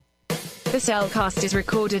The Cellcast is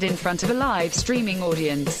recorded in front of a live streaming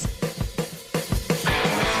audience.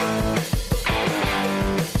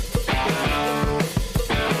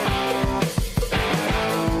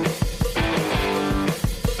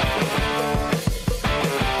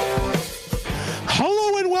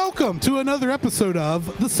 Hello and welcome to another episode of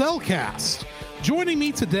The Cellcast. Joining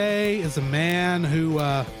me today is a man who,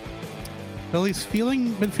 he's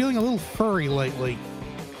been feeling a little furry lately.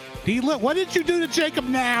 What did you do to Jacob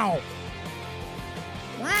now?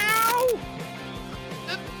 Wow!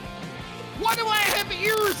 Why do I have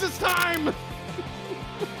ears this time?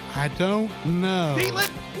 I don't know.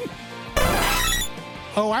 Dealet!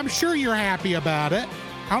 Oh, I'm sure you're happy about it.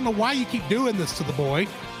 I don't know why you keep doing this to the boy.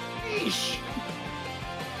 Yeesh.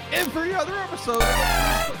 Every other episode.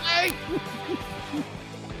 Hey!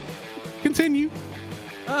 Continue.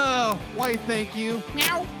 Oh, why thank you.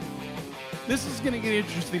 Meow. This is going to get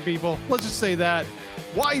interesting, people. Let's just say that.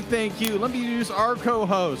 Why thank you. Let me use our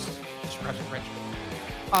co-host.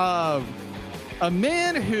 A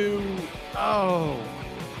man who,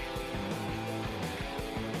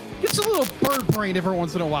 gets a little bird brain every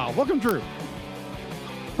once in a while. Welcome, Drew.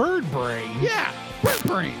 Bird brain? Yeah, bird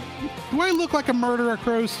brain. Do I look like a murderer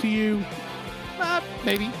crows to you?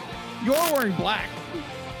 Maybe. You're wearing black.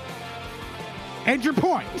 And your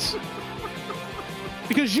points.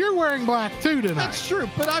 Because you're wearing black too tonight. That's true,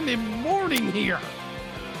 but I'm in mourning here.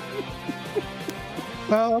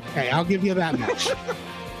 Well, okay, I'll give you that much.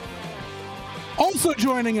 Also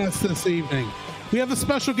joining us this evening, we have a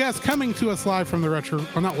special guest coming to us live from the Retro,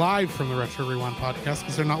 well, not live from the Retro Rewind podcast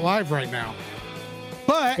because they're not live right now.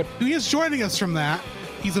 But he is joining us from that.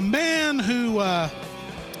 He's a man who, I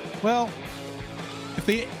don't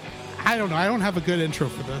know, I don't have a good intro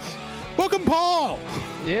for this. Welcome, Paul.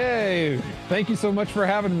 Yay! Thank you so much for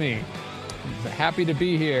having me. I'm happy to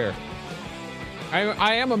be here.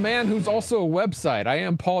 I am a man who's also a website. I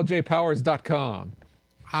am pauljpowers.com.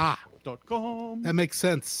 .com. That makes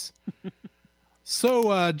sense.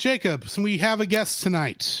 So, Jacob, so we have a guest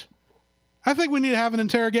tonight. I think we need to have an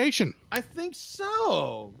interrogation. I think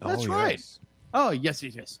so. That's right. Yes. Oh, yes.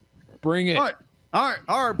 Bring it. All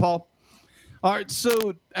right, Paul. All right,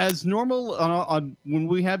 so as normal on when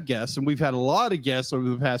we have guests, and we've had a lot of guests over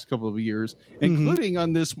the past couple of years, including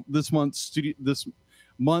on this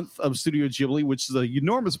month of Studio Ghibli, which is an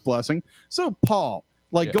enormous blessing. So, Paul,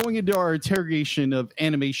 going into our interrogation of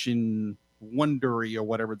animation wondery or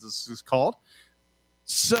whatever this is called.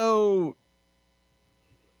 So,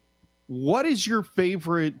 what is your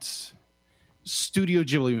favorite Studio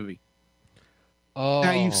Ghibli movie? Oh,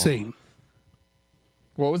 that you've seen.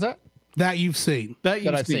 What was that? That you've seen. That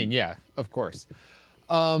I've seen, yeah, of course.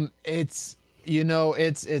 It's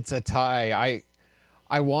a tie.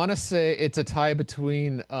 I want to say it's a tie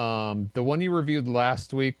between the one you reviewed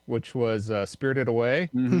last week, which was Spirited Away,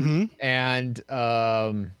 and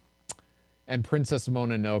Princess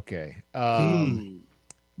Mononoke.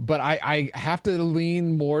 But I have to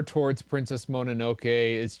lean more towards Princess Mononoke.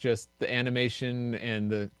 It's just the animation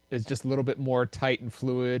and it's just a little bit more tight and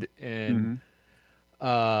fluid, and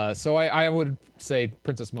so I would say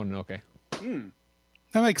Princess Mononoke.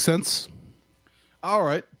 That makes sense. All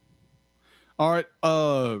right. What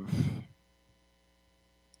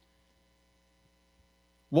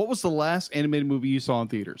was the last animated movie you saw in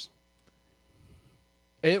theaters?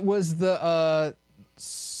 It was the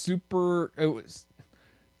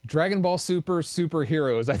Dragon Ball Super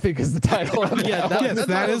Superheroes, I think is the title.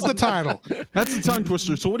 That is the title. That's the tongue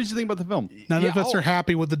twister. So what did you think about the film? None of us are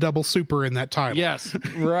happy with the double super in that title. Yes.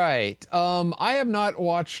 Right. I have not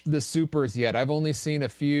watched the Supers yet. I've only seen a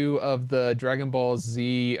few of the Dragon Ball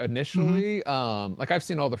Z initially. I've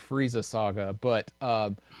seen all the Frieza saga, but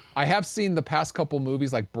I have seen the past couple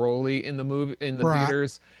movies like Broly in the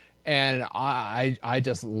theaters, and I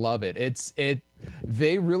just love it.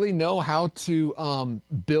 They really know how to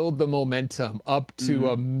build the momentum up to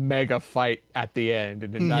a mega fight at the end,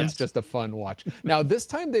 and that's just a fun watch. Now this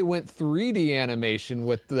time they went 3D animation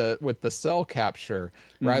with the cell capture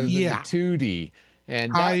rather than the 2D,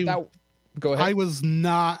 and go ahead. I was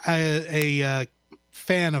not a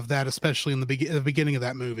fan of that, especially in the beginning of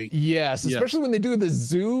that movie. Yes, especially when they do the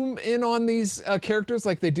zoom in on these characters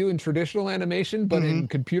like they do in traditional animation, but in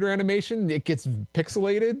computer animation it gets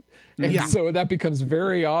pixelated, and so that becomes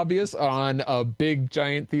very obvious on a big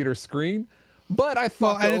giant theater screen. But I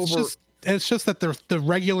thought it's just that the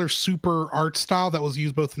regular super art style that was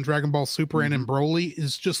used both in Dragon Ball Super and in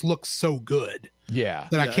Broly looks so good. Yeah,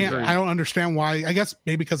 that I don't understand why. I guess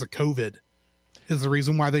maybe because of COVID is the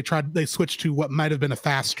reason why they switched to what might have been a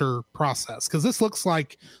faster process. Because this looks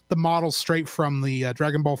like the model straight from the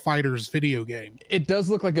Dragon Ball FighterZ video game. It does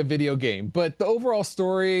look like a video game, but the overall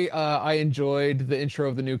story, I enjoyed the intro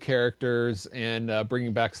of the new characters and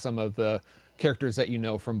bringing back some of the characters that you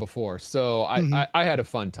know from before. So I had a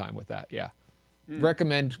fun time with that. Yeah.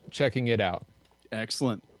 Recommend checking it out.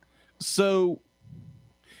 Excellent. So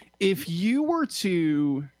if you were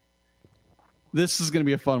to, this is going to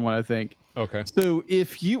be a fun one, I think. Okay. So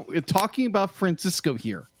if you talking about Francisco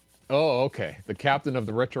here. Oh, okay. The captain of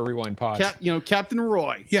the Retro Rewind pod. Captain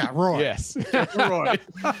Roy. Yeah, Roy. Yes. Roy.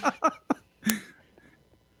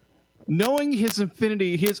 Knowing his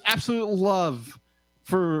infinity, his absolute love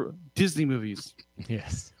for Disney movies.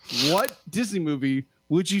 Yes. What Disney movie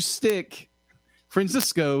would you stick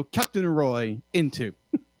Francisco, Captain Roy, into?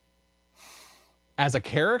 As a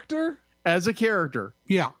character? As a character.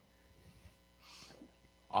 Yeah.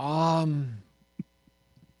 I'd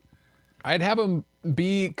have him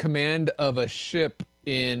be command of a ship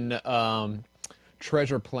in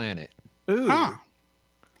Treasure Planet. Ooh.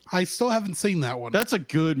 I still haven't seen that one. That's a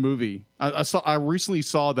good movie. I recently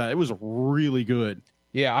saw that. It was really good.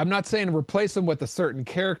 Yeah, I'm not saying replace him with a certain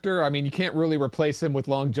character. I mean, you can't really replace him with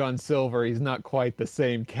Long John Silver. He's not quite the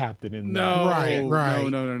same captain in that. Right.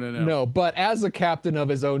 No. But as a captain of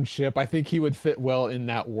his own ship, I think he would fit well in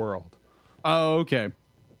that world. Oh, okay.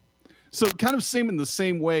 So kind of same in the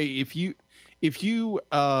same way. If you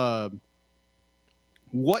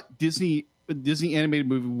what Disney animated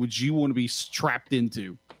movie would you want to be strapped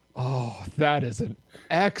into? Oh, that is an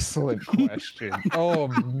excellent question. Oh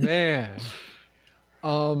man.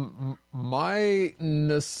 My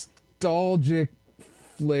nostalgic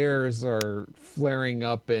flares are flaring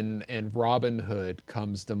up and Robin Hood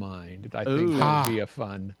comes to mind. I think that would be a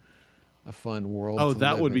fun world. Oh, to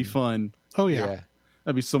that live would be in. fun. Oh yeah.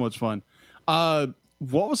 That'd be so much fun. What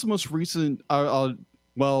was the most recent? What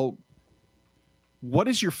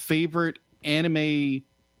is your favorite anime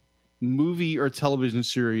movie or television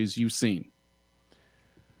series you've seen?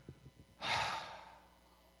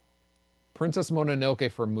 Princess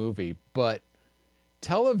Mononoke for movie, but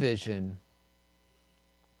television.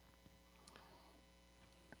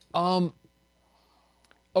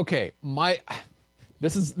 Okay,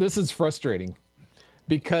 this is frustrating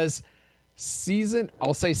because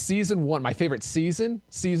I'll say season 1, my favorite season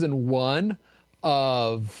 1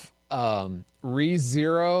 of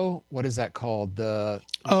ReZero, what is that called? The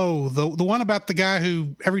one about the guy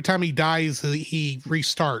who every time he dies he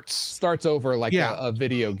restarts. Starts over like a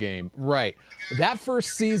video game. Right. That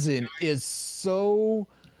first season is so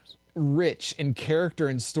rich in character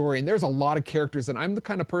and story, and there's a lot of characters, and I'm the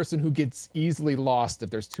kind of person who gets easily lost if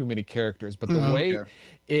there's too many characters, but the way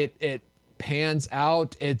it pans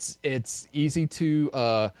out, it's easy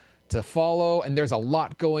to follow, and there's a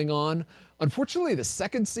lot going on. Unfortunately, the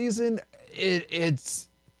second season, the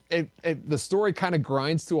story kind of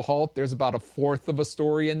grinds to a halt. There's about a fourth of a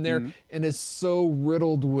story in there, and it's so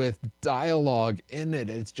riddled with dialogue in it.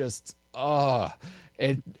 It's just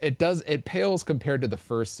it pales compared to the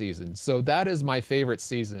first season. So that is my favorite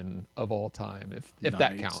season of all time, if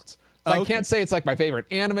that counts. So I can't say it's like my favorite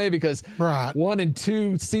anime because 1 and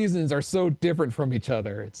 2 seasons are so different from each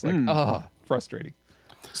other. It's like frustrating.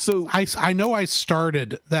 So I know I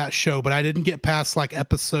this that show, but I didn't get past like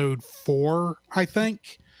episode 4, I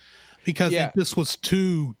think, because it just was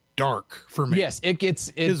too dark for me. Yes, it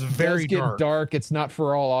does very get dark. It's not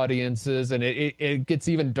for all audiences, and it gets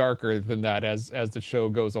even darker than that as the show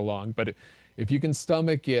goes along. But if you can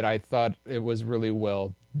stomach it, I thought it was really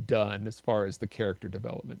well done as far as the character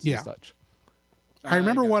developments and such. I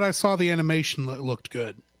remember when I saw the animation that looked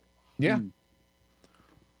good. Yeah.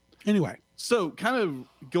 Anyway. So kind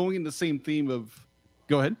of going in the same theme of,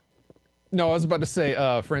 go ahead. No, I was about to say,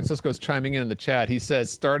 Francisco's chiming in the chat. He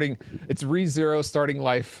says, it's ReZero, starting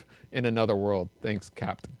life in another world. Thanks,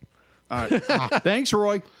 Captain. All right. Thanks,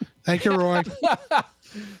 Roy. Thank you, Roy.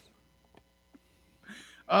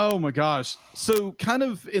 Oh my gosh. So kind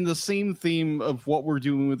of in the same theme of what we're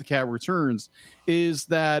doing with The Cat Returns is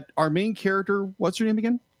that our main character, what's her name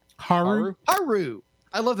again? Haru. Haru.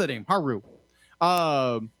 I love that name. Haru.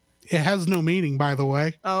 It has no meaning, by the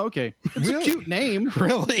way. Oh, okay. It's a cute name.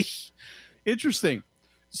 Really? Interesting.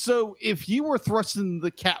 So if you were thrust in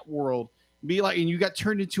the cat world, and you got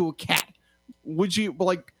turned into a cat, would you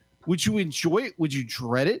enjoy it? Would you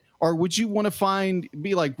dread it? Or would you want to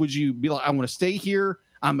would you be like, I want to stay here,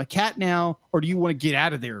 I'm a cat now, or do you want to get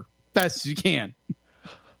out of there fast as you can?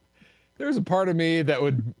 There's a part of me that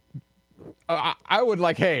would I would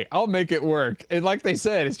like, hey, I'll make it work. And like they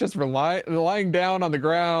said, it's just lying down on the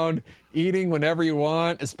ground, eating whenever you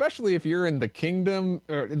want, especially if you're in the kingdom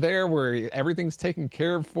there where everything's taken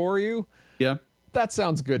care of for you. Yeah. That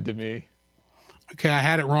sounds good to me. Okay, I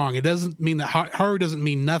had it wrong. It doesn't mean that Haru doesn't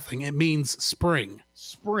mean nothing. It means spring.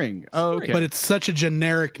 Spring. Oh, okay. But it's such a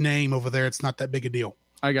generic name over there. It's not that big a deal.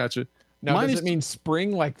 I got you. Now, does it mean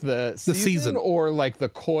spring like the season or like the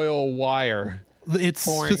coil wire? It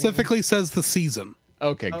specifically says the season.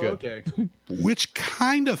 Okay, good. Okay. Which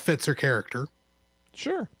kind of fits her character.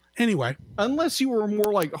 Sure. Anyway. Unless you were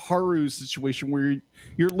more like Haru's situation where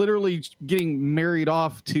you're literally getting married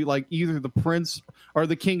off to like either the prince or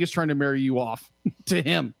the king is trying to marry you off to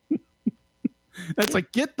him. That's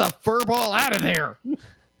like, get the fur ball out of there.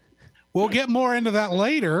 We'll get more into that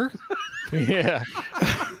later. Yeah.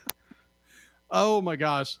 Oh my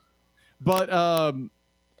gosh. But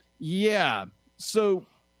yeah. So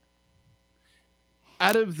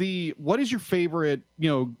out of what is your favorite,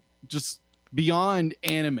 just beyond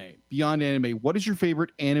anime, what is your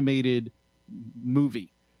favorite animated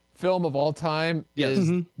movie? Film of all time is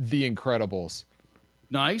The Incredibles.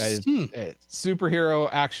 Nice. Superhero,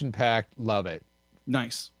 action-packed, love it.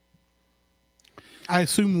 Nice. I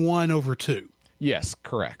assume 1 over 2. Yes,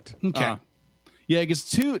 correct. Okay. Yeah, because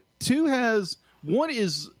two has, one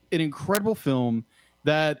is an incredible film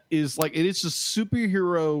that is like, it is just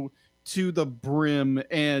superhero to the brim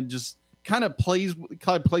and just kind of plays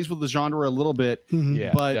with the genre a little bit.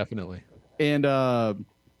 Yeah, but definitely. And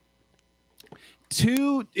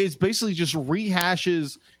 2 is basically just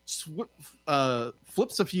rehashes,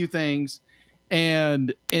 flips a few things,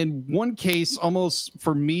 and in one case, almost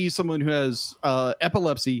for me, someone who has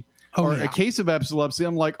epilepsy or a case of epilepsy,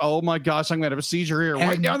 I'm like, oh my gosh, I'm gonna have a seizure here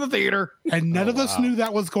right now in the theater. And none of us knew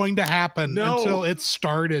that was going to happen until it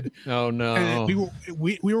started. Oh no. And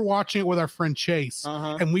we were watching it with our friend Chase,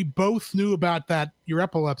 and we both knew about your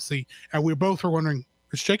epilepsy, and we both were wondering,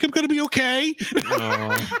 is Jacob going to be okay?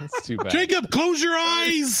 Oh, that's too bad. Jacob, close your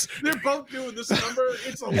eyes. They're both doing this number.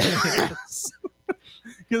 It's hilarious.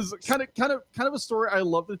 Because kind of a story I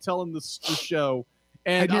love to tell in this show.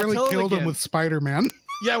 And I nearly killed him with Spider-Man.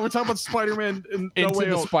 Yeah, we're talking about Spider-Man and Into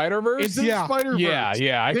the Spider-Verse? Into the Spider-Verse.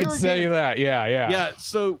 Yeah, I can say that. Yeah. Yeah,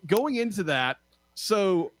 so going into that,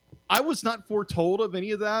 so I was not foretold of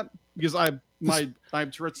any of that because I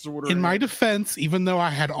have Tourette's disorder. In my defense, even though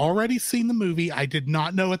I had already seen the movie, I did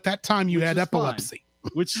not know at that time you had epilepsy.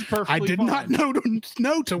 Which is perfectly I did not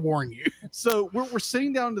know to warn you. So we're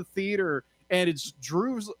sitting down in the theater, and it's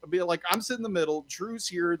Drew's, like, I'm sitting in the middle, Drew's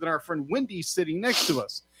here, then our friend Wendy's sitting next to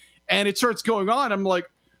us. And it starts going on. I'm like,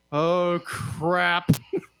 oh, crap.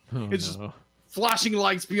 It's just flashing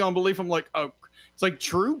lights beyond belief. I'm like, oh, it's like,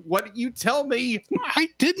 Drew, what did you tell me? I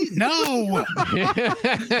didn't know.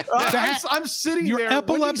 I'm sitting your there.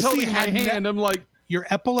 Epilepsy had my hand. I'm like, your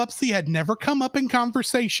epilepsy had never come up in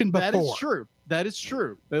conversation before. That is true. That is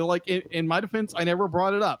true. They're like, in my defense, I never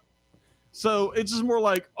brought it up. So it's just more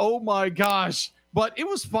like, oh my gosh. But it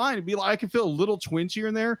was fine. It'd be like, I could feel a little twinge here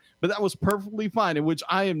and there, but that was perfectly fine. In which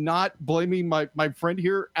I am not blaming my friend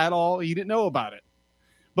here at all. He didn't know about it.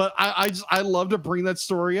 But I love to bring that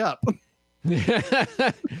story up.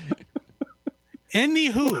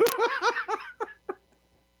 Anywho.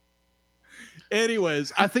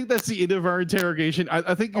 Anyways, I think that's the end of our interrogation.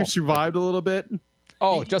 I think you survived a little bit.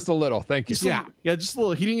 Oh, just a little. Thank you. Yeah, just a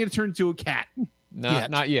little. He didn't get to turn into a cat. No,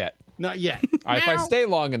 not yet. Not yet. If I stay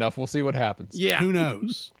long enough, we'll see what happens. Yeah. Who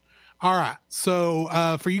knows? All right.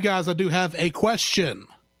 So for you guys, I do have a question.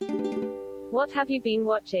 What have you been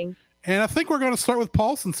watching? And I think we're going to start with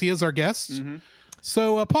Paul since he is our guest. Mm-hmm.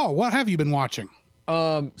 So, Paul, what have you been watching?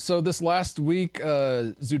 So this last week,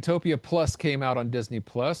 Zootopia Plus came out on Disney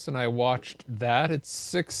Plus, and I watched that. It's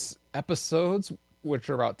 6 episodes, which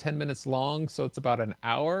are about 10 minutes long, so it's about an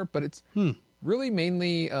hour, but it's really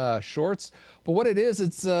mainly shorts. But what it is,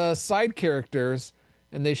 it's side characters,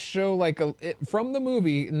 and they show like from the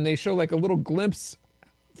movie, and they show like a little glimpse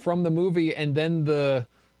from the movie, and then the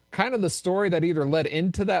kind of the story that either led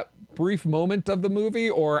into that brief moment of the movie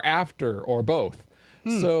or after, or both.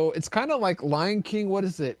 So it's kind of like Lion King. What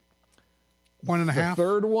is it? 1.5. The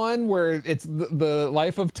third one, where it's the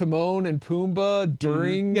life of Timon and Pumbaa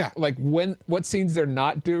during, like what scenes they're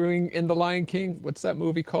not doing in the Lion King. What's that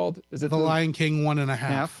movie called? Is it the Lion King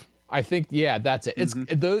 1.5? I think, yeah, that's it. It's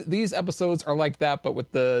these episodes are like that, but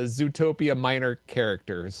with the Zootopia minor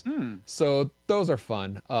characters. So those are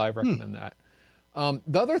fun. I recommend that.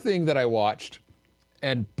 The other thing that I watched,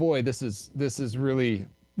 and boy, this is really,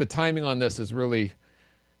 the timing on this is really,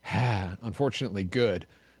 unfortunately good.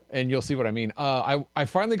 And you'll see what I mean. I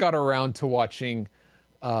finally got around to watching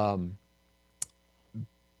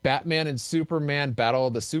Batman and Superman Battle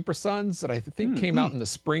of the Super Sons that I think came out in the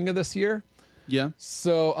spring of this year. Yeah.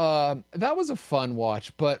 So that was a fun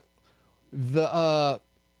watch, but the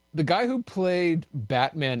guy who played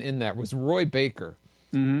Batman in that was Roy Baker.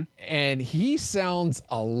 And he sounds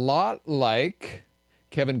a lot like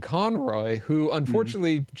Kevin Conroy, who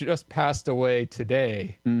unfortunately just passed away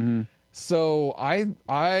today. So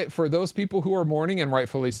I for those people who are mourning, and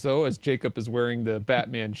rightfully so, as Jacob is wearing the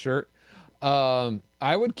Batman shirt,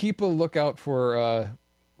 I would keep a lookout for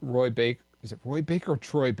Roy Baker. Is it Roy Baker or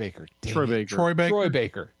Troy Baker? Troy Baker. Troy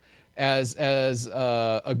Baker as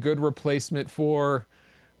a good replacement for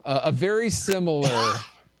a very similar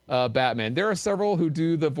Batman. There are several who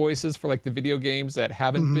do the voices for like the video games that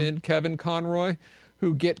haven't been Kevin Conroy,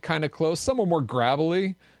 who get kind of close. Some are more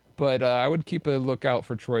gravelly, but I would keep a lookout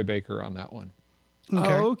for Troy Baker on that one.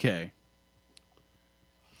 Okay. Oh, okay.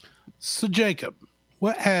 So Jacob,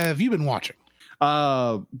 what have you been watching?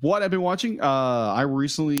 What I've been watching, I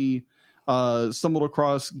recently stumbled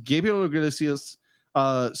across Gabriel Iglesias'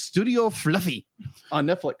 Studio Fluffy on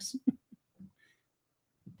Netflix.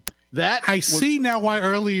 That I see now why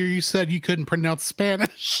earlier you said you couldn't pronounce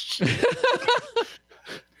Spanish.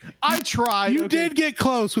 I tried. You did get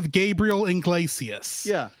close with Gabriel Iglesias.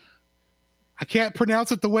 Yeah. I can't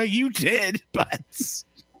pronounce it the way you did, but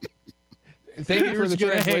Thank you for the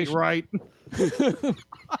translation. Right.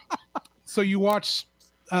 so you watched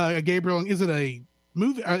Gabriel. Is it a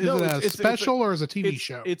movie? Is No, it a special or is it a TV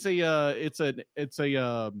show? It's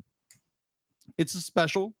a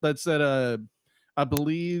special that's at I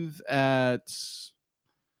believe at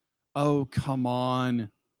come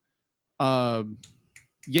on,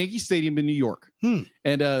 Yankee Stadium in New York.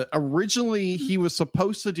 And originally he was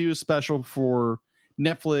supposed to do a special for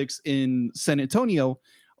Netflix in San Antonio,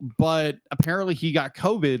 but apparently he got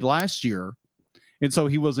COVID last year, and so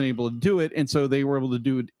he wasn't able to do it. And so they were able to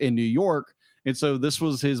do it in New York. And so this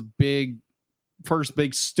was his first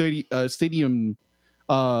big stadium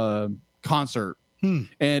concert.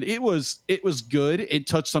 And it was good. It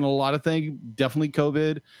touched on a lot of things. Definitely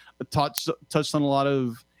COVID. Touched on a lot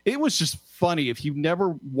of. It was just funny. If you've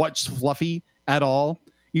never watched Fluffy at all,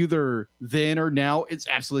 either then or now, it's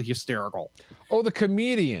absolutely hysterical. Oh, the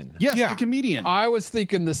comedian. Yes, the comedian. I was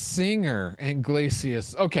thinking the singer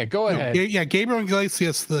Iglesias. Okay, go ahead. Yeah, Gabriel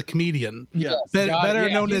Iglesias, the comedian. Yeah, better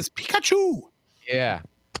known as Pikachu. Yeah.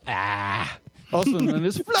 Also known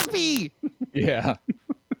as Fluffy. Yeah.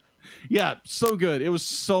 Yeah, so good. It was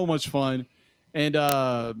so much fun. And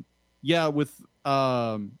I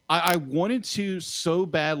wanted to so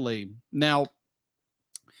badly. Now,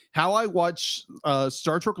 how I watch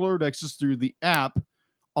Star Trek Lower Decks is through the app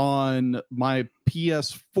on my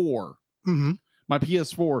PS4. My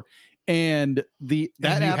PS4. And you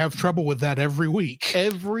app, have trouble with that every week.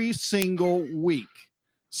 Every single week.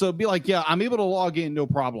 So be like, yeah, I'm able to log in, no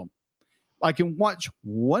problem. I can watch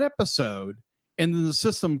one episode and then the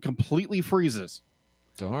system completely freezes.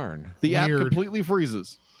 Darn. The app completely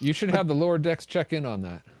freezes. You should have the Lower Decks check in on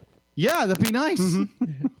that. Yeah, that'd be nice.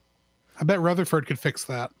 I bet Rutherford could fix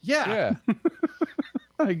that. Yeah.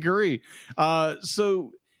 I agree.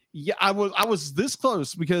 So yeah, I was this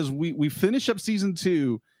close because we finished up season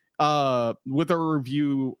 2 with our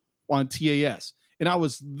review on TAS. And I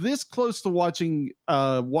was this close to watching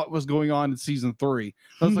what was going on in season 3.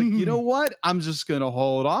 I was like, you know what? I'm just gonna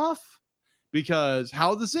hold off. Because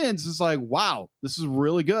how this ends is like, wow, this is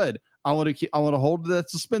really good. I want to hold that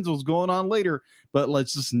suspense of what's going on later, but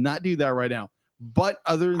let's just not do that right now. But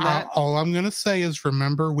other than that, all I'm gonna say is,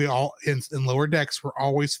 remember, we all in Lower Decks, we're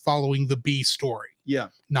always following the B story,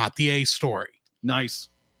 not the A story. Nice.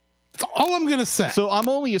 That's all I'm gonna say. So I'm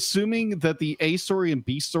only assuming that the A story and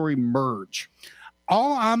B story merge.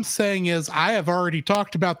 All I'm saying is, I have already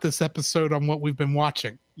talked about this episode on what we've been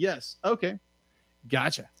watching. Yes. Okay.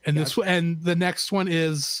 Gotcha. And the next one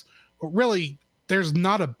is really, there's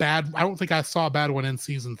not a bad. I don't think I saw a bad one in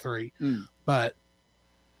season 3, but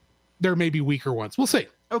there may be weaker ones. We'll see.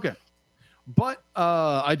 Okay. But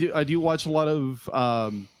I do watch a lot of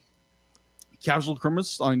Casual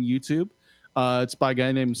Criminals on YouTube. It's by a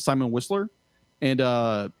guy named Simon Whistler,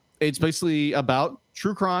 and it's basically about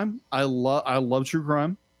true crime. I love true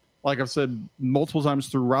crime. Like I've said multiple times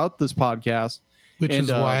throughout this podcast. Which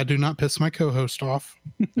is why I do not piss my co-host off.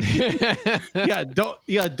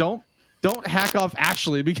 Don't hack off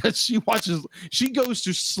Ashley, because she goes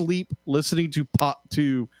to sleep listening to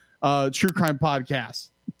true crime podcasts.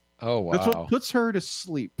 Oh wow. That's what puts her to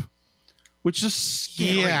sleep. Which is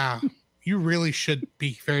scary. Yeah. You really should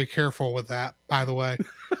be very careful with that, by the way.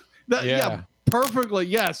 Yeah, perfectly.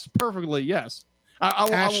 Yes.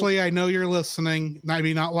 Ashley, I know you're listening.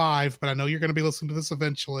 Maybe not live, but I know you're going to be listening to this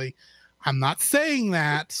eventually. I'm not saying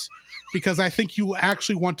that because I think you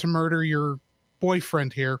actually want to murder your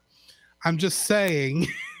boyfriend here. I'm just saying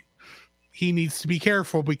he needs to be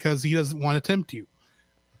careful because he doesn't want to tempt you.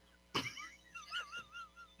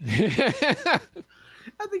 I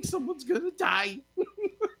think someone's going to die.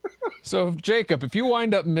 So, Jacob, if you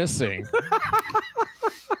wind up missing,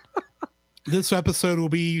 this episode will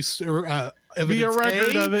be Be a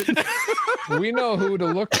record of it. we know who to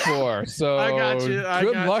look for. So, I got you.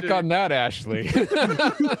 Good luck on that, Ashley.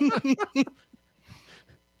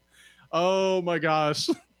 Oh my gosh.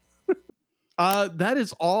 That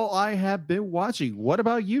is all I have been watching. What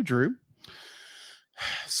about you, Drew?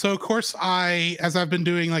 So, of course, as I've been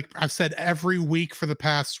doing, like I've said, every week for the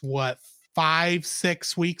past,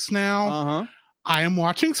 5-6 weeks now, I am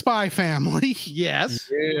watching Spy Family.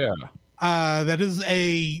 Yes. Yeah. That is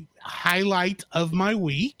a highlight of my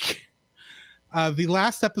week. The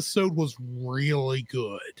last episode was really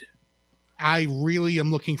good. I really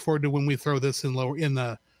am looking forward to when we throw this in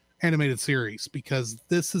the animated series because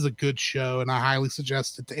this is a good show and I highly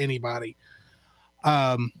suggest it to anybody.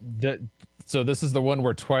 So this is the one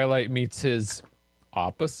where Twilight meets his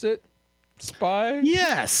opposite spy?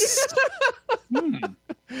 Yes.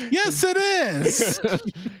 Yes, it is.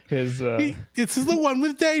 This is the one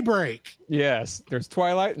with Daybreak. Yes, there's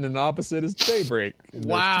Twilight and then the opposite is Daybreak.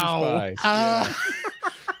 Wow.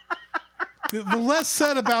 The less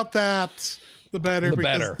said about that, the better. The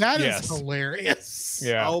better. That is hilarious.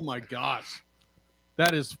 Yeah. Oh my gosh.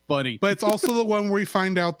 That is funny. But it's also the one where we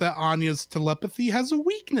find out that Anya's telepathy has a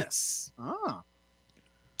weakness. Ah.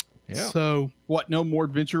 Yeah. So What? No more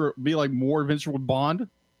adventure? Be like more adventure with Bond?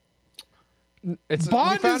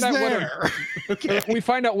 Bond is there. We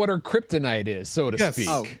find out what her kryptonite is, so to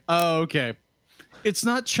speak. Oh, okay. It's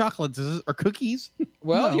not chocolates, is it? Or cookies?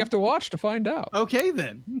 Well, No. you have to watch to find out. Okay,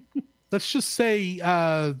 then. Let's just say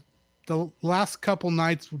the last couple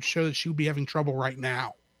nights would show that she would be having trouble right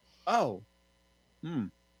now. Oh.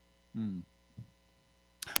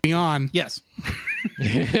 Beyond. Yes.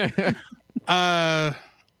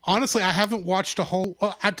 Honestly, I haven't watched a whole.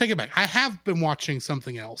 Well, I take it back. I have been watching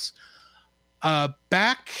something else.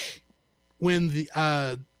 Back when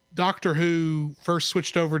the Doctor Who first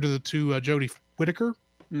switched over to Jodie Whittaker,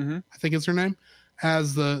 I think is her name,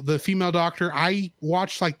 as the female Doctor, I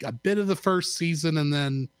watched like a bit of the first season and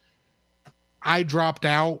then I dropped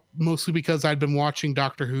out mostly because I'd been watching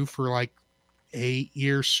Doctor Who for like 8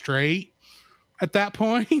 years straight at that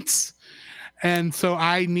point. And so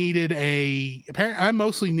I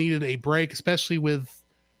mostly needed a break, especially with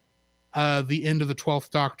the end of the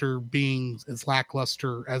 12th Doctor being as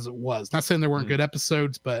lackluster as it was. Not saying there weren't good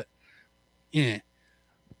episodes, but yeah.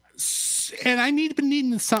 And I been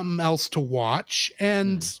needing something else to watch.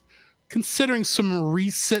 And considering some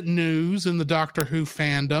recent news in the Doctor Who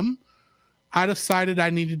fandom, I decided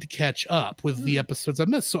I needed to catch up with the episodes I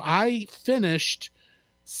missed. So I finished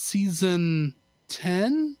season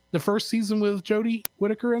 10, the first season with Jodie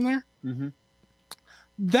Whittaker in there.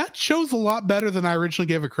 That show's a lot better than I originally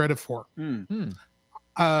gave it credit for.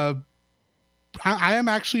 I am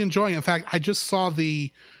actually enjoying it. In fact, I just saw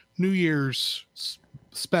the New Year's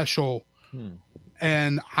special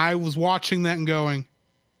and I was watching that and going,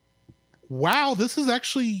 wow, this is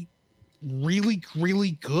actually really,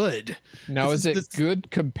 really good. Now, is it good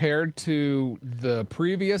compared to the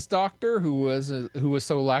previous Doctor who was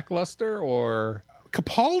so lackluster, or?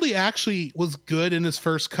 Capaldi actually was good in his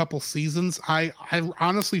first couple seasons. I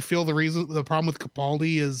honestly feel the problem with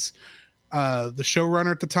Capaldi is the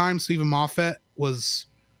showrunner at the time, Stephen Moffat, was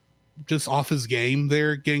just off his game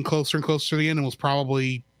there, getting closer and closer to the end, and was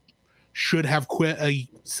probably should have quit a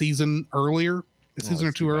season earlier, a season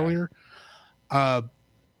or two earlier.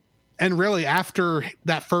 And really, after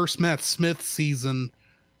that first Matt Smith season,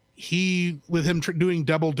 with him doing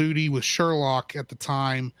double duty with Sherlock at the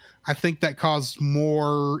time, I think that caused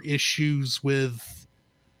more issues with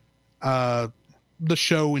the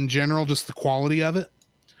show in general, just the quality of it.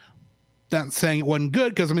 Not saying it wasn't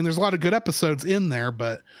good, because I mean, there's a lot of good episodes in there,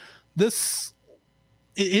 but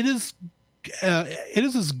it is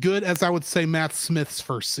as good as I would say Matt Smith's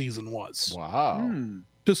first season was. Wow.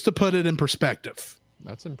 Just to put it in perspective.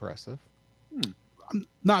 That's impressive. I'm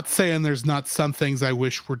not saying there's not some things I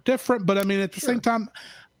wish were different, but I mean, at the same time,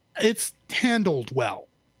 it's handled well.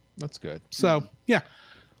 That's good. So, yeah.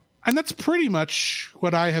 And that's pretty much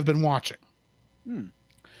what I have been watching.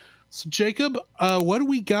 So, Jacob, what do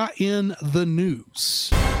we got in the news?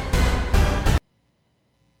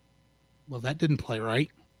 Well, that didn't play right.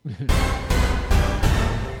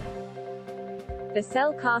 The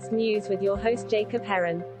Cellcast News with your host Jacob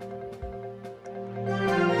Heron.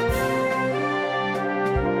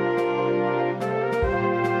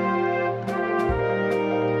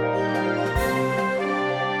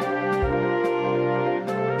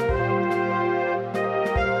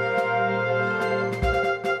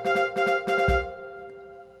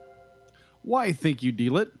 Why, thank you,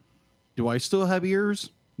 Deal It. Do I still have ears?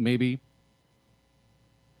 Maybe.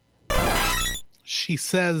 She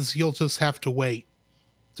says you'll just have to wait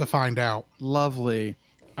to find out. Lovely.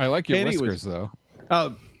 I like your Anyways. whiskers, though.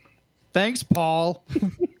 Oh, thanks, Paul.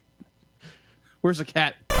 Where's the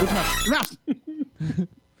cat? Where's my mouse?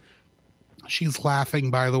 She's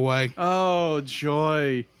laughing, by the way. Oh,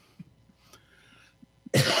 joy.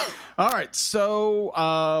 All right, so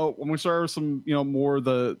I'm gonna start with some, more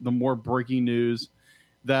the more breaking news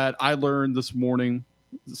that I learned this morning.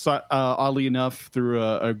 Oddly enough, through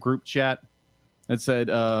a group chat that said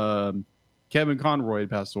Kevin Conroy had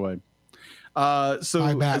passed away. By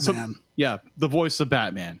Batman. Yeah, the voice of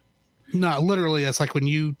Batman. No, literally, it's like when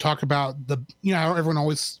you talk about how everyone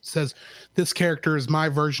always says this character is my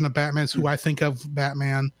version of Batman. It's who I think of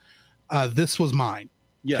Batman. This was mine.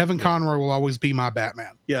 Yeah, Kevin Conroy will always be my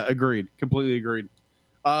Batman. Yeah, agreed. Completely agreed.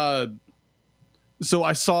 So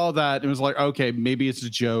I saw that and was like, okay, maybe it's a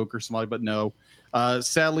joke or something, but no.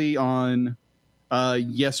 Sadly, on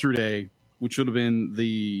yesterday, which would have been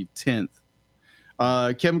the 10th,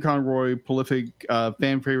 Kevin Conroy, prolific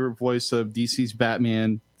fan favorite voice of DC's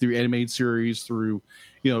Batman through animated series, through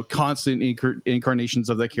constant incarnations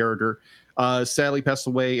of that character, sadly passed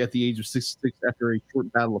away at the age of 66 after a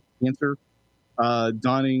short battle of cancer.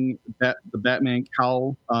 Donning the Batman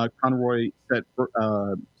cowl, Conroy set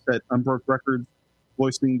unbroke records,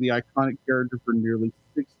 voicing the iconic character for nearly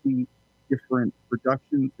 60 different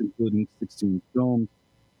productions, including 16 films,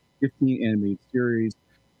 15 animated series,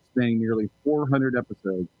 spanning nearly 400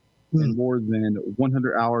 episodes and more than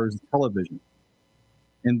 100 hours of television.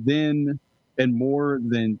 And more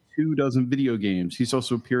than 24 video games. He's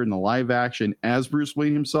also appeared in the live action as Bruce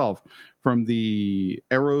Wayne himself from the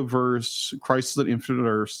Arrowverse Crisis on Infinite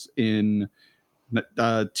Earths in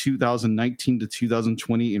 2019 to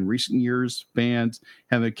 2020. In recent years, fans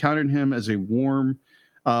have encountered him as a warm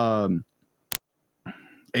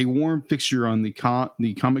fixture on the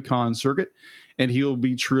Comic-Con circuit, and he'll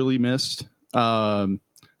be truly missed. For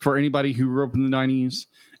anybody who grew up in the 90s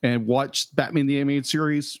and watched Batman the Animated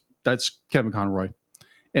Series, that's Kevin Conroy.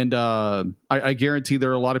 And I guarantee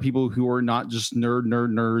there are a lot of people who are not just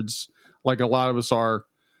nerds like a lot of us are,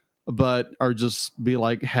 but are just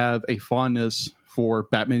have a fondness for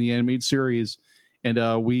Batman the Animated Series.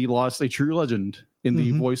 And we lost a true legend in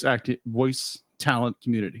the voice talent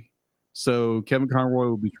community. So Kevin Conroy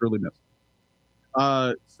will be truly missed.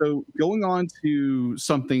 So going on to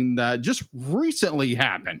something that just recently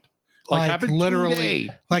happened. Happened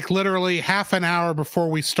literally half an hour before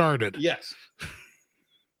we started. Yes.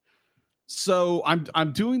 So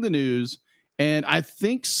I'm doing the news, and I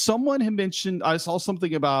think someone had mentioned, I saw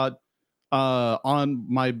something about on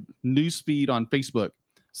my newsfeed on Facebook,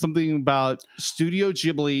 something about Studio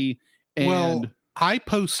Ghibli. And I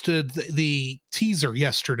posted the teaser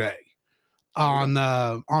yesterday on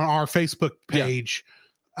our Facebook page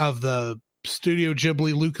of the Studio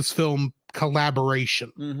Ghibli Lucasfilm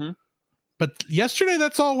collaboration. Mm-hmm. But yesterday,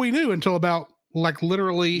 that's all we knew until about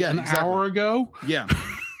literally an hour ago. Yeah.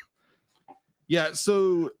 Yeah.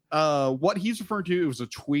 So what he's referring to, it was a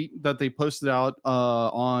tweet that they posted out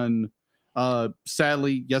on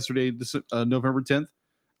sadly yesterday, November 10th.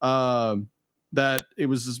 That it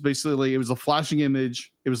was just basically, it was a flashing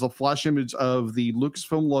image. It was a flash image of the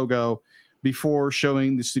Lucasfilm logo before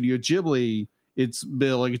showing the Studio Ghibli its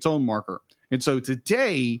own marker. And so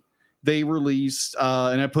today they released,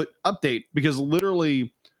 and I put update because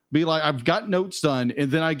literally I've got notes done, and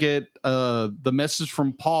then I get the message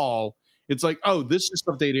from Paul. It's like, oh, this just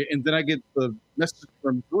updated. And then I get the message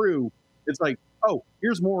from Drew. It's like, oh,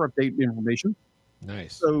 here's more update information.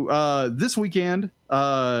 Nice. So this weekend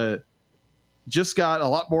just got a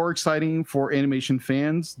lot more exciting for animation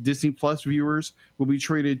fans. Disney Plus viewers will be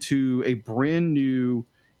treated to a brand new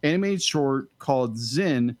animated short called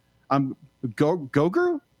Zen.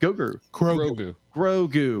 Grogu.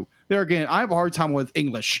 There again, I have a hard time with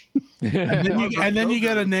English. and then you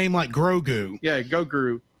get a name like Grogu. Yeah,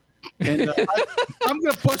 Grogu. And I'm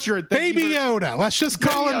going to butcher it. Baby Yoda. Let's just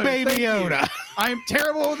call him Baby Yoda. I am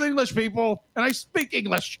terrible with English, people, and I speak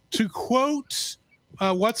English. To quote,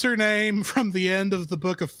 what's her name from the end of the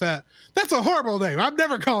Book of Fett? That's a horrible name. I'm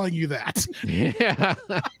never calling you that. Yeah.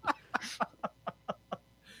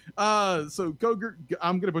 So Gogurt,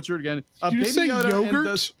 I'm gonna butcher it again. Did you say Yoda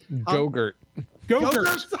yogurt? Gogurt.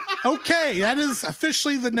 Go-Gurt. Okay, that is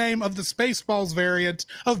officially the name of the Spaceballs variant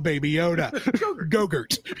of Baby Yoda.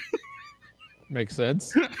 Go-Gurt. Makes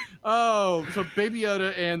sense. Oh, so Baby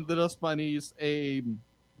Yoda and the Dust Bunnies, an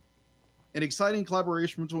exciting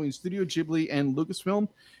collaboration between Studio Ghibli and Lucasfilm.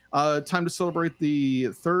 Time to celebrate the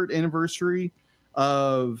third anniversary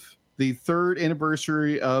of The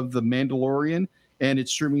Mandalorian and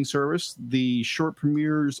its streaming service. The short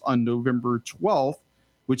premieres on November 12th,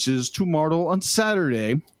 which is tomorrow on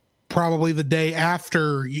Saturday. Probably the day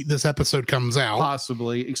after this episode comes out.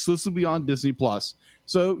 Possibly. Exclusively on Disney+.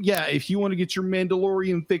 So, yeah, if you want to get your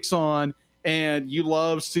Mandalorian fix on and you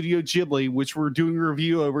love Studio Ghibli, which we're doing a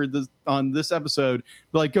review over on this episode,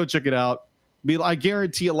 be like, go check it out. I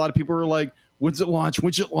guarantee a lot of people are like, when's it launch?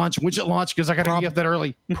 Because I got to be up that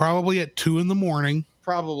early. Probably at 2 a.m.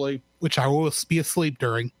 Probably. Which I will be asleep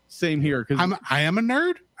during. Same here. I am a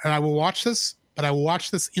nerd, and I will watch this, but I will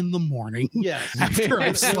watch this in the morning. Yes. After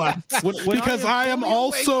I've slept. Because I am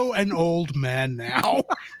also an old man now.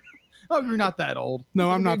 Oh, you're not that old.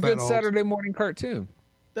 No, I'm not that old. Good Saturday morning cartoon.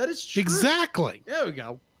 That is true. Exactly. There we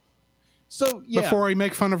go. So, yeah. Before we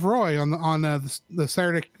make fun of Roy on the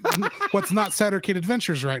Saturday, what's not Saturday Kid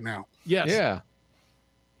Adventures right now. Yes. Yeah.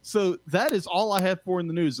 So that is all I have for in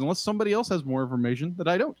the news, unless somebody else has more information that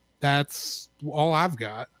I don't. That's all I've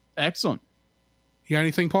got. Excellent. You got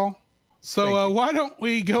anything, Paul? So why don't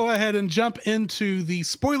we go ahead and jump into the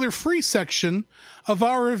spoiler-free section of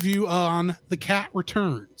our review on The Cat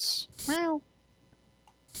Returns. Wow.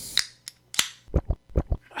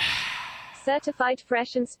 Certified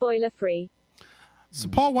fresh and spoiler-free. So,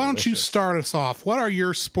 Paul, why don't you start us off? What are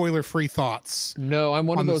your spoiler-free thoughts? No, I'm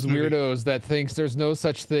one of those this movie? weirdos that thinks there's no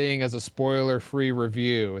such thing as a spoiler-free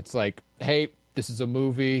review. It's like, hey, this is a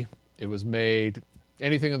movie. It was made.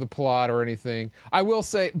 Anything of the plot or anything. I will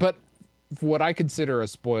say, but what I consider a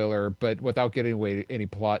spoiler, but without getting away any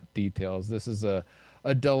plot details, this is a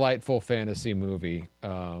delightful fantasy movie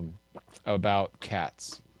about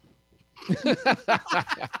cats.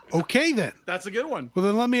 Okay, then. That's a good one. Well,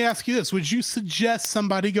 then let me ask you this. Would you suggest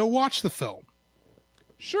somebody go watch the film?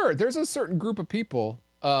 Sure. There's a certain group of people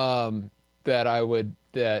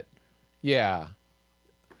yeah.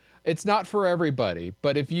 It's not for everybody,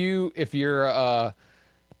 but if you're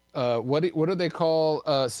what do they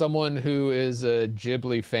call someone who is a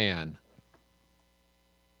Ghibli fan?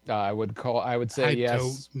 I would say yes. I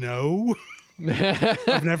don't know.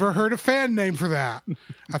 I've never heard a fan name for that.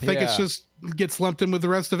 I think it's just gets lumped in with the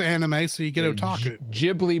rest of anime, so you get otaku.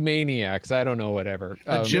 Ghibli maniacs. I don't know, whatever.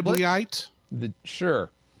 A Ghibliite?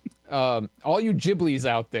 Sure. All you Ghiblis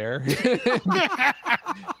out there,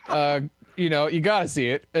 you gotta see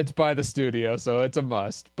it. It's by the studio, so it's a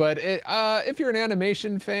must. But if you're an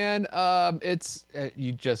animation fan,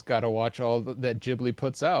 you just gotta watch all that Ghibli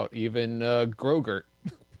puts out, even Grogurt.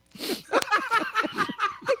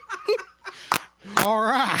 All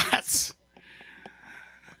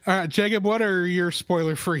right, Jacob. What are your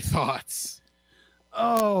spoiler-free thoughts?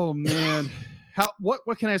 Oh man,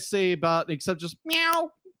 what can I say about except just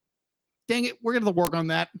meow? Dang it, we're gonna work on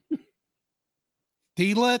that.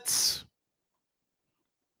 D-lets.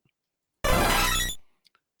 Do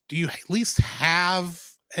you at least have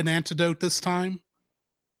an antidote this time?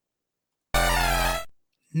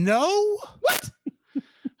 No? What?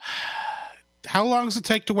 How long does it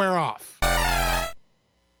take to wear off?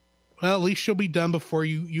 Well, at least you'll be done before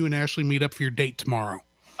you and Ashley meet up for your date tomorrow.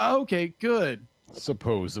 Okay, good.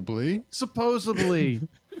 Supposedly.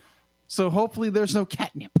 So hopefully there's no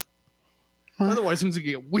catnip. Otherwise, things will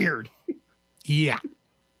get weird. Yeah.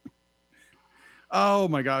 Oh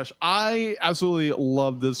my gosh. I absolutely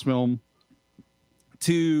love this film.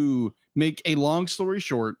 To make a long story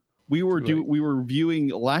short, we were reviewing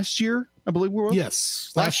last year, I believe we were.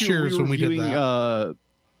 Yes. Last year is when we did that.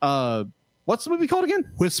 What's the movie called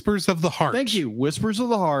again? Whispers of the Heart. Thank you. Whispers of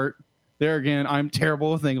the Heart. There again, I'm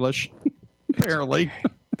terrible with English. Apparently.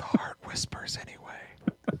 The heart whispers anyway.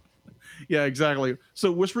 Yeah, exactly.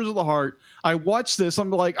 So Whispers of the Heart. I watched this.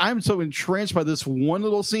 I'm so entranced by this one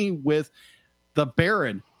little scene with the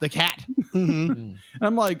Baron, the cat. Mm-hmm. And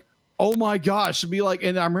I'm like, oh my gosh.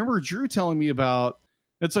 And I remember Drew telling me about,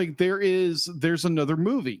 it's like, there's another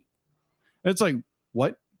movie. And it's like,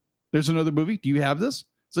 what? There's another movie? Do you have this?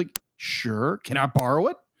 It's like, sure. Can I borrow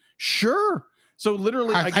it? Sure. So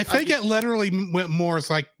literally, I think it literally went more. It's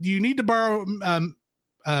like, do you need to borrow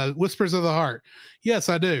Whispers of the Heart? Yes,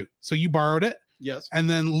 I do. So you borrowed it. Yes. And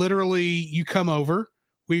then literally you come over,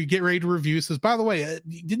 we get ready to review. Says, by the way,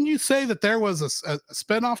 didn't you say that there was a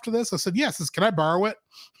spinoff to this? I said, yes. Says, can I borrow it?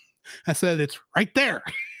 I said, it's right there.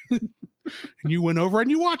 And you went over and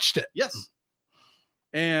you watched it. Yes.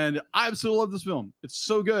 And I absolutely love this film. It's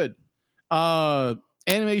so good.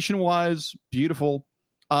 Animation wise, beautiful.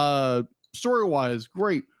 Story wise,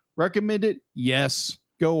 great. Recommend it? Yes.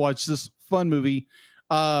 Go watch this fun movie.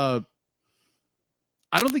 I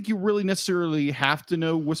don't think you really necessarily have to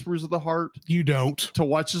know Whispers of the Heart. You don't to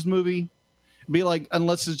watch this movie. Be like,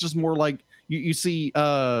 unless it's just more like you see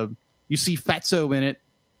Fatso in it.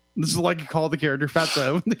 This is like you call the character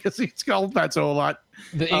Fatso because he's called Fatso a lot.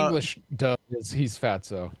 The English dub is he's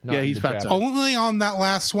Fatso. Yeah, he's Fatso. Only on that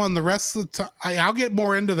last one. The rest of the time, I'll get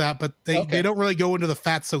more into that, but they don't really go into the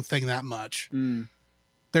Fatso thing that much. Mm.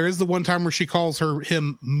 There is the one time where she calls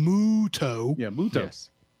him Muto. Yeah, Muto. Yes.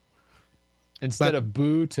 Instead of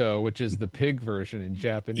Buto, which is the pig version in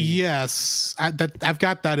Japanese. Yes, I've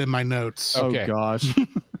got that in my notes. Okay. Oh gosh.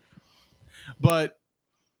 But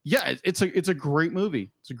yeah, it's a great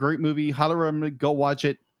movie. It's a great movie. Highly recommend. Go watch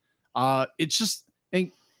it. It's just,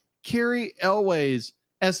 and Carrie Elways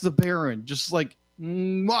as the Baron, just like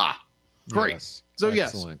mwah, great. Yes. So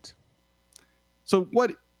Excellent. yes. So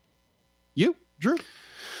what? You, Drew?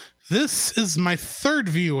 This is my third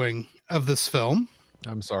viewing of this film.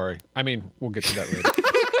 I'm sorry. I mean, we'll get to that later.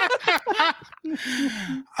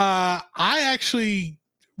 I actually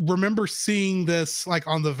remember seeing this like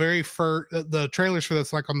on the very first, the trailers for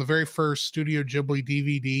this, like on the very first Studio Ghibli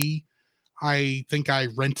DVD. I think I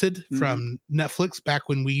rented from Netflix back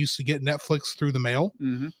when we used to get Netflix through the mail.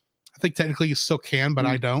 Mm-hmm. I think technically you still can, but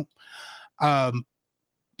I don't. And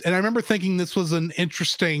I remember thinking this was an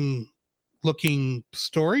interesting looking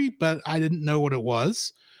story, but I didn't know what it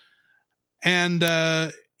was. And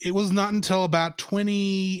it was not until about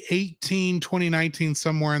 2018, 2019,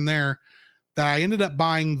 somewhere in there, that I ended up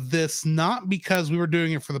buying this, not because we were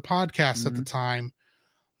doing it for the podcast at the time,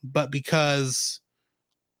 but because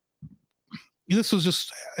this was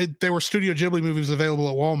just, there were Studio Ghibli movies available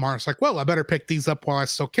at Walmart. It's like, well, I better pick these up while I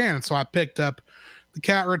still can. And so I picked up The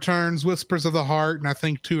Cat Returns, Whispers of the Heart, and I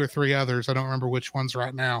think 2 or 3 others. I don't remember which ones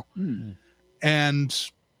right now.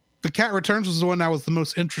 And The Cat Returns was the one I was the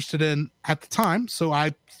most interested in at the time. So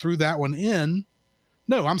I threw that one in.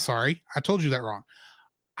 No, I'm sorry. I told you that wrong.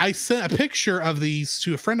 I sent a picture of these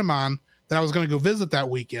to a friend of mine that I was going to go visit that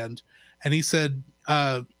weekend. And he said,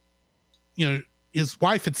 his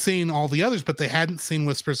wife had seen all the others, but they hadn't seen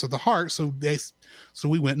Whispers of the Heart. So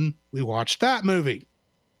we went and we watched that movie.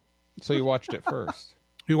 So you watched it first.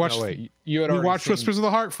 We watched. No, wait, you had we watched seen... Whispers of the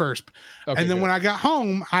Heart first, and then when I got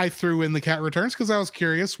home, I threw in The Cat Returns because I was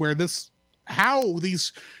curious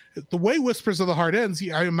the way Whispers of the Heart ends.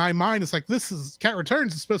 In my mind, it's like, this is Cat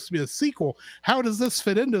Returns is supposed to be a sequel. How does this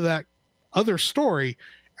fit into that other story?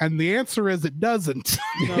 And the answer is it doesn't.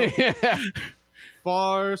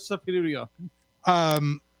 Far superior.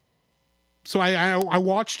 So I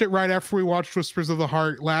watched it right after we watched Whispers of the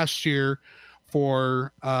Heart last year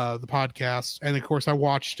for the podcast, and of course I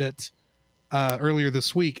watched it earlier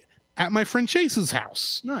this week at my friend Chase's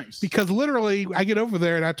house. Nice. Because literally I get over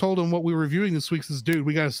there and I told him what we were reviewing this week. Says, dude,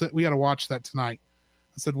 we gotta watch that tonight.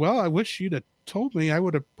 I said, well, I wish you'd have told me. I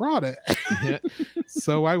would have brought it.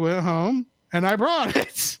 So I went home and I brought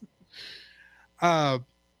it. So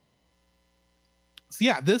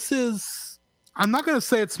yeah, this is, I'm not going to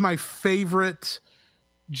say it's my favorite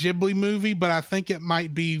Ghibli movie, but I think it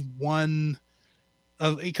might be one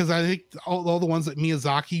of, because I think all the ones that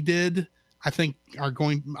Miyazaki did, I think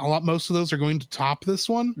most of those are going to top this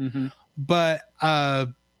one. But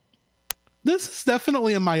this is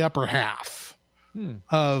definitely in my upper half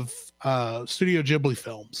of Studio Ghibli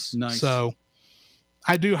films. Nice. So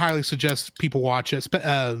I do highly suggest people watch it,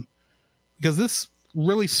 because this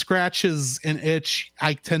really scratches an itch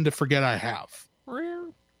I tend to forget I have.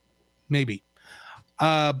 Maybe.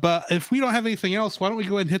 But if we don't have anything else, why don't we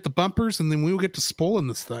go ahead and hit the bumpers, and then we will get to spoiling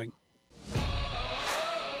this thing.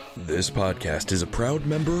 This podcast is a proud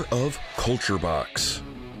member of Culture Box.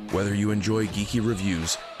 Whether you enjoy geeky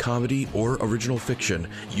reviews, comedy, or original fiction,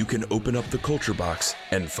 you can open up the Culture Box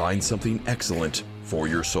and find something excellent for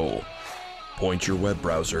your soul. Point your web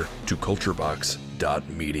browser to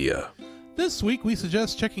culturebox.media. This week, we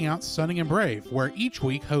suggest checking out Stunning and Brave, where each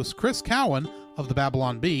week hosts Chris Cowan of the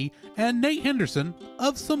Babylon Bee and Nate Henderson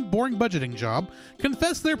of Some Boring Budgeting Job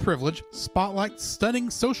confess their privilege, spotlight stunning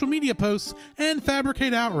social media posts, and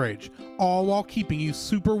fabricate outrage, all while keeping you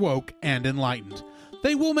super woke and enlightened.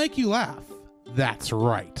 They will make you laugh. That's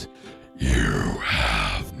right. You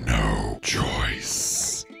have no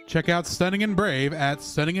choice. Check out Stunning and Brave at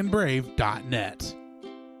stunningandbrave.net.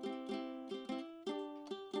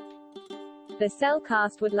 The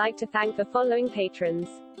Cellcast would like to thank the following patrons: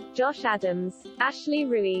 Josh Adams, Ashley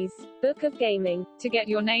Ruiz, Book of Gaming. To get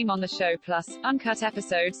your name on the show, plus uncut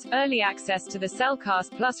episodes, early access to the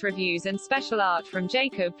Cellcast Plus reviews, and special art from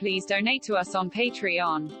Jacob, please donate to us on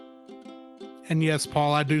Patreon. And yes,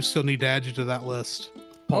 Paul, I do still need to add you to that list.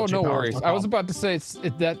 Oh, no worries. I was PaulJPowers.com. about to say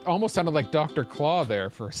that almost sounded like Dr. Claw there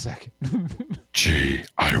for a second. Gee,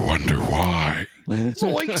 I wonder why.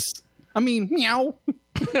 Zoinks! I mean, meow.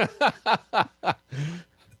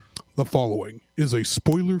 The following is a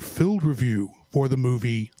spoiler-filled review for the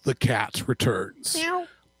movie The Cat Returns. Meow.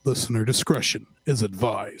 Listener discretion is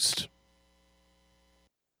advised.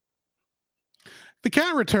 The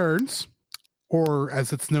Cat Returns, or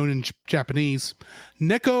as it's known in Japanese,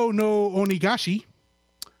 Neko no Onigashi,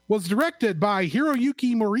 was directed by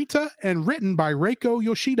Hiroyuki Morita and written by Reiko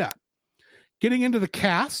Yoshida. Getting into the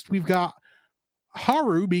cast, we've got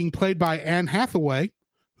Haru being played by Anne Hathaway,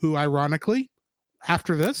 who ironically,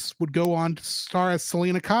 after this, would go on to star as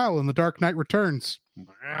Selena Kyle in The Dark Knight Returns.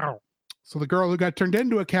 Wow. So the girl who got turned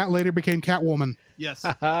into a cat later became Catwoman. Yes.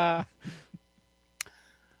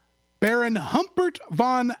 Baron Humpert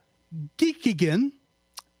von Geekigen,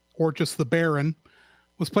 or just the Baron,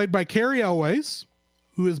 was played by Carrie Elways,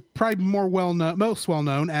 who is probably most well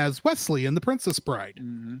known as Wesley in The Princess Bride.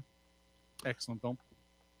 Mm-hmm. Excellent film.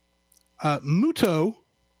 Muta,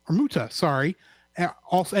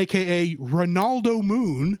 also aka Ronaldo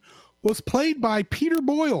Moon, was played by Peter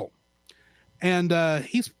Boyle, and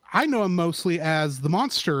I know him mostly as the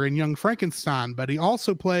monster in Young Frankenstein, but he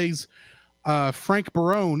also plays Frank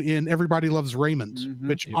Barone in Everybody Loves Raymond,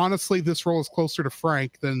 which honestly, this role is closer to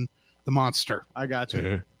Frank than the monster. I got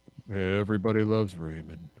you. Everybody loves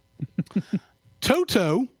Raymond.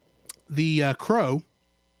 Toto, the crow,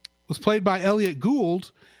 was played by Elliot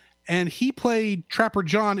Gould, and he played Trapper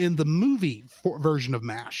John in the movie version of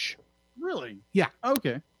MASH. Really? Yeah.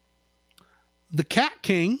 Okay. The Cat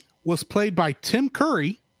King was played by Tim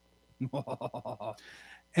Curry,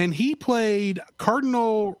 and he played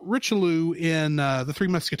Cardinal Richelieu in The Three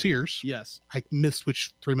Musketeers. Yes. I missed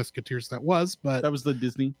which Three Musketeers that was, but That was the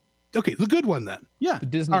Disney. okay, the good one then. Yeah. The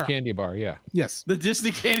Disney All right. candy bar, yeah. Yes. The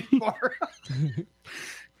Disney candy bar.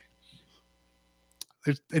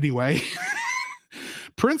 Anyway,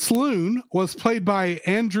 Prince Loon was played by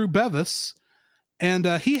Andrew Bevis, and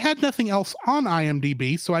he had nothing else on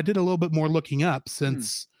IMDb, so I did a little bit more looking up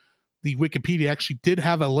since the Wikipedia actually did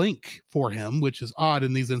have a link for him, which is odd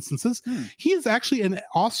in these instances. He is actually an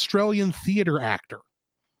Australian theater actor.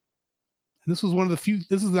 And this was one of the few,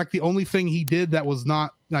 this is like the only thing he did that was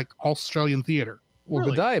not like Australian theater. Well,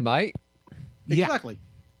 Really? good day, mate. Yeah. Exactly.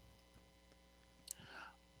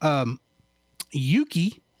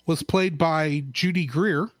 Yuki was played by Judy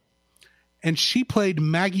Greer, and she played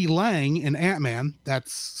Maggie Lang in Ant-Man.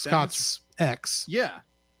 That's Scott's ex. Yeah.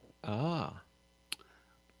 Ah.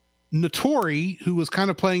 Notori, who was kind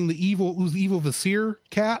of playing the evil Vizier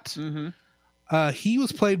cat, he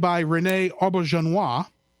was played by Rene Auberjonois,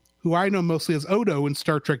 who I know mostly as Odo in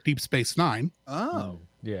Star Trek Deep Space Nine. Oh.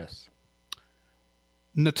 Yes.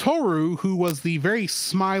 Natoru, who was the very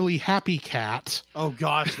smiley, happy cat, Oh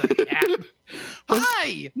gosh, that cat.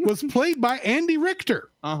 Hi. was played by Andy Richter,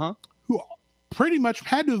 Uh-huh. who pretty much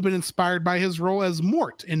had to have been inspired by his role as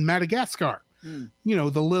Mort in Madagascar. You know,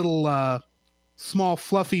 the little small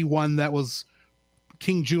fluffy one that was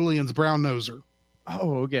King Julian's brown noser.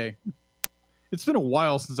 Oh, okay. It's been a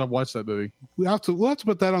while since I've watched that movie. We'll have to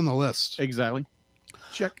put that on the list. Exactly.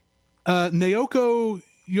 Check. Naoko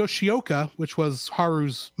Yoshioka, which was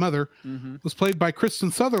Haru's mother, was played by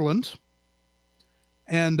Kristen Sutherland.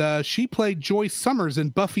 And she played Joyce Summers in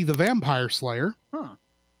Buffy the Vampire Slayer. Huh.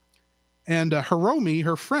 And Hiromi,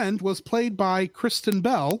 her friend, was played by Kristen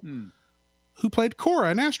Bell, who played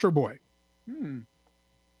Korra in Astro Boy.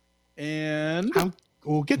 And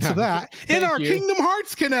We'll get to that in our you. Kingdom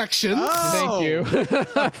Hearts connection. Thank you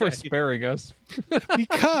for sparing us.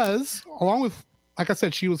 Because, along with, like I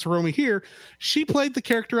said, she was Hiromi here, she played the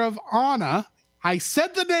character of Anna. I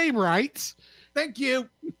said the name right. thank you.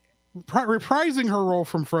 Reprising her role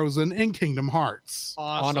from Frozen in Kingdom Hearts.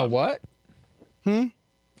 Awesome. On a what?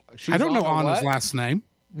 She's I don't know on a Anna's what? last name.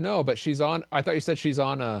 No, but she's on. I thought you said she's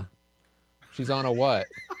on a what?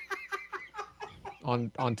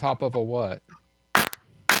 on top of a what?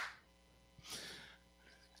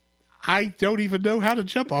 I don't even know how to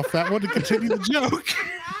jump off that one to continue the joke.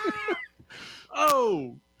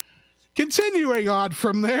 Oh. Continuing on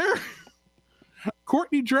from there,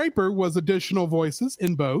 Courtney Draper was additional voices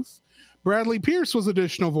in both. Bradley Pierce was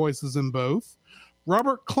additional voices in both.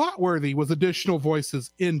 Robert Clotworthy was additional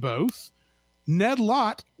voices in both. Ned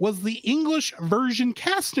Lott was the English version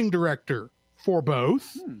casting director for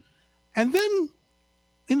both. And then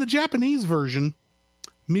in the Japanese version,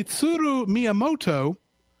 Mitsuru Miyamoto,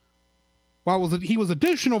 while he was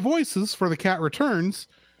additional voices for The Cat Returns,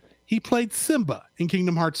 he played Simba in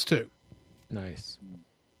Kingdom Hearts 2. Nice.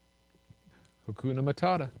 Hakuna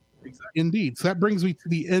Matata. Exactly. Indeed. So that brings me to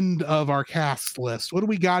the end of our cast list. What do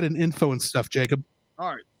we got in info and stuff, Jacob?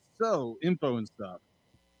 All right. So, info and stuff.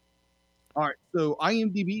 All right. So,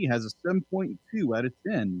 IMDb has a 7.2 out of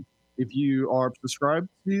 10. If you are subscribed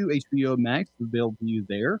to HBO Max, it's available to you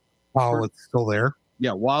there. While it's still there.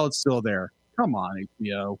 Yeah, while it's still there. Come on,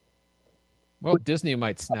 HBO. Well, Disney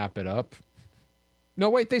might snap it up. No,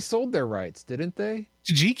 wait, they sold their rights, didn't they?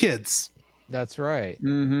 G Kids. That's right.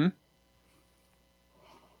 Mm-hmm.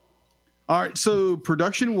 All right, so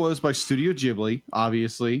production was by Studio Ghibli,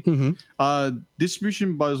 obviously. Mm-hmm.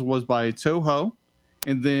 Distribution was by Toho,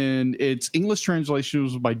 and then its English translation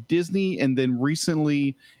was by Disney, and then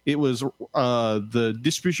recently it was the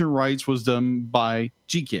distribution rights was done by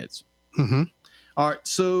G Kids. Mm-hmm. All right,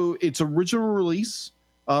 so its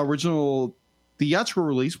original theatrical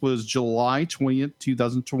release was July 20th,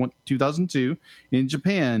 2002 in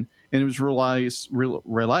Japan, and it was released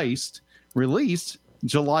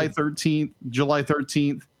July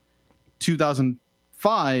 13th,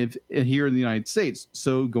 2005 here in the United States.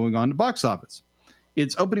 So going on to box office.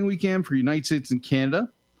 Its opening weekend for United States and Canada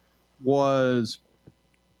was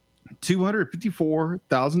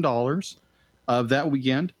 $254,000 of that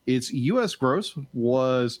weekend. Its U.S. gross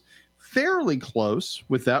was fairly close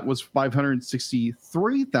with that, was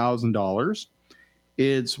 $563,000.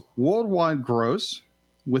 Its worldwide gross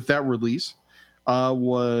with that release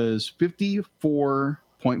was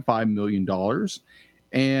 $54.5 million.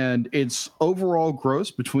 And its overall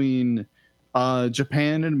gross between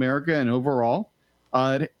Japan and America and overall,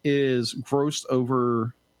 it is grossed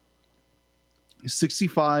over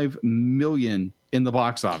 $65 million in the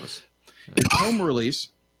box office. Its home release,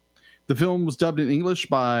 the film was dubbed in English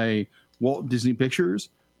by Walt Disney Pictures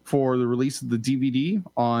for the release of the DVD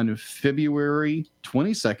on February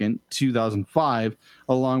 22nd, 2005,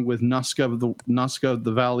 along with Nazca,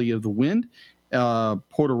 the Valley of the Wind,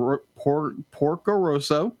 Porco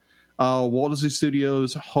Rosso. Walt Disney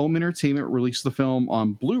Studios Home Entertainment released the film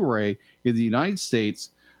on Blu-ray in the United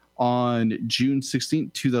States on June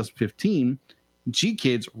 16, 2015. G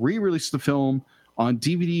Kids re-released the film on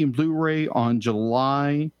DVD and Blu-ray on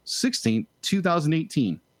July 16,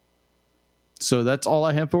 2018. So that's all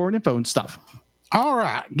I have for info and stuff. All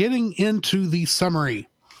right, getting into the summary.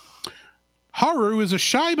 Haru is a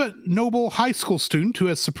shy but noble high school student who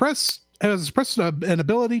has suppressed an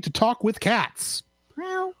ability to talk with cats.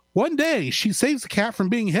 One day, she saves the cat from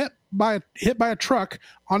being hit by a truck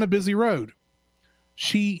on a busy road.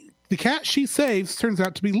 The cat she saves turns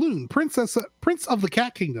out to be Loon, Prince of the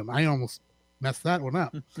Cat Kingdom. I almost messed that one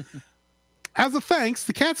up. As a thanks,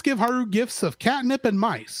 the cats give Haru gifts of catnip and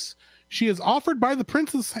mice. She is offered the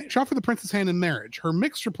prince's hand in marriage. Her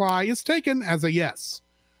mixed reply is taken as a yes.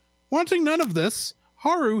 Wanting none of this,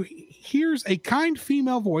 Haru hears a kind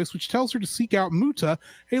female voice which tells her to seek out Muta,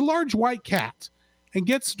 a large white cat, and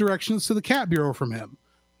gets directions to the cat bureau from him.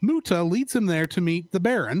 Muta leads him there to meet the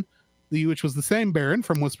Baron, which was the same Baron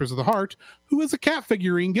from Whispers of the Heart, who is a cat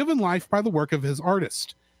figurine given life by the work of his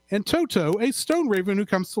artist, and Toto, a stone raven who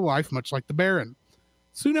comes to life much like the Baron.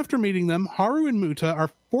 Soon after meeting them, Haru and Muta are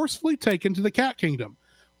forcefully taken to the Cat Kingdom,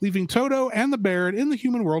 leaving Toto and the Baron in the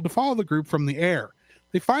human world to follow the group from the air.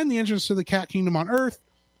 They find the entrance to the Cat Kingdom on Earth,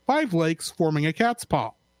 5 lakes forming a cat's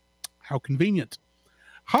paw. How convenient.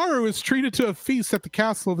 Haru is treated to a feast at the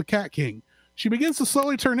castle of the Cat King. She begins to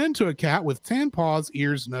slowly turn into a cat with tan paws,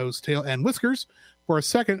 ears, nose, tail, and whiskers. For a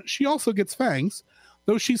second, she also gets fangs,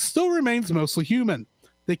 though she still remains mostly human.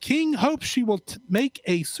 The king hopes she will make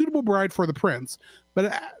a suitable bride for the prince,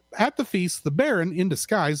 but at the feast, the Baron, in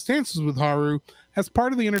disguise, dances with Haru as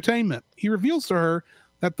part of the entertainment. He reveals to her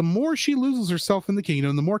that the more she loses herself in the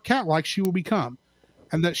kingdom, the more cat-like she will become,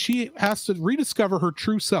 and that she has to rediscover her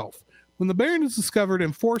true self. When the Baron is discovered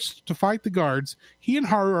and forced to fight the guards, he and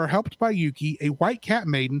Haru are helped by Yuki, a white cat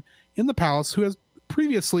maiden in the palace who has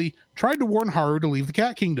previously tried to warn Haru to leave the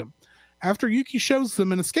Cat Kingdom. After Yuki shows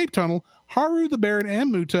them an escape tunnel, Haru, the Baron,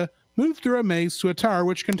 and Muta move through a maze to a tower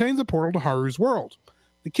which contains a portal to Haru's world.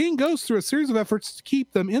 The king goes through a series of efforts to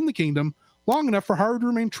keep them in the kingdom long enough for Haru to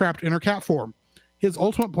remain trapped in her cat form. His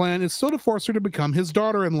ultimate plan is still to force her to become his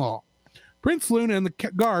daughter-in-law. Prince Luna and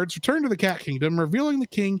the guards return to the Cat Kingdom, revealing the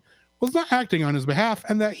king was not acting on his behalf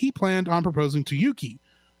and that he planned on proposing to Yuki.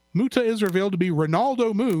 Muta is revealed to be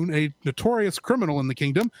Ronaldo Moon, a notorious criminal in the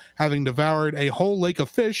kingdom, having devoured a whole lake of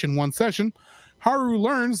fish in one session. Haru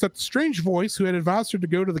learns that the strange voice who had advised her to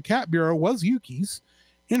go to the cat bureau was Yuki's.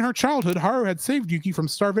 In her childhood, Haru had saved Yuki from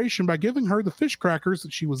starvation by giving her the fish crackers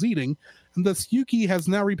that she was eating, and thus Yuki has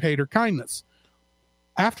now repaid her kindness.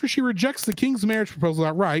 After she rejects the king's marriage proposal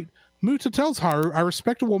outright, Muta tells Haru, "I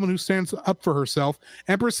respect a woman who stands up for herself,"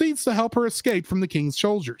 and proceeds to help her escape from the king's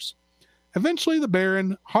soldiers. Eventually, the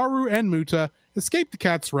Baron, Haru, and Muta escape the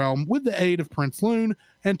cat's realm with the aid of Prince Loon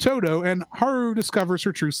and Todo, and Haru discovers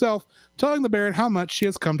her true self, telling the Baron how much she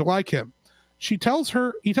has come to like him. He tells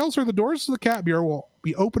her the doors to the cat bureau will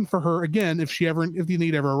be open for her again if the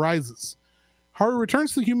need ever arises. Haru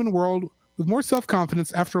returns to the human world with more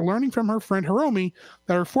self-confidence after learning from her friend Hiromi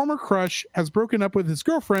that her former crush has broken up with his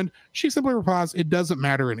girlfriend. She simply replies, "It doesn't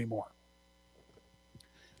matter anymore."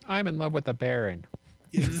 I'm in love with the Baron.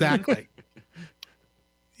 Exactly.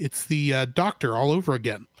 It's the doctor all over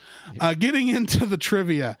again. Getting into the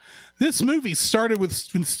trivia. This movie started when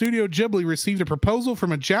Studio Ghibli received a proposal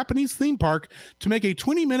from a Japanese theme park to make a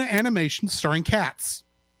 20-minute animation starring cats.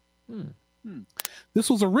 This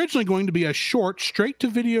was originally going to be a short,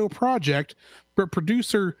 straight-to-video project, but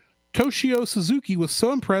producer Toshio Suzuki was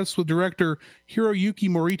so impressed with director Hiroyuki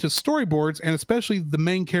Morita's storyboards, and especially the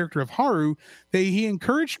main character of Haru, that he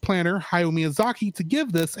encouraged planner Hayao Miyazaki to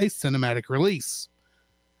give this a cinematic release.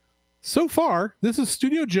 So far, this is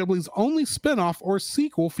Studio Ghibli's only spin-off or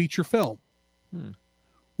sequel feature film.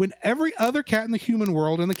 When every other cat in the human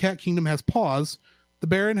world and the cat kingdom has paws, the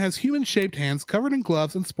Baron has human-shaped hands covered in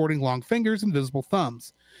gloves and sporting long fingers and visible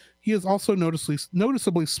thumbs. He is also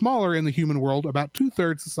noticeably smaller in the human world, about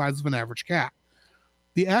 2/3 the size of an average cat.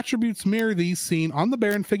 The attributes mirror these seen on the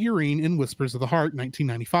Baron figurine in Whispers of the Heart,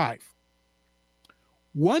 1995.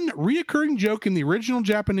 One reoccurring joke in the original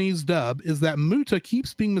Japanese dub is that Muta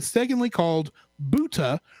keeps being mistakenly called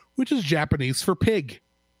Buta, which is Japanese for pig.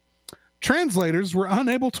 Translators were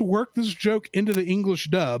unable to work this joke into the English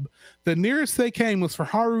dub. The nearest they came was for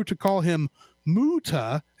Haru to call him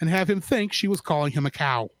Muta and have him think she was calling him a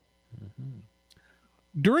cow.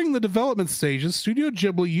 During the development stages, Studio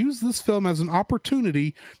Ghibli used this film as an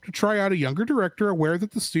opportunity to try out a younger director, aware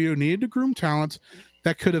that the studio needed to groom talent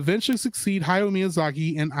that could eventually succeed Hayao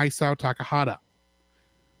Miyazaki and Isao Takahata.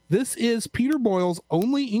 This is Peter Boyle's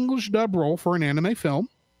only English dub role for an anime film.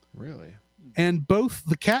 Really? And both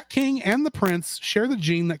the Cat King and the Prince share the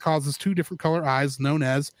gene that causes two different color eyes, known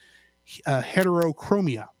as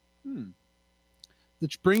heterochromia.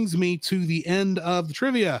 Which brings me to the end of the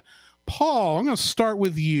trivia. Paul, I'm going to start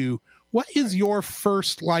with you. What is your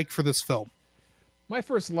first like for this film? My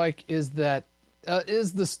first like is that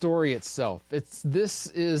is the story itself. This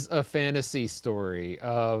is a fantasy story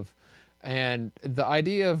and the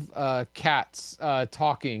idea of cats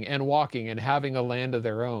talking and walking and having a land of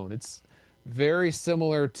their own. It's very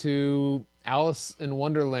similar to Alice in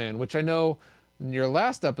Wonderland, which I know in your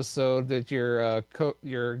last episode that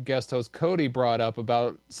your guest host Cody brought up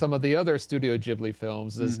about some of the other Studio Ghibli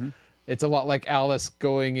films. It's a lot like Alice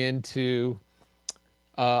going into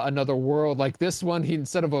another world. Like this one,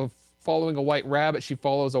 instead of following a white rabbit, she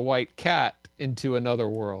follows a white cat into another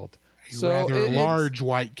world. Rather large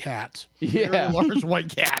white cat. Yeah, large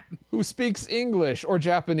white cat who speaks English or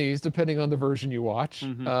Japanese, depending on the version you watch.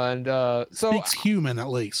 And so speaks human, at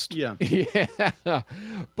least. Yeah. Yeah.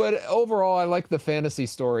 But overall, I like the fantasy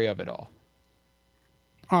story of it all.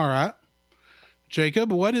 All right.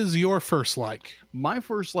 Jacob, what is your first like? My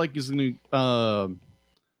first like is gonna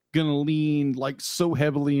lean like so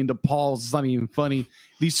heavily into Paul's. It's not even funny.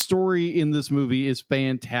 The story in this movie is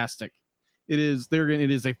fantastic. It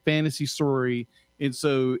is a fantasy story, and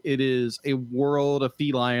so it is a world of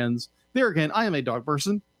felines. There again, I am a dog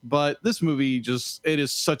person, but this movie it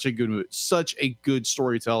is such a good movie, such a good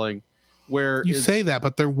storytelling. Where you say that,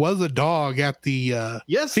 but there was a dog at the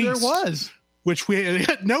yes, feast, there was, which we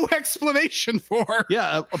had no explanation for.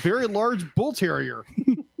 Yeah, a very large bull terrier.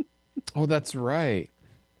 Oh, that's right.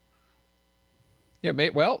 Yeah,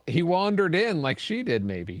 well, he wandered in like she did,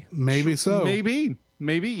 maybe. Maybe so.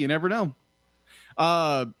 Maybe you never know.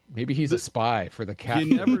 Maybe he's a spy for the cat.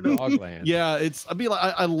 You never know. Dogland. Yeah,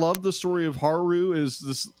 I love the story of Haru as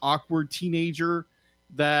this awkward teenager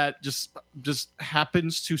that just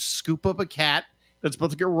happens to scoop up a cat that's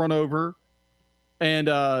about to get run over, and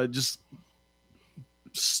just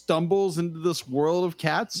stumbles into this world of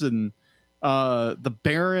cats, and the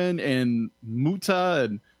Baron and Muta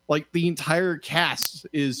and like the entire cast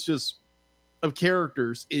of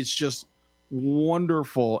characters is just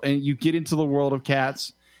wonderful. And you get into the world of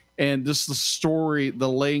cats and just the story, the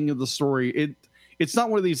laying of the story. It's not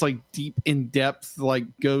one of these like deep in depth, like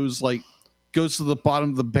goes to the bottom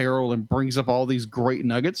of the barrel and brings up all these great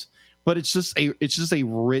nuggets, but it's just a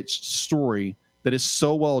rich story that is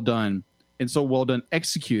so well done and so well done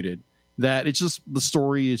executed. that it's just the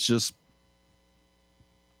story is just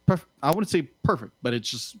I wouldn't say perfect, but it's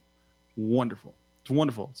just wonderful. It's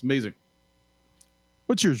wonderful. It's amazing.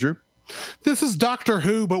 What's yours, Drew? This is Doctor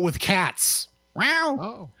Who, but with cats. Wow.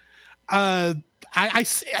 Oh, I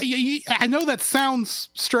know that sounds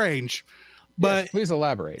strange, but yes, please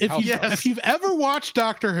elaborate. if you've ever watched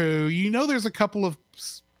Doctor Who, you know there's a couple of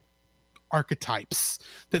archetypes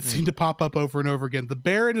that seem to pop up over and over again. The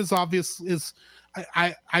Baron is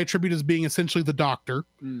I attribute as being essentially the Doctor,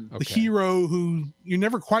 the hero who you're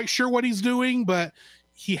never quite sure what he's doing, but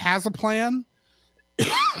he has a plan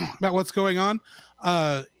about what's going on.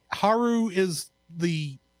 Haru is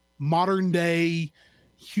the modern day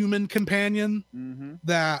human companion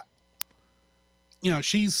that, you know,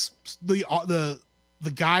 she's the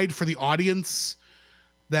guide for the audience,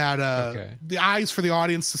 that the eyes for the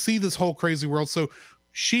audience to see this whole crazy world. So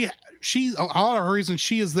she's a lot of her reason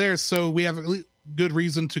she is there, so we have a good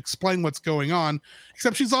reason to explain what's going on,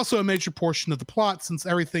 except she's also a major portion of the plot, since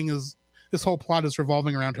this whole plot is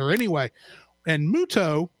revolving around her anyway. And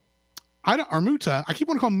Muto, I keep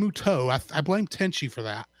wanting to call him Muto. I blame Tenchi for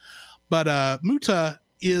that. But Muta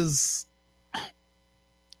he's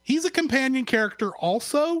a companion character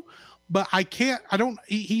also, but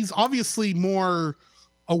he's obviously more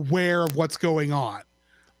aware of what's going on.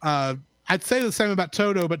 I'd say the same about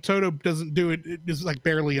Toto, but Toto doesn't do it. It is like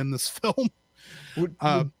barely in this film.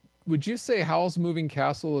 Would you say Howl's Moving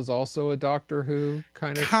Castle is also a Doctor Who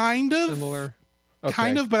kind of similar? Okay.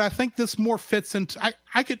 Kind of, but I think this more fits into.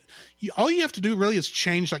 All you have to do really is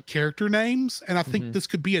change like character names, and I think this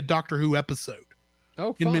could be a Doctor Who episode.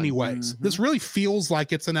 Oh, in many ways, this really feels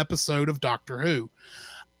like it's an episode of Doctor Who,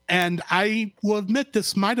 and I will admit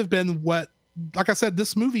this might have been what. Like I said,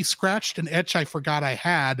 this movie scratched an itch I forgot I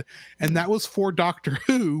had, and that was for Doctor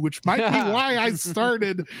Who, which might be why I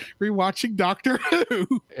started rewatching Doctor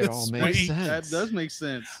Who. It all makes sense. That does make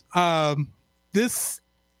sense. This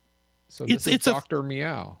is Dr.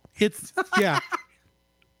 Meow. It's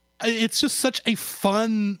just such a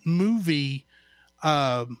fun movie,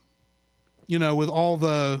 you know, with all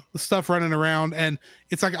the stuff running around, and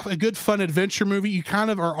it's like a good fun adventure movie. You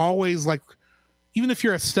kind of are always like, even if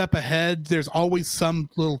you're a step ahead, there's always some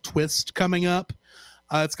little twist coming up.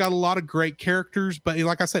 It's got a lot of great characters, but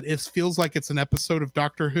like I said, it feels like it's an episode of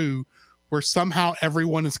Doctor Who where somehow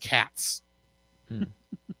everyone is cats.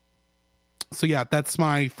 So yeah, that's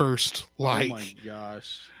my first like. Oh my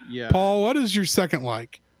gosh. Yeah. Paul, what is your second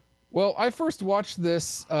like? Well, I first watched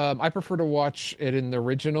this. I prefer to watch it in the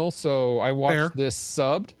original, so I watched this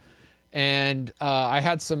subbed, and I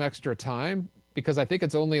had some extra time because I think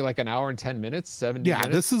it's only like an hour and 10 minutes, 70 minutes. Yeah,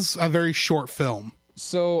 this is a very short film.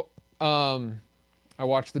 So I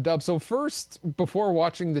watched the dub. So first, before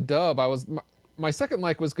watching the dub, my second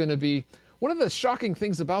like was going to be one of the shocking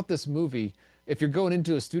things about this movie. If you're going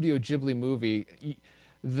into a Studio Ghibli movie,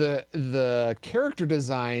 the character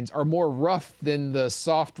designs are more rough than the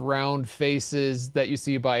soft, round faces that you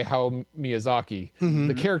see by Hayao Miyazaki,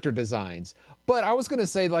 the character designs. But I was going to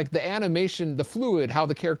say, like, the animation, the fluid, how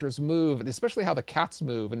the characters move, and especially how the cats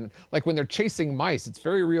move. And, like, when they're chasing mice, it's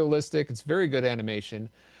very realistic. It's very good animation.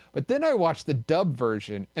 But then I watched the dub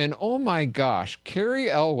version, and oh my gosh, Carrie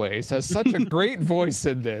Elways has such a great voice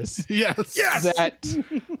in this. Yes. That,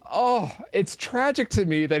 it's tragic to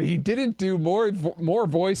me that he didn't do more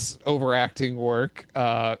voice overacting work,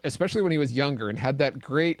 especially when he was younger, and had that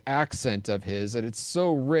great accent of his. And it's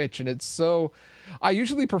so rich, and it's so... I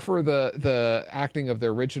usually prefer the acting of the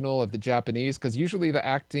original, of the Japanese, because usually the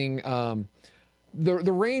acting,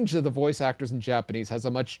 the range of the voice actors in Japanese has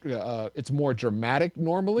a much, it's more dramatic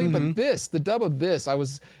normally. But the dub of this, I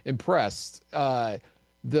was impressed. Not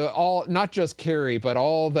just Carrie, but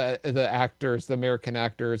all the actors, the American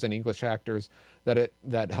actors and English actors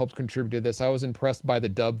that helped contribute to this. I was impressed by the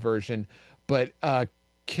dub version, but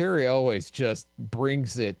Carrie always just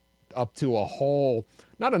brings it up to a whole,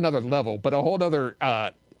 not another level, but a whole other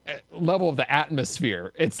level of the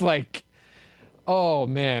atmosphere. It's like, oh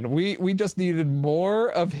man, we just needed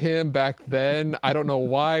more of him back then. I don't know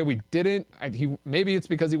why we didn't. Maybe it's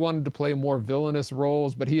because he wanted to play more villainous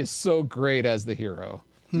roles, but he is so great as the hero.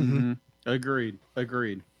 Agreed.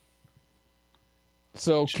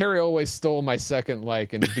 So Carrie always stole my second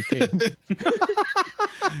like, and it became.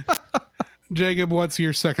 Jacob, what's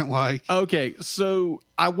your second like? Okay, so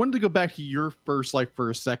I wanted to go back to your first like for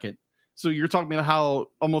a second. So you're talking about how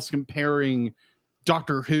almost comparing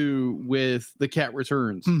Doctor Who with The Cat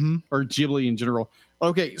Returns or Ghibli in general.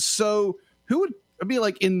 Okay, so who would be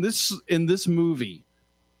like in this movie?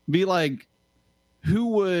 Be like, who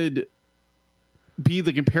would be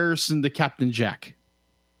the comparison to Captain Jack?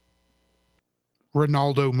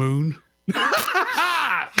 Ronaldo Moon.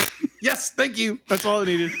 Yes, thank you. That's all I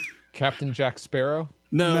needed. Captain Jack Sparrow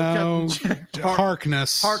No, Captain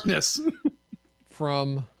Harkness. Harkness.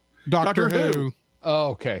 from. Doctor Doctor Who. Oh,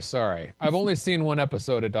 okay, sorry. I've only seen one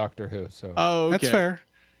episode of Doctor Who, so. Oh, okay. That's fair.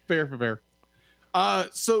 Fair.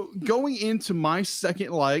 So going into my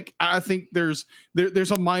second like, I think there's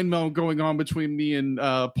a mind meld going on between me and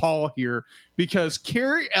Paul here because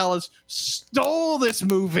Carrie Ellis stole this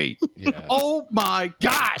movie. Yeah. Oh my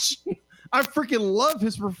gosh, I freaking love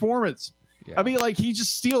his performance. Yeah. I mean, like he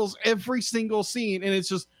just steals every single scene, and it's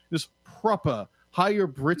just this proper higher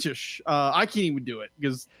British. I can't even do it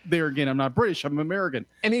because there again, I'm not British. I'm American.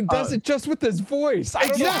 And he does it just with his voice. I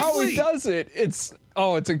don't know how he Exactly. does it.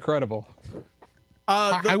 It's incredible.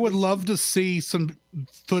 I would love to see some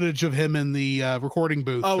footage of him in the recording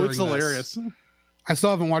booth. Oh, it's during this. hilarious. I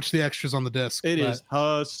still haven't watched the extras on the disc. It is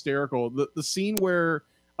hysterical. The scene where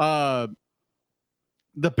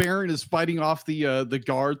the Baron is fighting off the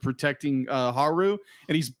guard protecting Haru,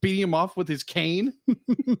 and he's beating him off with his cane.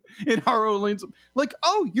 And Haru leans like,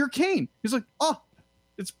 "Oh, your cane." He's like, "Oh,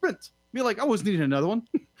 it's Brent." Be like, "I was needing another one."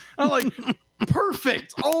 I'm like,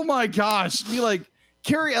 "Perfect." Oh my gosh. Be like,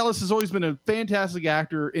 Carrie Ellis has always been a fantastic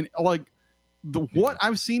actor, and like what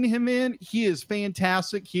I've seen him in, he is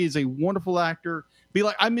fantastic. He is a wonderful actor. Be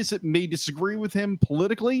like, I may disagree with him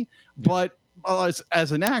politically, but as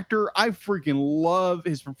an actor, I freaking love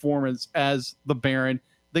his performance as the Baron,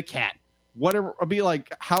 the cat. Whatever, I'll be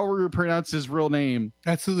like, however you pronounce his real name.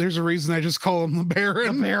 There's a reason I just call him the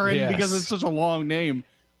Baron. The Baron, Yes. because it's such a long name.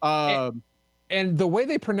 And the way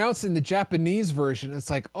they pronounce in the Japanese version, it's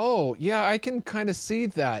like, oh, yeah, I can kind of see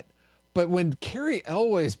that. But when Carrie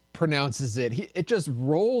Elwes pronounces it, it just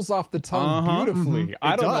rolls off the tongue beautifully.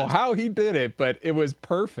 I don't know how he did it, but it was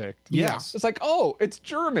perfect. Yes. It's like, oh, it's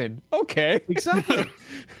German. Okay. Exactly.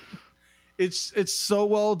 It's so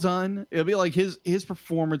well done. It'll be like his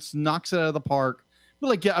performance knocks it out of the park. But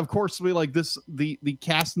like, yeah, of course, it'll be like this. The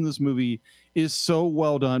cast in this movie is so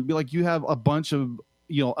well done. Be like, you have a bunch of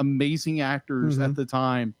amazing actors at the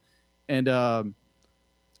time, and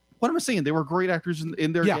what am I saying? They were great actors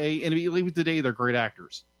in their day, and even today they're great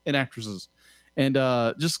actors and actresses. And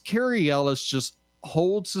just Carrie Ellis just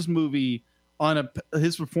holds this movie on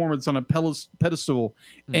his performance on a pedestal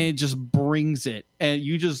and just brings it. And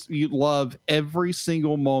you love every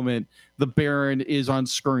single moment the Baron is on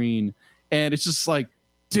screen, and it's just like,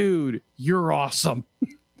 dude, you're awesome.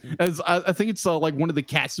 As I think it's like one of the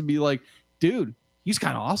cats to be like, dude, he's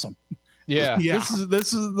kind of awesome. Yeah.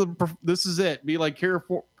 This is it. Be like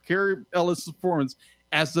Carrie Ellis' performance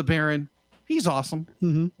as the Baron. He's awesome.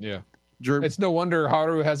 Mm-hmm. Yeah. Drew. It's no wonder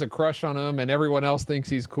Haru has a crush on him and everyone else thinks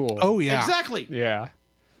he's cool. Oh yeah, Exactly. Yeah.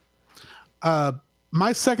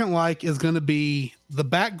 My second like is going to be the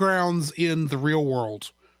backgrounds in the real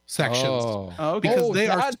world sections. Oh. Okay. Because they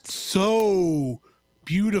are so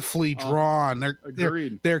beautifully drawn.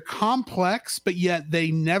 Agreed. They're complex, but yet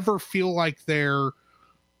they never feel like they're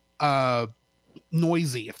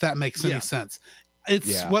noisy, if that makes any sense.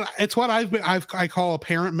 It's what I call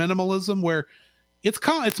apparent minimalism, where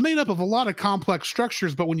it's made up of a lot of complex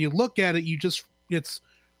structures, but when you look at it,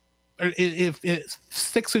 it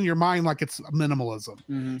sticks in your mind like it's minimalism.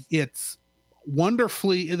 Mm-hmm. It's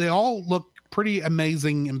wonderfully, they all look pretty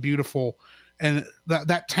amazing and beautiful. And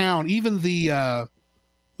that town, even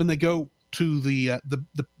when they go to the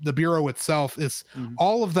bureau itself, is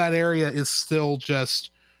all of that area is still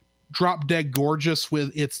just drop dead gorgeous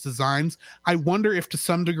with its designs. I wonder if to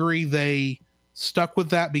some degree they stuck with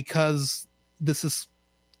that because this is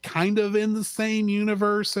kind of in the same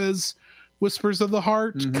universe as Whispers of the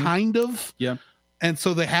Heart, kind of. Yeah. And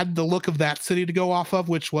so they had the look of that city to go off of,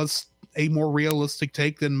 which was a more realistic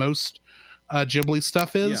take than most Ghibli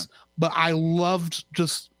stuff is. Yeah. But I loved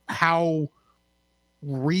just how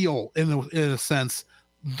real, in a sense,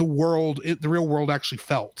 the real world actually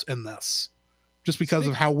felt in this, just because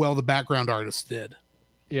of how well the background artist did.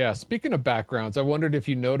 Yeah. Speaking of backgrounds, I wondered if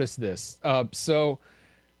you noticed this. First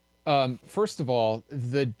of all,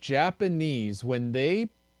 the Japanese, when they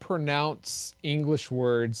pronounce English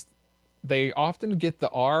words, they often get the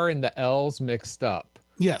R and the L's mixed up.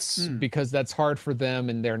 Yes. Because that's hard for them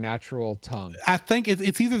in their natural tongue. I think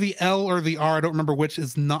it's either the L or the R. I don't remember which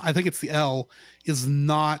is not. I think it's the L is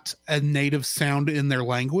not a native sound in their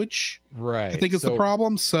language. Right. I think it's the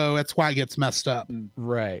problem. So that's why it gets messed up.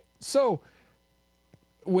 Right. So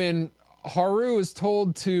when Haru is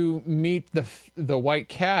told to meet the white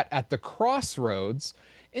cat at the crossroads,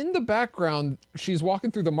 in the background, she's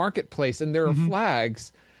walking through the marketplace and there are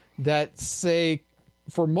flags that say,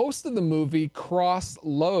 for most of the movie, cross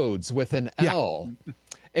loads with an L.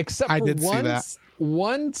 except I for did see that.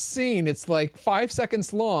 one scene. It's like 5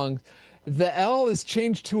 seconds long. The L is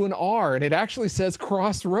changed to an R, and it actually says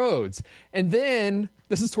Crossroads. And then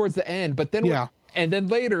this is towards the end, but then and then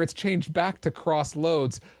later it's changed back to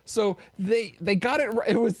Crossloads. So they got it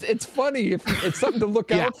right. It's funny. It's something to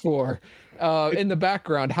look out for in the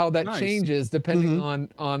background, how that changes depending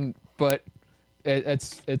on. But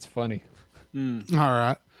it's funny. All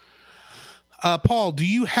right. Paul, do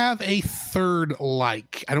you have a third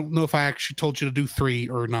like? I don't know if I actually told you to do 3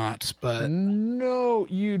 or not, but no,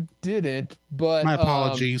 you didn't. But my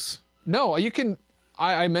apologies. No, you can.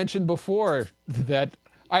 I mentioned before that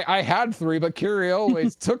I had 3, but Kiri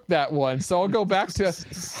always took that one. So I'll go back to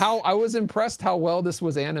how I was impressed how well this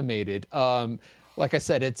was animated. Like I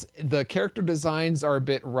said, the character designs are a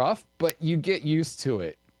bit rough, but you get used to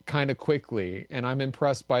it kind of quickly, and I'm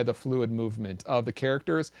impressed by the fluid movement of the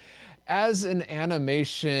characters. As an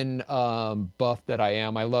animation buff that I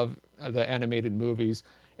am, I love the animated movies.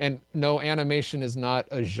 And no, animation is not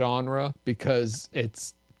a genre because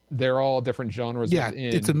they're all different genres. Yeah,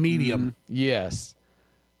 within. it's a medium. Yes.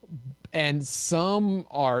 And some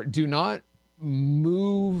do not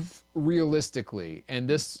move realistically. And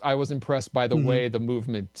this, I was impressed by the way the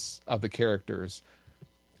movements of the characters.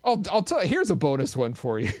 I'll tell you, here's a bonus one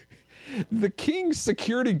for you. The King's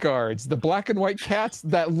security guards, the black and white cats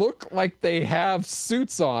that look like they have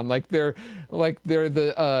suits on, like they're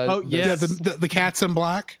the the cats in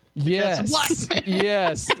black. Yes,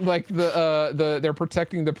 yes, like they're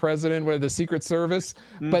protecting the president with the Secret Service,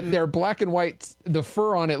 but they're black and white. The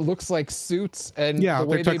fur on it looks like suits, and the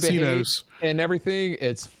way they behave and everything.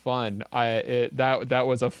 It's fun. That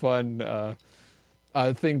was a fun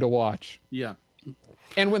thing to watch. Yeah.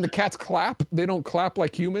 And when the cats clap, they don't clap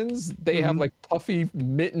like humans. They have like puffy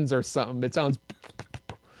mittens or something. It sounds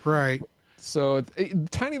right. So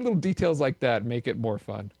tiny little details like that make it more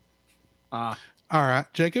fun. All right,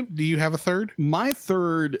 Jacob, do you have a third? My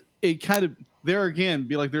third, it kind of there again.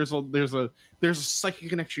 Be like there's a psychic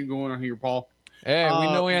connection going on here, Paul. Hey, we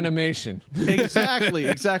know animation. Exactly.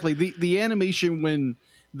 The animation when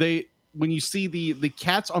you see the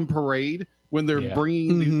cats on parade when they're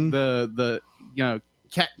bringing the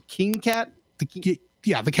King Cat? The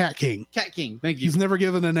Cat King. Cat King, thank you. He's never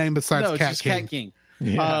given a name besides Cat King. Cat King.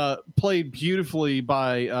 Yeah. Played beautifully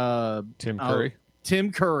by Tim Curry.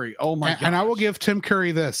 Tim Curry. Oh my god. And I will give Tim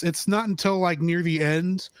Curry this. It's not until like near the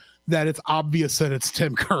end that it's obvious that it's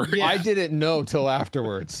Tim Curry. Yeah. I didn't know till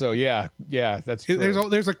afterwards. So yeah, that's true.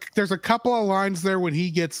 There's a couple of lines there when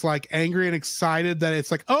he gets like angry and excited that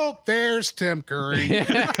it's like, oh, there's Tim Curry.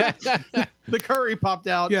 The Curry popped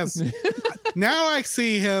out. Yes. Now I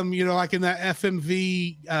see him, like in that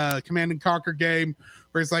FMV Command and Conquer game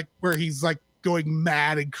where he's like going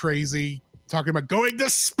mad and crazy, talking about going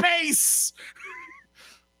to space.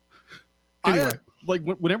 Anyway.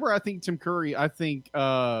 Whenever I think Tim Curry, I think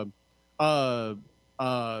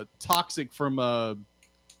Toxic from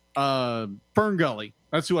Fern Gully.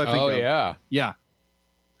 That's who I think. Oh of. Yeah.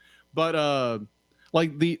 But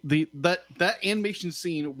like that animation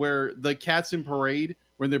scene where the cat's in parade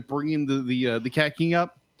when they're bringing the Cat King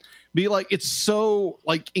up, be like it's so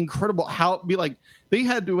like incredible how they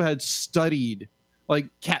had to have studied like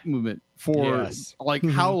cat movement for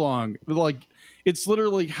how long, like. It's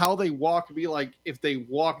literally how they walk. Be like, if they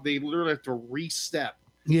walk, they literally have to re-step.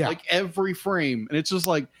 Yeah. Like every frame. And it's just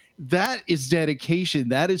like, that is dedication.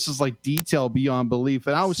 That is just like detail beyond belief.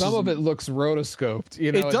 And some of it looks rotoscoped,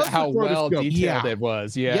 it does how well detailed it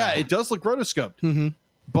was. Yeah. Yeah, it does look rotoscoped. Mm-hmm.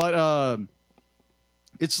 But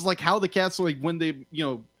it's just like how the cats, like when they,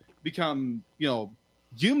 become,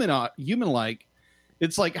 human-like,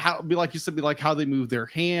 it's like how, be like you said, be like how they move their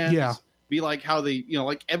hands. Yeah. Be like how they,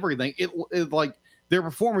 like everything. It like their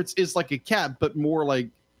performance is like a cat, but more like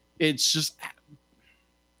it's just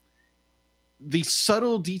the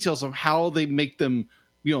subtle details of how they make them,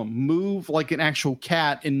 move like an actual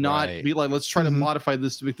cat and not be like, let's try to modify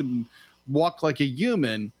this to make them walk like a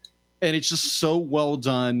human. And it's just so well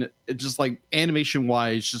done. It's just like animation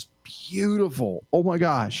wise, just beautiful. Oh my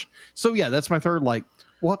gosh. So yeah, that's my third like.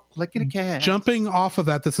 What like in a cat? Jumping off of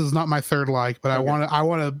that, this is not my third like, but okay. I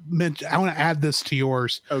want to add this to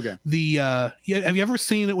yours. Okay. Have you ever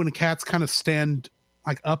seen it when the cats kind of stand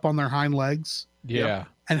like up on their hind legs? Yeah.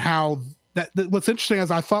 And how that what's interesting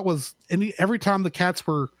as I thought was every time the cats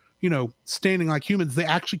were, standing like humans, they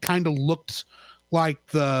actually kind of looked like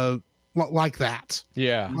that.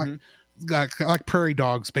 Yeah. Like prairie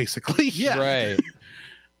dogs, basically. Yeah. Right.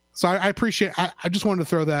 So I appreciate. I just wanted to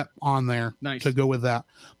throw that on there to go with that.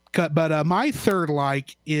 But my third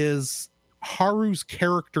like is Haru's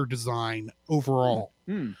character design overall.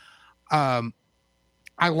 I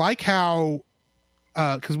I like how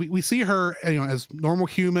because we see her, as normal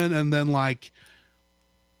human, and then like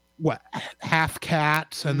half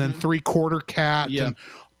cat, and then 3/4 cat, and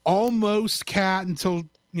almost cat until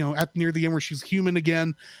at near the end where she's human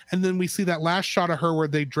again, and then we see that last shot of her where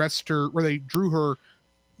they drew her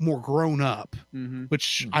more grown up,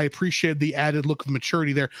 which I appreciated the added look of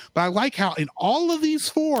maturity there. But I like how in all of these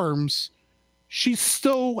forms she's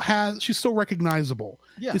still recognizable.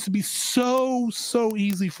 This would be so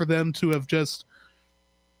easy for them to have just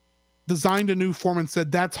designed a new form and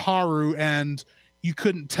said that's Haru, and you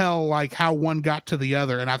couldn't tell like how one got to the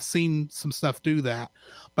other. And I've seen some stuff do that,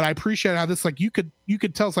 but I appreciate how this, like, you could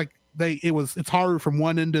tell it's like it's Haru from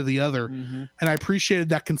one end to the other. And I appreciated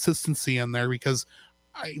that consistency in there, because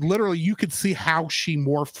you could see how she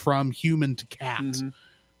morphed from human to cat.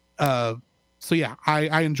 So yeah,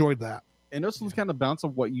 I enjoyed that. And this was kind of bounce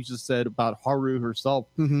off what you just said about Haru herself.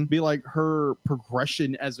 Be like her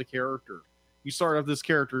progression as a character. You start off this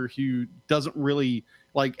character who doesn't really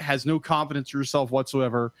has no confidence in herself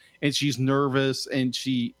whatsoever, and she's nervous, and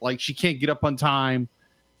she can't get up on time,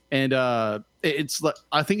 and I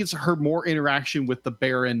think it's her more interaction with the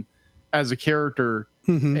Baron as a character,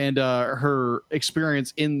 and her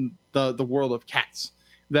experience in the world of cats,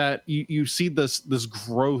 that you see this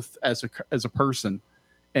growth as a person,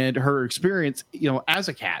 and her experience as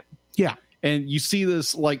a cat. And you see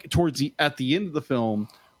this at the end of the film,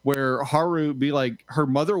 where Haru be like, her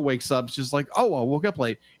mother wakes up, she's like, oh, I woke up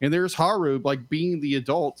late, and there's Haru being the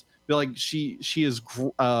adult, be like she is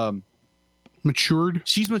matured.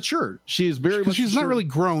 She's matured. She is very much. She's not really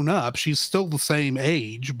grown up. She's still the same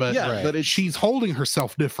age, but but she's holding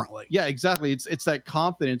herself differently. Yeah, exactly. It's that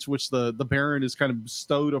confidence which the Baron is kind of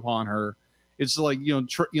bestowed upon her. It's like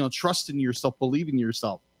trust in yourself, believe in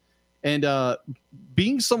yourself. And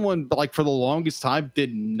being someone for the longest time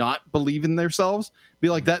did not believe in themselves, be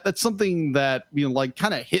like that's something that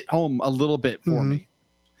kind of hit home a little bit for me.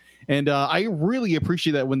 And I really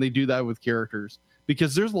appreciate that when they do that with characters,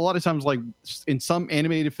 because there's a lot of times in some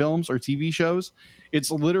animated films or TV shows, it's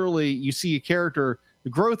literally you see a character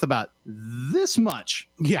growth about this much,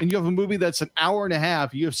 and you have a movie that's an hour and a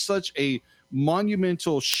half. You have such a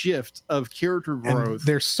monumental shift of character growth. And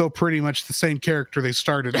they're still pretty much the same character they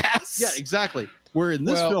started as. Yeah, exactly. Where in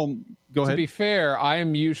this film, go ahead. To be fair, I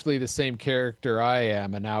am usually the same character I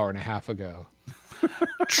am an hour and a half ago.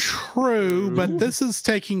 True, but this is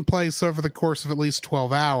taking place over the course of at least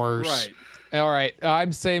 12 hours. Right. All right. I'm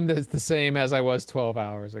the same as I was 12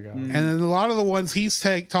 hours ago. And then a lot of the ones he's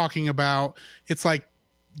talking about, it's like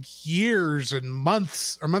years and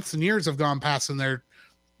months and years have gone past, and they're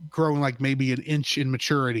growing maybe an inch in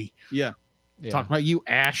maturity. Yeah. Talking about you,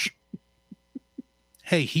 Ash.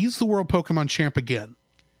 Hey, he's the world Pokemon champ again.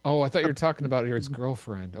 Oh, I thought you were talking about his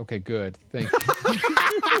girlfriend. Okay, good. Thank you.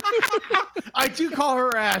 I do call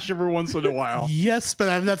her Ash every once in a while. Yes,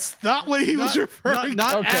 but that's not what he was referring to.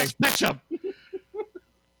 Not Ash Ketchum.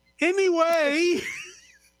 Anyway.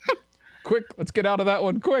 Quick, let's get out of that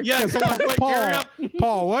one quick. Yeah,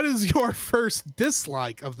 Paul, what is your first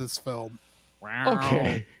dislike of this film?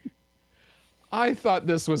 Okay. I thought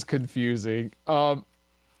this was confusing.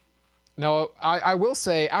 Now, I will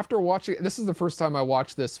say, after watching, this is the first time I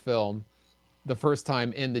watched this film, the first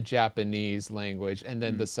time in the Japanese language, and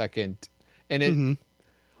then the second. And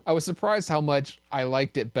I was surprised how much I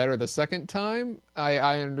liked it better the second time.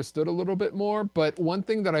 I understood a little bit more, but one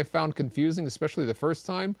thing that I found confusing, especially the first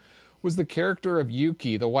time, was the character of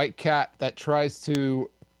Yuki, the white cat that tries to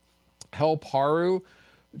help Haru.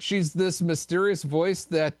 She's this mysterious voice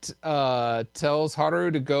that tells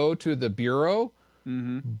Haru to go to the bureau,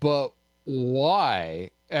 but why?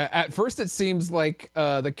 At first it seems like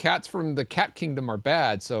the cats from the Cat Kingdom are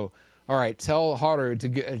bad, so all right, tell Haru to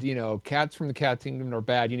get, cats from the Cat Kingdom are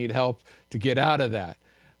bad, you need help to get out of that.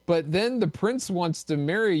 But then the prince wants to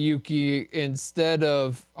marry Yuki instead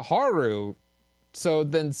of Haru, so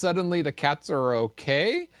then suddenly the cats are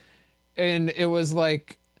okay, and it was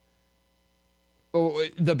like, oh,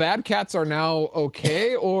 the bad cats are now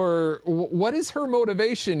okay, or what is her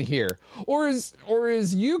motivation here? Or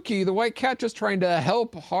is Yuki, the white cat, just trying to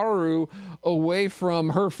help Haru away from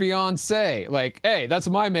her fiance? Like, hey, that's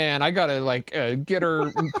my man. I gotta get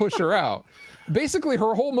her and push her out. Basically,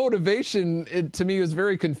 her whole motivation to me is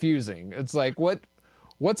very confusing. It's like,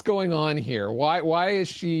 what's going on here? Why is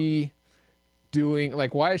she doing,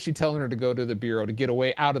 why is she telling her to go to the bureau to get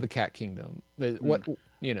away out of the Cat Kingdom? What?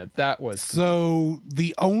 That was... So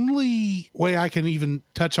the only way I can even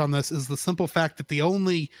touch on this is the simple fact that the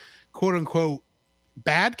only quote unquote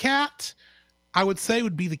bad cat I would say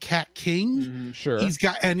would be the Cat King. Sure. He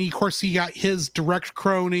got his direct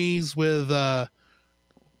cronies with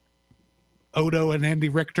Odo and Andy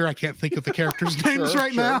Richter. I can't think of the characters' names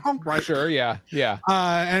right now. Right. Sure. Yeah. Yeah.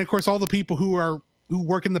 And of course, all the people who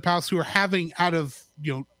work in the palace who are having out of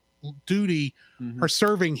duty are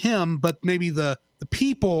serving him, but maybe the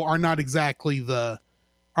people are not exactly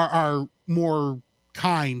are more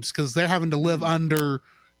kind because they're having to live under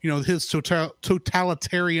his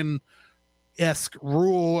totalitarian-esque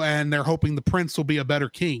rule, and they're hoping the prince will be a better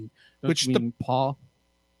king. Don't you mean Paul?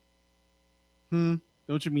 Don't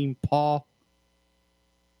you mean Paul?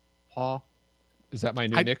 Paul? Is that my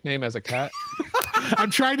new nickname as a cat? I'm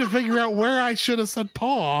trying to figure out where I should have said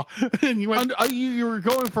paw, and you went. You were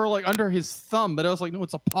going for like under his thumb, but I was like, no,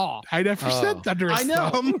 it's a paw. I never said under his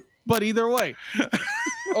thumb. But either way.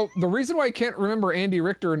 The reason why I can't remember Andy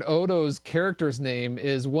Richter and Odo's character's name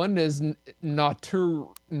is one is Natoru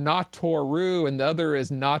and the other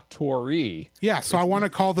is Natori. Yeah, so I want to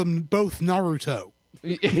call them both Naruto.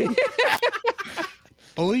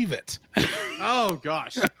 Believe it. Oh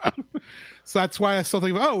gosh. So that's why I still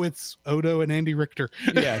think, it's Odo and Andy Richter.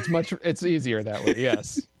 Yeah, it's easier that way.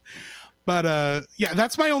 Yes. But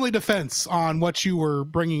that's my only defense on what you were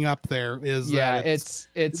bringing up there is it's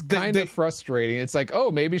kind of frustrating. It's like,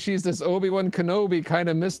 maybe she's this Obi-Wan Kenobi kind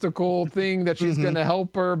of mystical thing that she's going to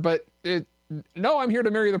help her, but no, I'm here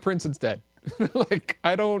to marry the prince instead. I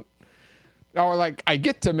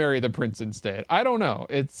get to marry the prince instead. I don't know.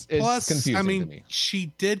 It's Plus, confusing to me.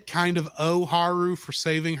 She did kind of owe Haru for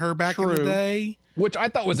saving her back in the day, which I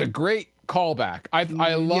thought was a great callback. I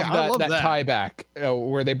love that tie back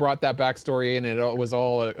where they brought that backstory in, and it was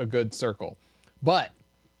all a good circle. But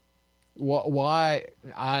why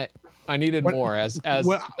I needed more as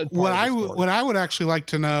what I would actually like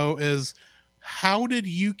to know is, how did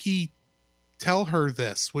Yuki tell her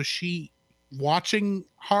this? Was she watching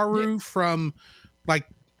Haru from like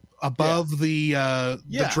above the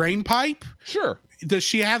drain pipe? Sure. Does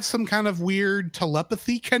she have some kind of weird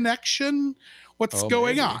telepathy connection? What's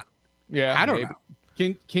going on? Yeah, I don't know.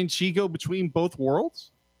 Can she go between both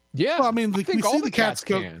worlds? Yeah, well, I mean, we see the cats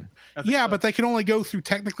go. Can. Yeah, but they can only go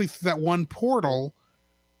technically through that one portal.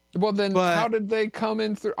 Well, then how did they come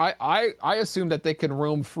in through? I assume that they can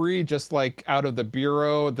roam free, just like out of the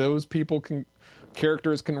bureau. Those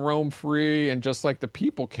characters can roam free, and just like the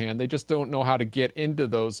people can, they just don't know how to get into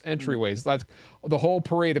those entryways. That's the whole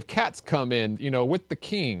parade of cats come in, with the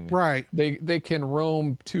king. Right. They can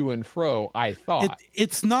roam to and fro. I thought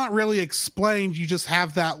it's not really explained. You just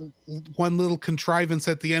have that one little contrivance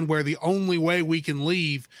at the end where the only way we can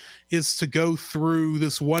leave is to go through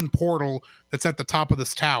this one portal that's at the top of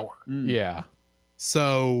this tower. Yeah.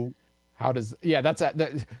 So how does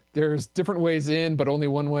that there's different ways in, but only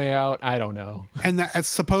one way out. I don't know. And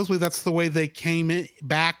supposedly that's the way they came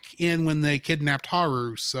back in when they kidnapped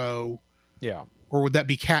Haru. So yeah. Or would that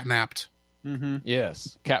be catnapped?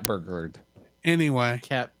 Yes. Cat burglared. Anyway.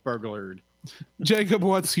 Cat burglared. Jacob,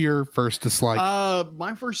 what's your first dislike?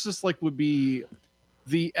 My first dislike would be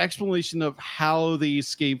the explanation of how they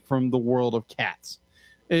escape from the world of cats.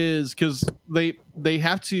 Is because they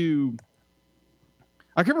have to.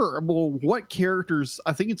 I can't remember what characters.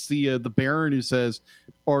 I think it's the Baron who says,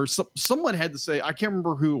 or someone had to say. I can't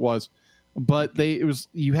remember who it was, but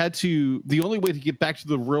you had to. The only way to get back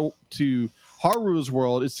to Haru's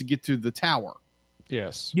world is to get to the tower.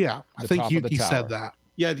 Yes. Yeah, I think Yuki said that.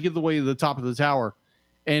 Yeah, to get the way to the top of the tower,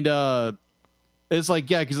 and it's like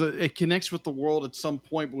because it connects with the world at some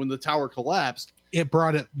point. But when the tower collapsed, it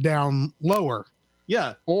brought it down lower.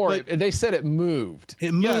 Yeah, or they said it moved.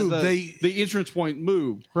 It moved. Yeah, the entrance point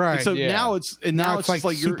moved. Right. And so now it's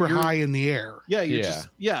like super high in the air.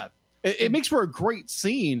 Yeah, It makes for a great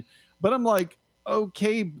scene, but I'm like,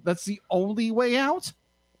 okay, that's the only way out.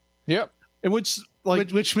 Yep. And which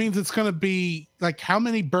means it's going to be like, how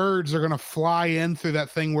many birds are going to fly in through that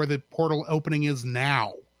thing where the portal opening is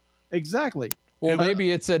now? Exactly. Well,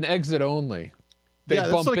 maybe it's an exit only. They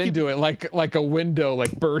bump into it like a window,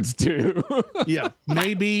 like birds do. Yeah,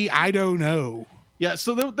 maybe, I don't know. Yeah,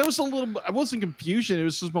 so there was a little. I wasn't confusion. It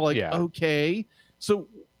was just more like, okay, so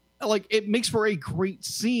like it makes for a great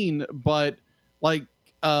scene, but like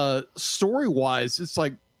story wise, it's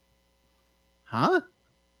like, huh?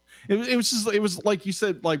 It was like you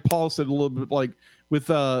said, like Paul said a little bit, like with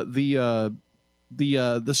the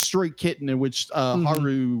stray kitten in which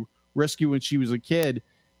Haru rescued when she was a kid.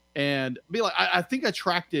 And be like, I think I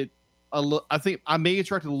tracked it I think I may have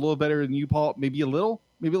tracked it a little better than you, Paul. Maybe a little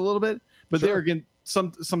bit. But there again,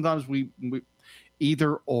 sometimes we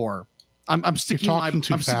either or. I'm sticking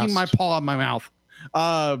my paw in my mouth.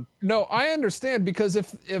 No, I understand, because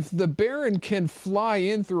if the Baron can fly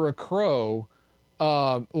in through a crow,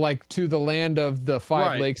 like to the land of the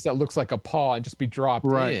five Right. lakes that looks like a paw and just be dropped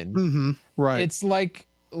Right. in. Mm-hmm. Right. It's like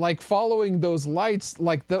following those lights,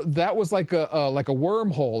 like that was like a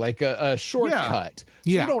wormhole, like a shortcut. So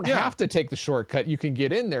Yeah. you don't have to take the shortcut. You can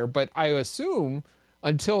get in there. But I assume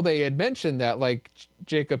until they had mentioned that, like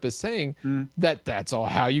Jacob is saying, that's all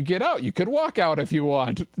how you get out. You could walk out if you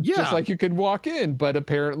want, just like you could walk in. But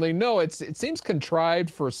apparently, no. It seems contrived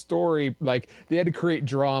for story. Like they had to create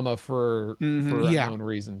drama for unknown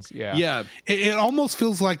reasons. Yeah. Yeah. It almost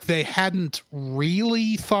feels like they hadn't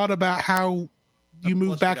really thought about how you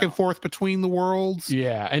move back and forth between the worlds.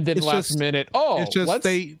 Yeah, and then It's last just- minute, it's just let's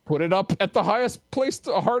they- put it up at the hardest place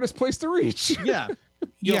to reach. Yeah.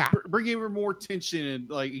 You know, Yeah. bring even more tension and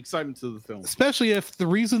like excitement to the film. Especially if the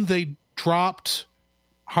reason they dropped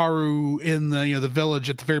Haru in the the village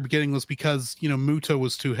at the very beginning was because Muto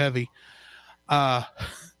was too heavy.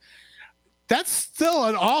 That's still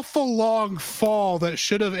an awful long fall that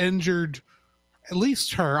should have injured at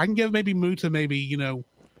least her. I can give maybe Muto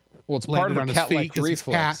Well, it's part of landed her on his cat-like feet 'cause he's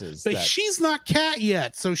cat, reflexes. but that- she's not cat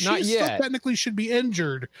yet, so she Not still yet. technically should be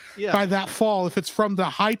injured Yeah. by that fall if it's from the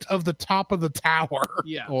height of the top of the tower.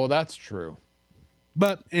 Yeah. well, that's true.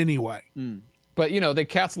 But anyway, But the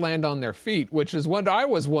cats land on their feet, which is what I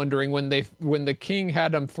was wondering when the king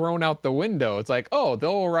had them thrown out the window. It's like, oh,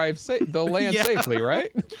 they'll arrive safe, they'll land Yeah. safely,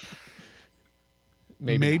 right?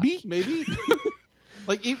 maybe. Maybe.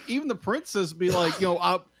 Like even the princess be like,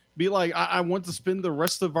 I'll be like, I want to spend the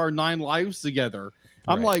rest of our 9 lives together.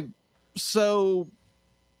 I'm Right. like, so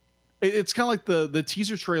it's kind of like the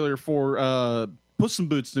teaser trailer for Puss in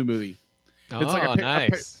Boots' new movie. Oh, It's like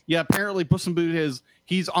nice. apparently Puss in Boots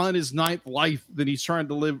he's on his 9th life that he's trying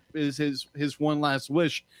to live is his one last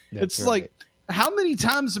wish. That's It's like, how many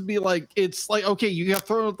times it'd be like, it's like, okay, you got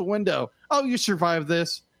thrown out the window. Oh, you survived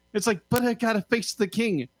this. It's like, but I gotta face the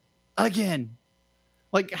king again.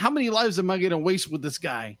 Like, how many lives am I gonna waste with this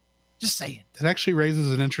guy? Just saying. That actually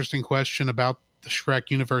raises an interesting question about the Shrek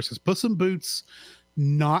universe. Is Puss in Boots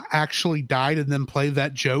not actually died and then play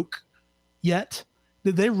that joke yet?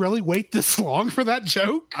 Did they really wait this long for that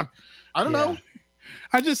joke? I don't know.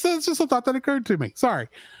 It's just a thought that occurred to me. Sorry.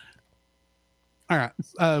 All right.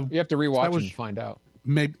 You have to rewatch that was- and find out.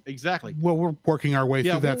 Maybe. Exactly. Well, we're working our way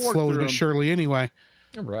Yeah, through that we'll work slowly through but 'em. surely anyway.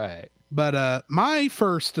 All right. But my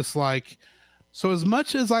first dislike. So as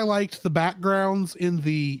much as I liked the backgrounds in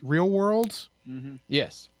the real world,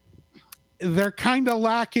 Yes. they're kind of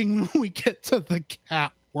lacking when we get to the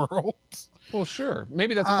cat world. Well, sure.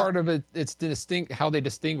 Maybe that's part of it. It's distinct how they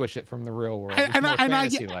distinguish it from the real world. It's And more I get-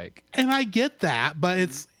 fantasy-like. And I get that, but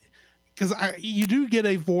it's because you do get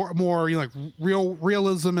a more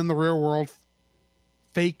realism in the real world,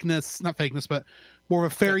 not fakeness, but more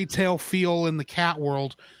of a fairy tale feel in the cat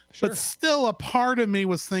world. Sure. But still, a part of me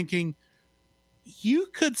was thinking you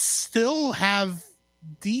could still have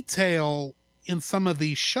detail in some of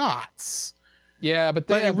these shots. Yeah, but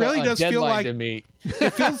they But it have really a does feel deadline like- to meet.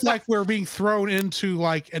 It feels like we're being thrown into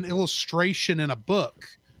like an illustration in a book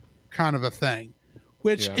kind of a thing,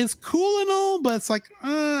 which Yeah. is cool and all, but it's like,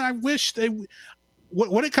 I wish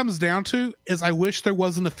what it comes down to is I wish there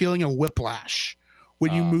wasn't a feeling of whiplash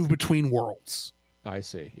when you move between worlds. I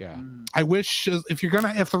see. Yeah. I wish if you're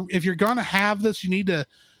gonna have this, you need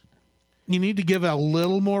to give a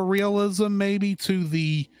little more realism maybe to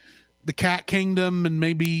the cat kingdom and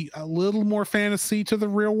maybe a little more fantasy to the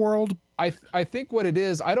real world. I think what it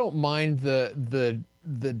is, I don't mind the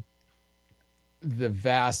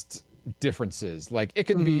vast differences. Like it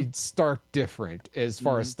can be stark different as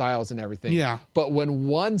far as styles and everything. Yeah. But when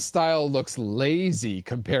one style looks lazy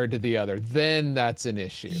compared to the other, then that's an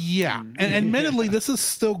issue. Yeah, and admittedly, this is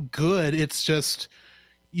still good. It's just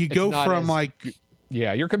you It's go not from as like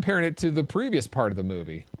Yeah, you're comparing it to the previous part of the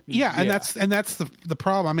movie. yeah, and Yeah. that's the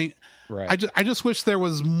problem. I mean, Right. I just wish there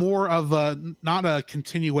was more of a not a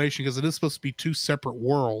continuation because it is supposed to be two separate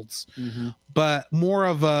worlds, but more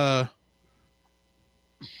of a.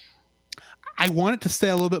 I want it to stay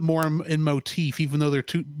a little bit more in motif, even though they're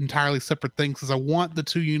two entirely separate things, because I want the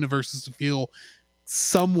two universes to feel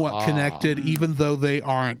somewhat connected, even though they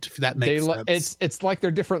aren't. If that makes sense. It's like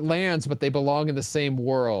they're different lands, but they belong in the same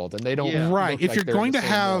world, and they don't. Yeah. Right. look If like you're they're in going the to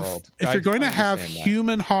same have world. if I- you're going to I have understand that.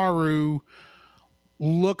 human Haru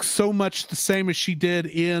look so much the same as she did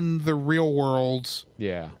in the real world,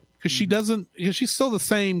 Yeah. because she's still the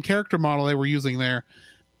same character model they were using there.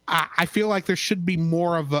 I feel like there should be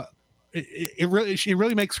more of a it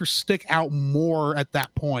really makes her stick out more at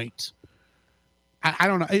that point. I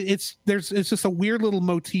don't know. It's just a weird little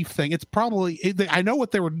motif thing. It's probably I know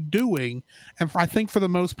what they were doing, and I think for the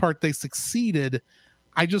most part they succeeded.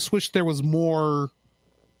 I just wish there was more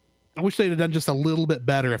I wish they'd have done just a little bit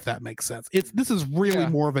better, if that makes sense. This is really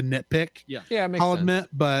more of a nitpick. Yeah. Yeah, it makes I'll sense. admit,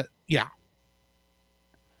 but yeah.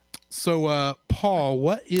 So, Paul,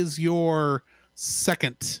 what is your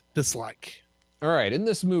second dislike? All right, in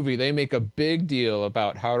this movie, they make a big deal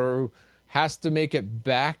about how has to make it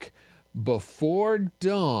back before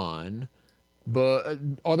dawn, but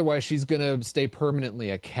otherwise she's gonna stay permanently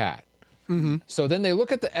a cat. Mm-hmm. So then they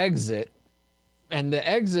look at the exit, and the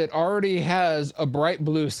exit already has a bright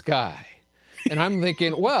blue sky. And I'm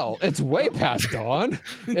thinking, well, it's way past dawn.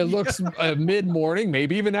 It looks mid-morning,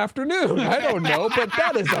 maybe even afternoon. I don't know, but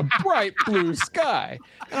that is a bright blue sky.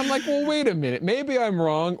 And I'm like, well, wait a minute. Maybe I'm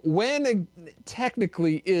wrong. When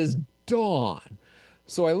technically is dawn?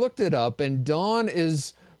 So I looked it up, and dawn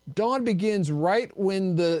begins right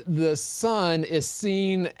when the sun is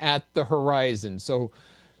seen at the horizon. So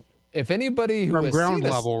if anybody who From has ground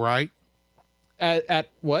seen level, right? At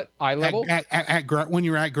what? Eye level? When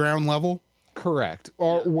you're at ground level? Correct.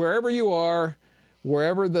 Or wherever you are,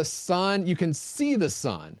 wherever the sun, you can see the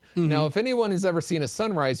sun. Mm-hmm. Now, if anyone has ever seen a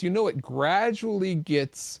sunrise, you know it gradually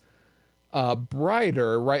gets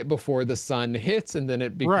brighter right before the sun hits, and then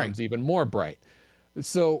it becomes even more bright.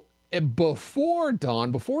 So before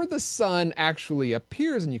dawn, before the sun actually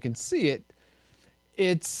appears and you can see it,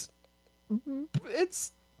 it's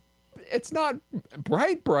not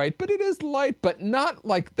bright, but it is light, but not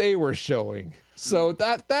like they were showing. So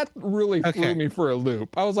that really threw me for a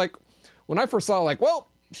loop. I was like, when I first saw, like, well,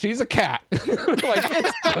 she's a cat. Like,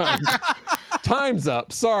 it's done. Time's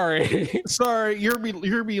up. Sorry. Sorry, you're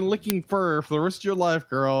be licking fur for the rest of your life,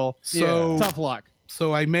 girl. So tough luck.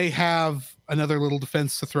 So I may have another little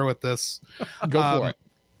defense to throw at this. Go for it.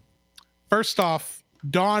 First off,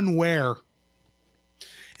 dawn where?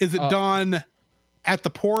 Is it dawn at the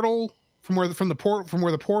portal from where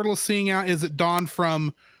the portal is seeing out? Is it dawn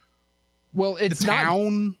from it's the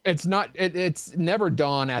town? It's never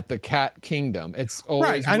dawn at the Cat Kingdom. It's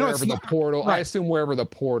always I know wherever the portal. I assume wherever the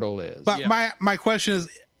portal is. But my question is,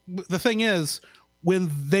 the thing is, when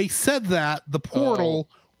they said that the portal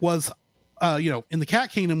was in the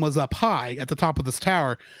Cat Kingdom was up high at the top of this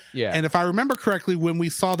tower. Yeah. And if I remember correctly, when we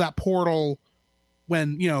saw that portal,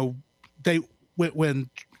 when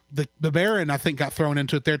the Baron, I think, got thrown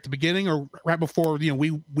into it there at the beginning, or right before,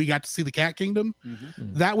 we got to see the Cat Kingdom.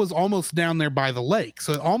 Mm-hmm. That was almost down there by the lake.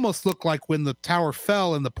 So it almost looked like when the tower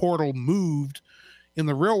fell and the portal moved in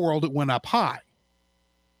the real world, it went up high.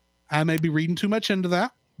 I may be reading too much into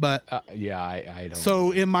that, but I don't.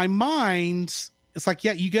 So in my mind, it's like,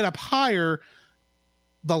 you get up higher,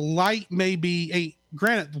 the light may be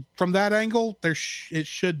granted from that angle, it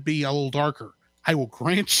should be a little darker. I will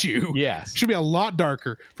grant you. Yes. It should be a lot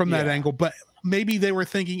darker from that angle, but maybe they were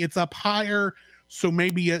thinking it's up higher, so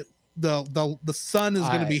maybe the sun is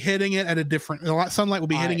going to be hitting it at a different, sunlight will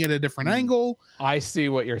be hitting it at a different angle. I see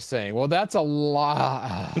what you're saying. Well, that's a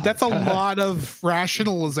lot. But that's a lot of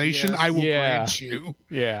rationalization. I will grant you.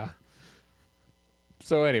 Yeah.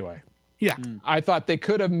 So anyway. Yeah. I thought they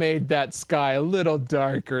could have made that sky a little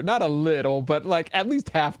darker. Not a little, but like at least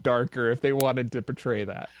half darker if they wanted to portray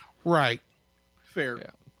that. Right. Fair.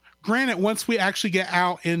 Yeah. Granted, once we actually get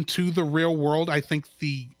out into the real world, I think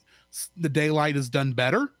the daylight is done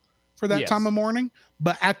better for that time of morning.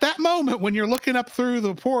 But at that moment, when you're looking up through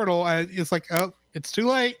the portal, it's like, oh, it's too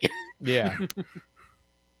late. Yeah.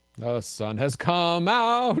 The sun has come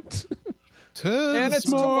out. And it's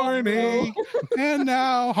morning. And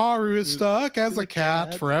now Haru is stuck as a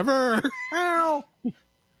cat forever. This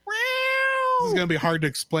is going to be hard to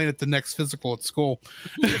explain at the next physical at school.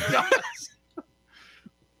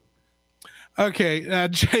 Okay,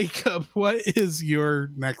 Jacob, what is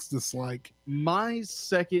your next dislike? My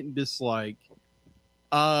second dislike,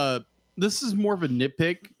 this is more of a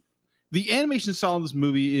nitpick. The animation style of this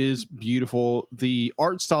movie is beautiful. The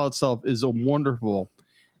art style itself is wonderful.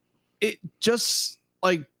 It just,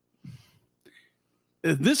 like,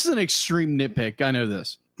 this is an extreme nitpick. I know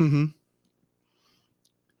this. Mm-hmm.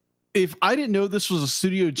 If I didn't know this was a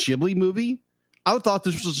Studio Ghibli movie, I would thought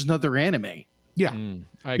this was just another anime. Yeah.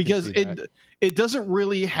 Because it doesn't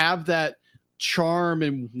really have that charm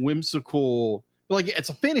and whimsical, like, it's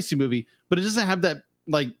a fantasy movie, but it doesn't have that,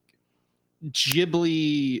 like,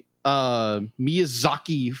 Ghibli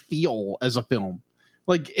Miyazaki feel as a film.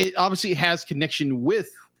 Like, it obviously has connection with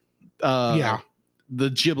the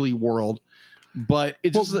Ghibli world, but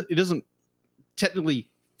it doesn't technically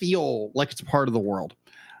feel like it's part of the world.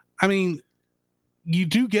 I mean, you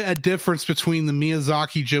do get a difference between the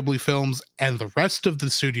Miyazaki Ghibli films and the rest of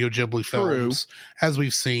the Studio Ghibli films, as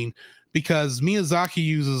we've seen, because Miyazaki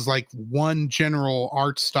uses like one general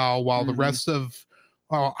art style, while the rest of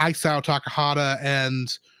Isao Takahata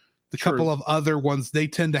and The couple of other ones, they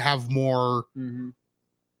tend to have more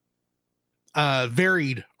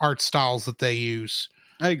varied art styles that they use.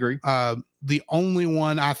 I agree. The only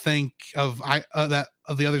one I think of the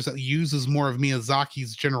others that uses more of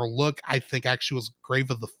Miyazaki's general look, I think actually was Grave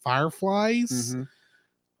of the Fireflies.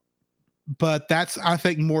 But that's, I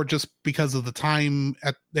think, more just because of the time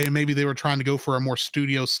maybe they were trying to go for a more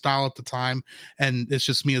studio style at the time, and it's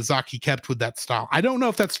just Miyazaki kept with that style. I don't know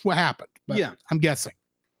if that's what happened, but yeah, I'm guessing.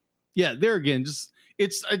 Yeah, there again,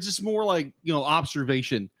 it's just more like,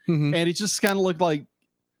 observation, and it just kind of looked like,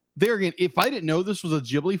 there again, if I didn't know this was a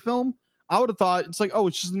Ghibli film, I would have thought it's like, oh,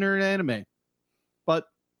 it's just an nerd anime. But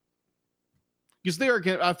because there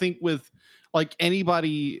again, I think with like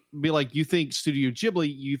anybody be like, you think Studio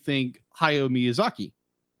Ghibli, you think Hayao Miyazaki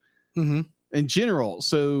in general.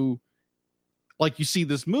 So like you see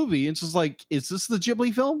this movie, it's just like, is this the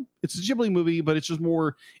Ghibli film? It's a Ghibli movie, but it's just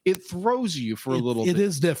more, it throws you for a little bit. It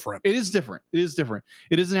is different. It is different.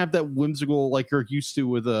 It doesn't have that whimsical like you're used to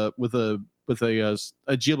with a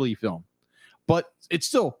Ghibli film, but it's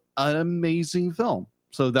still an amazing film.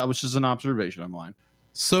 So that was just an observation of mine.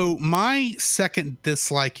 So my second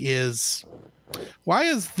dislike is, why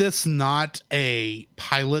is this not a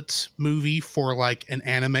pilot movie for like an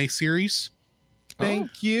anime series?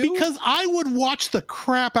 Thank you. Because I would watch the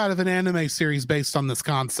crap out of an anime series based on this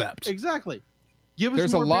concept. Exactly.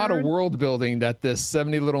 There's a lot of world building that this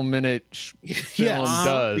 70 little minute film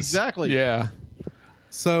does. Exactly. Yeah.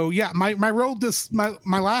 So yeah, my last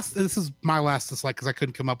dislike, because I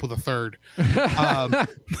couldn't come up with a third.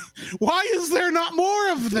 Why is there not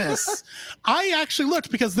more of this? I actually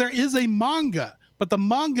looked, because there is a manga, but the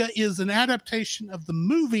manga is an adaptation of the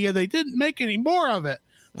movie, and they didn't make any more of it.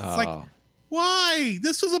 It's like, why?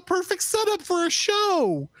 This was a perfect setup for a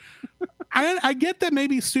show. I get that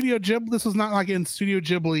maybe Studio Ghibli, this was not like in Studio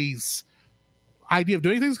Ghibli's idea of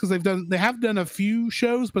doing things, because they have done a few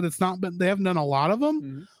shows, but they haven't done a lot of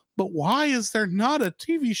them. But why is there not a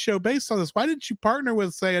TV show based on this? Why didn't you partner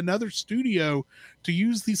with, say, another studio to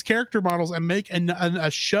use these character models and make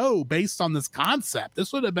a show based on this concept?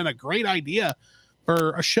 This would have been a great idea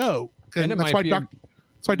for a show, and that's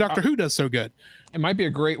why Doctor Who does so good. It might be a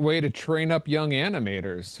great way to train up young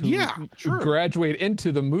animators who graduate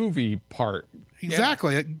into the movie part.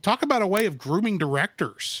 Exactly. Yeah. Talk about a way of grooming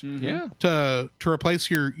directors. To replace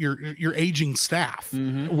your aging staff,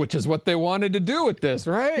 which is what they wanted to do with this,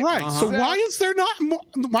 right? Right. So why is there not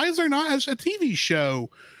a TV show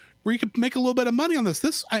where you could make a little bit of money on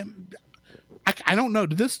this? I don't know.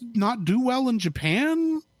 Did this not do well in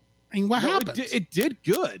Japan? I mean, what happened? It did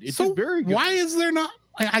good. It did very good. Why is there not?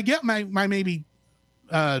 I get my maybe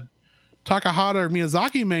Takahata or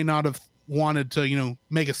Miyazaki may not have wanted to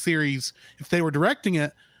make a series if they were directing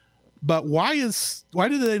it, but why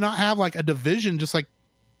did they not have like a division, just like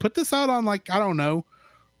put this out on, like, I don't know,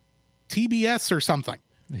 TBS or something?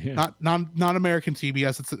 Not American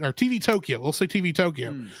TBS, or TV Tokyo. We'll say TV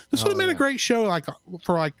Tokyo. This would have been a great show, like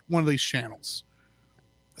for like one of these channels,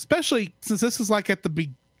 especially since this is like at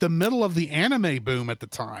the middle of the anime boom at the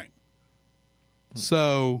time.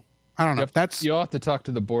 So I don't know. You'll have to talk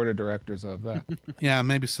to the board of directors of that. Yeah,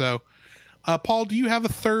 maybe so. Paul, do you have a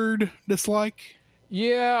third dislike?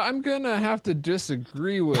 Yeah, I'm gonna have to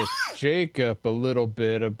disagree with Jacob a little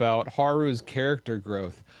bit about Haru's character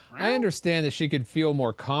growth. I understand that she could feel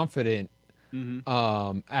more confident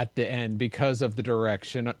at the end because of the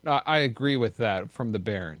direction. I agree with that from the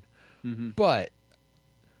Baron. But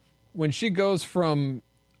when she goes from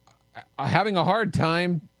having a hard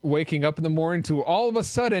time waking up in the morning to all of a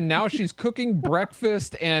sudden now she's cooking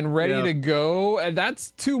breakfast and ready to go, and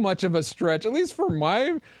that's too much of a stretch, at least for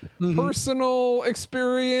my personal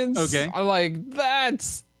experience. I like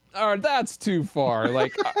that's too far.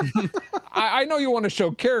 Like, I know you want to show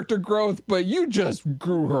character growth, but you just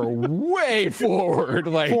grew her way forward.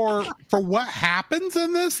 Like, for what happens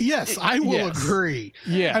in this, yes, I will agree.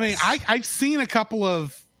 Yeah, I mean, I've seen a couple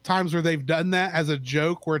of times where they've done that as a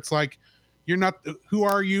joke, where it's like, you're not, who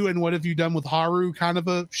are you and what have you done with Haru, kind of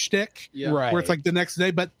a shtick, right? Where it's like the next day,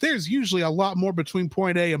 but there's usually a lot more between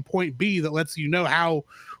point A and point B that lets you know how,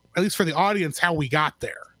 at least for the audience, how we got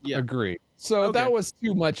there. Agree. So that was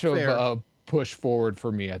too much of a push forward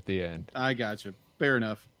for me at the end. I got you. Fair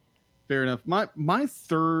enough. My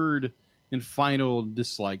third and final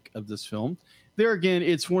dislike of this film, there again,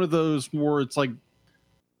 it's one of those more, it's like,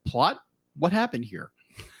 plot, what happened here?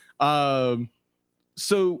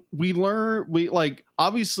 So we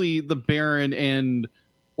obviously the Baron and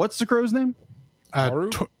what's the crow's name?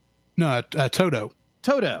 Toto.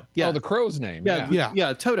 Toto. Yeah. Oh, the crow's name.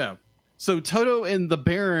 Yeah. Toto. So Toto and the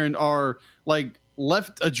Baron are like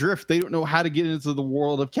left adrift. They don't know how to get into the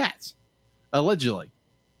world of cats. Allegedly.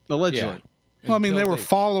 Yeah. Well, I mean, they were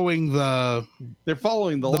following the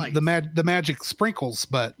light. the magic sprinkles,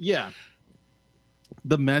 but yeah,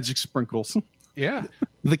 the magic sprinkles. Yeah.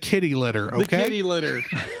 The kitty litter. Okay. The kitty litter.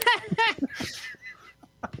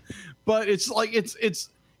 But it's like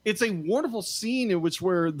it's a wonderful scene in which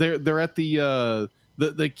where they're at the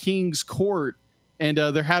king's court and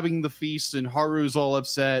they're having the feast and Haru's all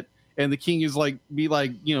upset and the king is like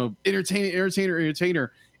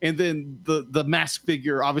entertainer, and then the masked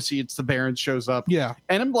figure, obviously it's the Baron, shows up. Yeah.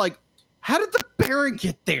 And I'm like, how did the Baron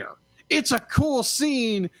get there? It's a cool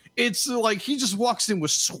scene. It's like he just walks in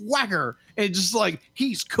with swagger and just like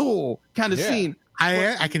he's cool kind of scene.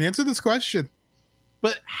 I can answer this question.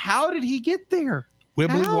 But how did he get there?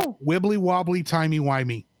 Wibbly-wobbly,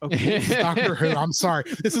 timey-wimey. Okay. This is Doctor Who. I'm sorry.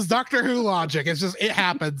 This is Doctor Who logic. It's just, it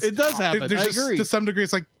happens. It does happen. There's I just, agree. to some degree,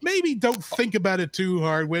 it's like, maybe don't think about it too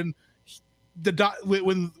hard when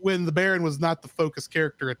the Baron was not the focus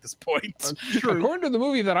character at this point. According to the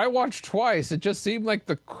movie that I watched twice, it just seemed like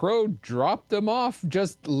the crow dropped them off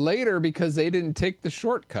just later because they didn't take the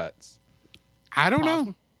shortcuts. I don't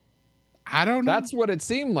know. That's what it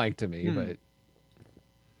seemed like to me, but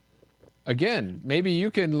again, maybe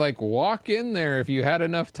you can like walk in there if you had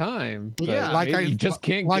enough time. But you just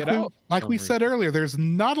can't get out. Like we said earlier, there's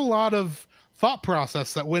not a lot of thought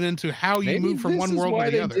process that went into how you move from one world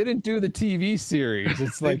to the other. They didn't do the TV series.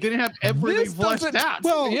 It's like they didn't have everything fleshed out.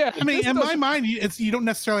 Well, yeah, I mean, in my mind, you don't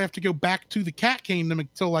necessarily have to go back to the Cat Kingdom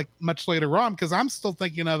until like much later on, because I'm still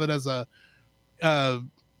thinking of it as a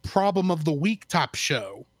problem of the week type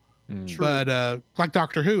show. But like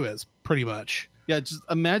Doctor Who is pretty much. Yeah, just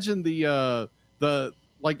imagine the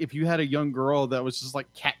like if you had a young girl that was just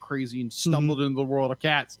like cat crazy and stumbled into the world of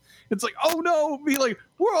cats. It's like, oh no, be like,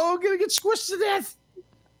 we're all gonna get squished to death.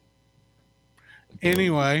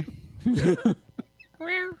 Anyway. Yeah,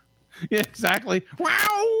 exactly.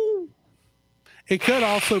 Wow. It could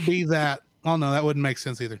also be that. Oh no, that wouldn't make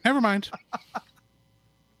sense either. Never mind.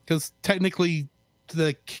 Because technically,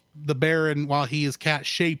 the Baron, while he is cat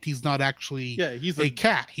shaped, he's not actually he's a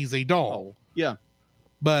cat. He's a doll. Yeah.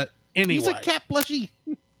 But anyway, he's a cat plushie.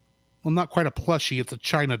 Well, not quite a plushie. It's a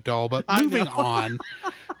China doll. But moving on.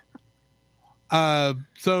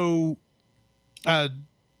 So,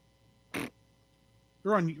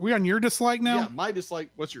 we on your dislike now? Yeah, my dislike.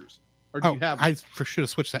 What's yours? Or do you have? I should have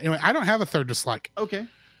switched that. Anyway, I don't have a third dislike. Okay.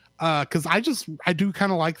 Because I do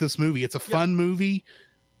kind of like this movie. It's a fun movie.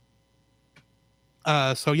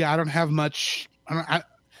 So yeah, I don't have much. I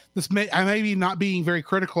may be not being very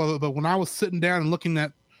critical of it, but when I was sitting down and looking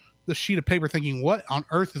at the sheet of paper, thinking, "What on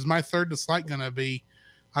earth is my third dislike going to be?"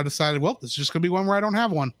 I decided, well, this is just going to be one where I don't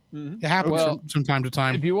have one. It happens from time to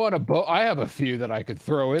time. If you want I have a few that I could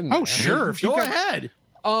throw in there. Oh, sure. If you go ahead.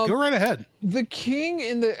 Go right ahead. The king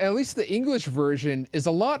at least the English version is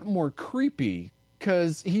a lot more creepy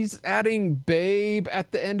because he's adding babe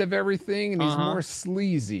at the end of everything and he's more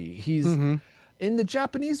sleazy. He's in the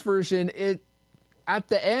Japanese version, at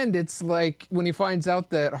the end, it's like when he finds out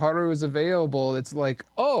that Haru is available, it's like,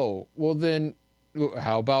 oh, well then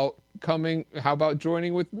how about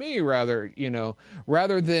joining with me rather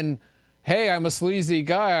than, hey, I'm a sleazy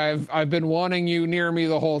guy. I've been wanting you near me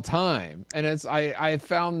the whole time. And I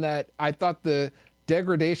found that I thought the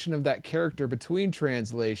degradation of that character between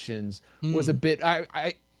translations was a bit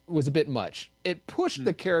much. It pushed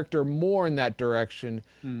the character more in that direction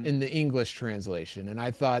in the English translation. And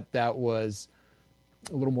I thought that was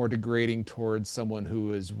a little more degrading towards someone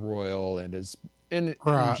who is royal and is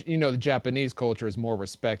the Japanese culture is more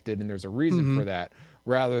respected and there's a reason for that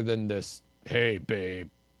rather than this, hey babe,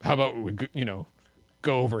 how about we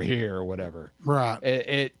go over here or whatever.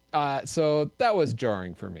 Right. So that was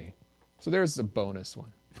jarring for me. So there's a bonus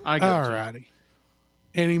one. Alrighty.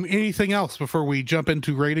 Anything else before we jump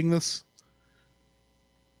into rating this?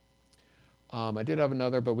 I did have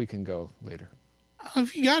another, but we can go later.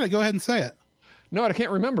 If you got it, go ahead and say it. No, I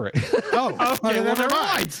can't remember it. Oh, okay, well, never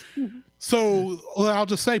mind. So I'll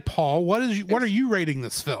just say, Paul, what are you rating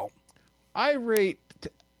this film? I rate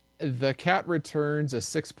The Cat Returns a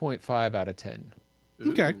 6.5 out of 10.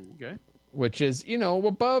 Okay. Which is,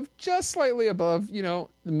 just slightly above, the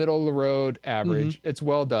middle of the road average. It's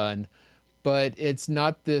well done, but it's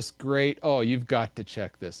not this great, oh, you've got to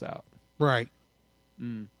check this out. Right.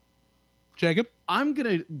 Jacob?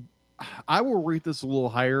 I will rate this a little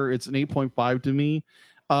higher. It's an 8.5 to me.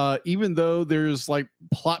 Even though there's like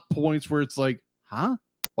plot points where it's like, huh?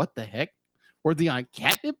 What the heck? Were they on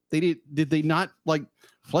catnip? Did they not like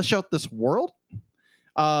flesh out this world?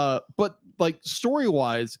 But like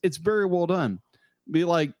story-wise, it's very well done. be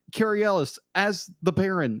like, Carrie Ellis as the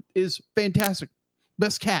Baron is fantastic.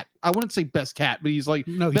 Best cat. I wouldn't say best cat, but he's like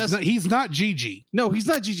No, he's not Gigi. No, he's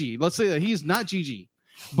not Gigi. Let's say that he's not Gigi,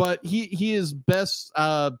 but he is best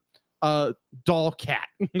doll cat.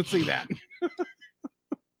 Let's say that.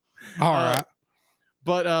 All right.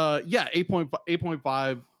 But yeah,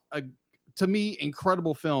 8.5 to me,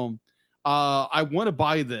 incredible film. I want to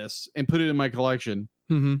buy this and put it in my collection.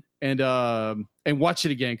 And watch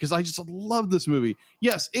it again because I just love this movie.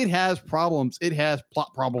 Yes, it has problems. It has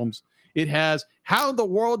plot problems. It has how in the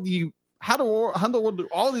world do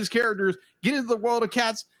all these characters get into the world of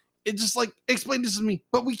cats? It's just like, explain this to me,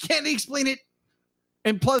 but we can't explain it.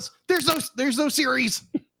 And plus, there's no series.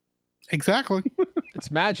 Exactly.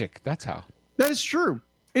 It's magic. That's how. That is true.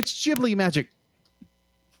 It's Ghibli magic.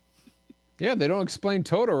 Yeah, they don't explain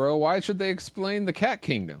Totoro. Why should they explain the Cat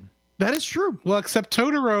Kingdom? That is true. Well, except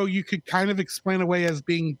Totoro, you could kind of explain away as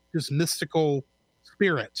being this mystical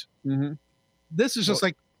spirit. This is just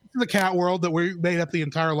like the cat world that we made up the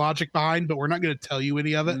entire logic behind, but we're not going to tell you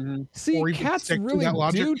any of it. See, cats really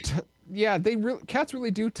do. Cats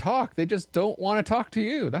really do talk. They just don't want to talk to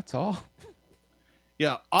you. That's all.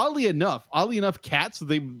 Yeah. Oddly enough, cats,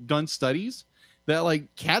 they've done studies that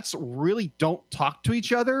like cats really don't talk to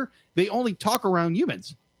each other. They only talk around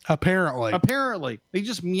humans. Apparently, they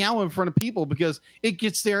just meow in front of people because it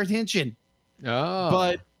gets their attention. Oh,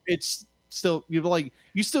 but it's still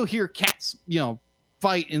you still hear cats,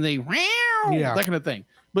 fight and they that kind of thing.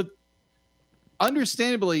 But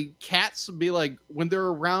understandably, cats be like when they're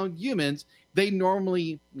around humans, they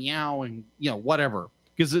normally meow and whatever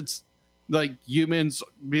because it's like humans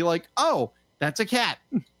be like, oh, that's a cat,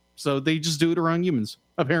 so they just do it around humans.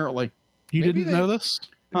 Apparently, you didn't know this.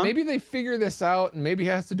 Huh? Maybe they figure this out, and maybe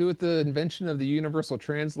it has to do with the invention of the universal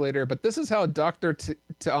translator. But this is how Dr.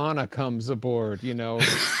 T'Ana comes aboard,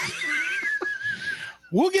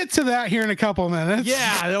 We'll get to that here in a couple of minutes.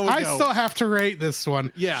 Yeah, there we go. I still have to rate this one.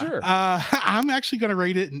 Yeah, sure. I'm actually going to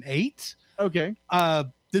rate it an 8. Okay. I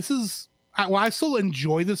still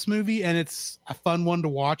enjoy this movie, and it's a fun one to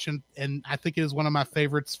watch, and I think it is one of my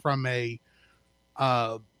favorites from a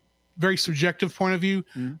very subjective point of view.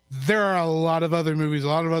 There are a lot of other movies, a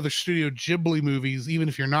lot of other Studio Ghibli movies, even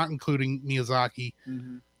if you're not including Miyazaki,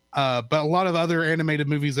 but a lot of other animated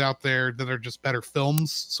movies out there that are just better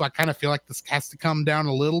films. So I kind of feel like this has to come down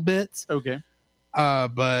a little bit. Okay.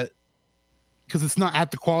 But because it's not at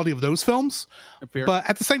the quality of those films. Fair. But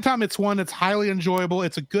at the same time, it's one that's highly enjoyable.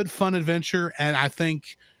 It's a good, fun adventure. And I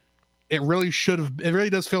think it really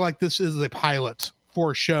does feel like this is a pilot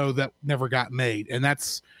for a show that never got made. And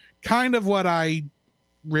that's kind of what I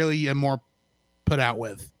really am more put out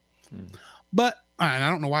with. But and I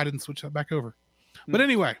don't know why I didn't switch that back over. But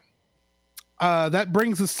anyway, that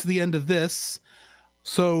brings us to the end of this.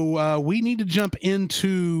 So we need to jump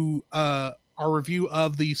into our review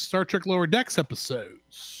of the Star Trek Lower Decks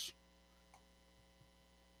episodes.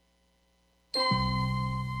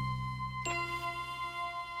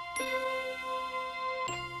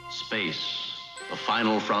 Space, the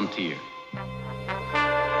final frontier.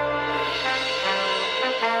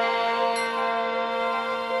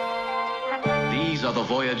 These are the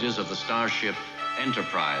voyages of the starship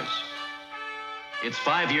Enterprise. Its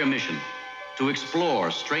 5-year mission: to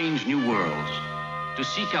explore strange new worlds, to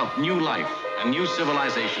seek out new life and new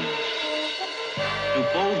civilizations, to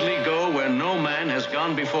boldly go where no man has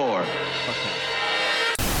gone before.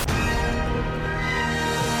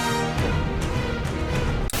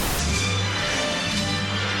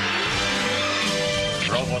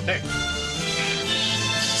 Robotech.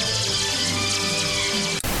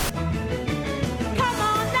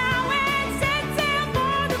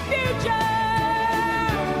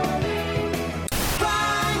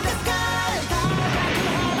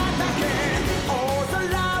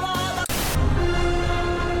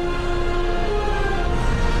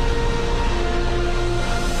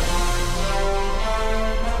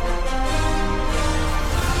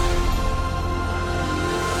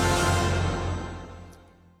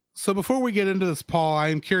 So before we get into this, Paul, I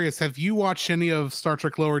am curious, have you watched any of Star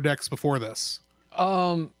Trek Lower Decks before this?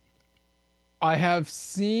 I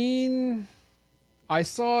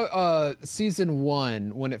saw season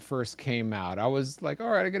 1 when it first came out. I was like,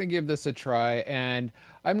 all right, I'm going to give this a try. And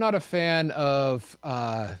I'm not a fan of,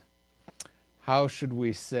 how should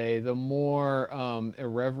we say, the more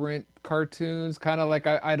irreverent cartoons. Kind of like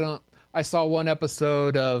I saw one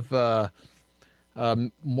episode of Rick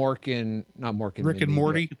and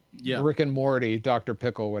Morty. Yeah. Rick and Morty, Dr.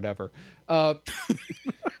 Pickle, whatever. It's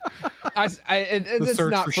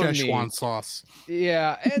Search not for for me. Szechuan sauce.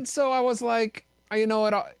 Yeah, and so I was like, you know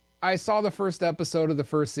what? I saw the first episode of the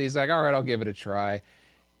first season. Like, all right, I'll give it a try.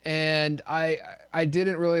 And I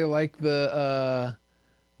didn't really like the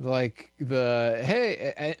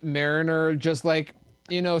hey, Mariner just like,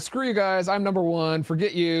 you know, screw you guys, I'm number one,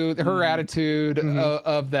 forget you, her attitude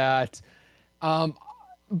of that.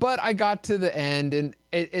 But I got to the end and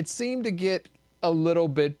it seemed to get a little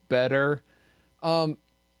bit better.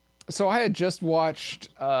 So I had just watched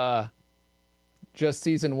just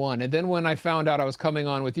season 1, and then when I found out I was coming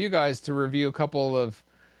on with you guys to review a couple of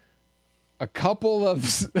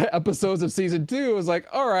episodes of season 2, I was like,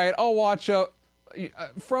 all right, I'll watch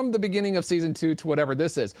from the beginning of season 2 to whatever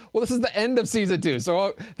this is. Well, this is the end of season 2.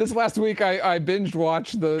 So this last week I binge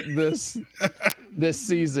watched this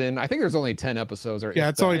season. I think there's only 10 episodes. Or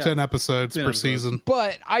it's only 10 episodes per season.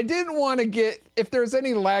 But I didn't want to get, if there's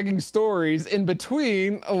any lagging stories in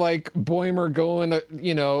between, like Boimer going,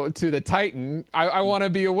 you know, to the Titan, I want to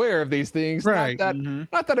be aware of these things. Right.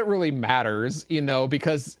 Not that it really matters, you know,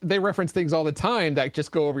 because they reference things all the time that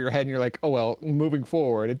just go over your head and you're like, oh, well, moving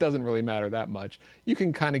forward, it doesn't really matter that much. You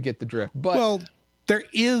can kind of get the drift. But well, there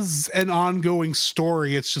is an ongoing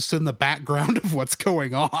story. It's just in the background of what's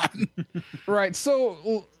going on. Right.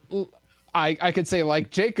 So I could say, like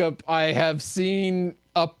Jacob, I have seen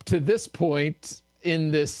up to this point in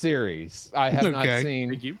this series. I have not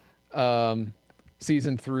seen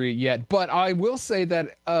season 3 yet, but I will say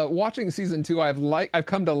that watching season 2, I've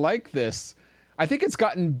come to like this. I think it's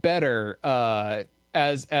gotten better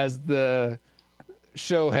as the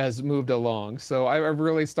show has moved along. So I'm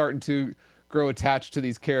really starting to grow attached to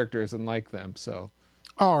these characters and like them. So,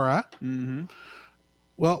 all right.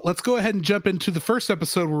 Well, let's go ahead and jump into the first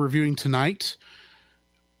episode we're reviewing tonight,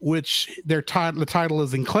 which the title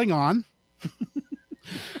is in Klingon.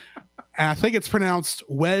 And I think it's pronounced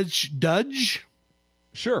Wedge Dudge.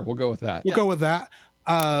 Sure, we'll go with that. We'll go with that.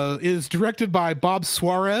 It is directed by Bob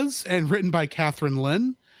Suarez and written by Catherine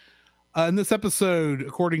Lynn. In this episode,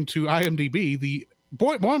 according to IMDb, the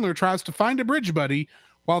Boimler tries to find a bridge buddy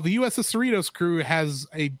while the USS Cerritos crew has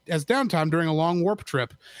downtime during a long warp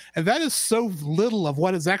trip. And that is so little of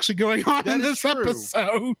what is actually going on in this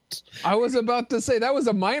episode. I was about to say that was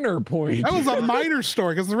a minor point. That was a minor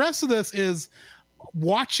story, because the rest of this is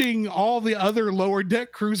watching all the other lower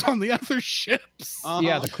deck crews on the other ships.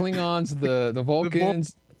 Yeah, the Klingons, the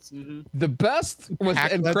Vulcans. The best was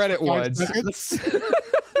the end credit ones.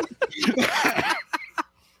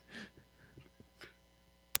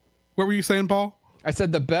 What were you saying, Paul? I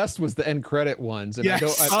said the best was the end credit ones. And yes.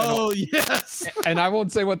 Yes. And I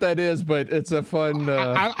won't say what that is, but it's a fun.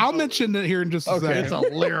 I'll mention it here in just a second. It's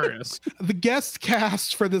hilarious. The guest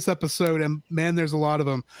cast for this episode, and man, there's a lot of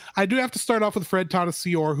them. I do have to start off with Fred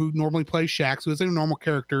Tatasciore, who normally plays Shax, who is a normal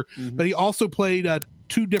character, but he also played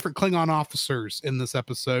 2 different Klingon officers in this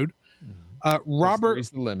episode. Robert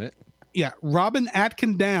is the limit. Yeah, Robin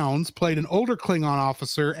Atkin Downs played an older Klingon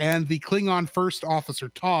officer and the Klingon first officer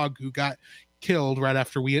Tog, who got killed right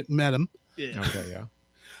after we had met him. Yeah. Okay, yeah.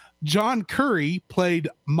 John Curry played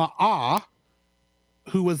Ma'a,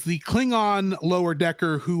 who was the Klingon lower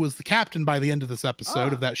decker who was the captain by the end of this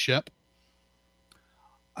episode of that ship.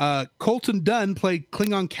 Colton Dunn played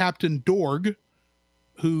Klingon Captain Dorg,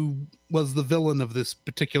 who was the villain of this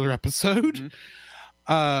particular episode.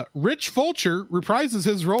 Rich Fulcher reprises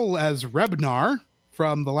his role as Rebnar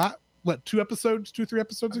from the 2 or 3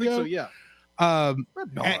 episodes ago. So, yeah.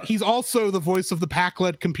 He's also the voice of the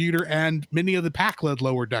Pac-led computer and many of the Pac-led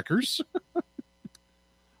lower deckers.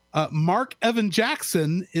 Mark Evan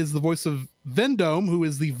Jackson is the voice of Vendome, who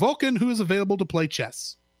is the Vulcan who is available to play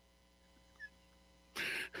chess.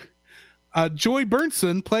 Joy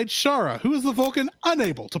Bernson played Shara, who is the Vulcan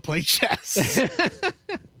unable to play chess.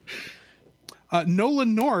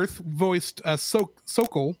 Nolan North voiced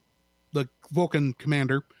Sokol, the Vulcan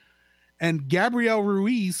commander. And Gabrielle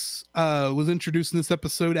Ruiz was introduced in this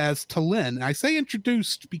episode as Talin. I say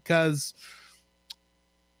introduced because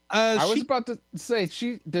I was about to say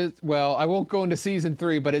she did well. I won't go into season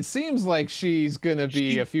 3, but it seems like she's gonna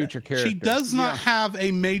be a future character. She does not have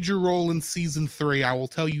a major role in season 3. I will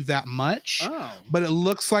tell you that much. But it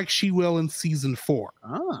looks like she will in season 4.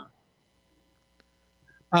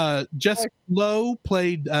 Jessica Lowe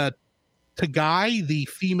played Tagai, the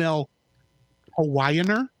female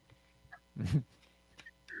Hawaiianer.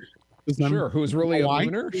 Sure, who's really Hawaii? a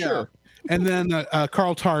lunar? Yeah. Sure. And then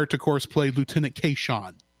Carl Tart, of course, played Lieutenant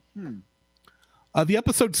Kayshawn. The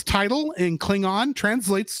episode's title in Klingon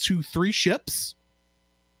translates to 3 ships,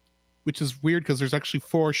 which is weird because there's actually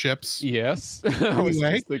 4 ships. Yes. I was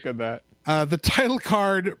just thinking that. The title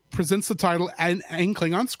card presents the title in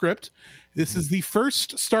Klingon script This is the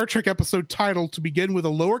first Star Trek episode title to begin with a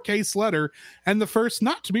lowercase letter and the first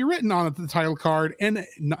not to be written on the title card in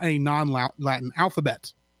a non-Latin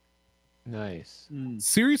alphabet. Nice.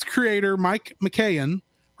 Series creator Mike McKayen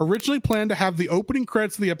originally planned to have the opening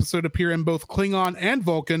credits of the episode appear in both Klingon and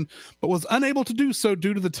Vulcan, but was unable to do so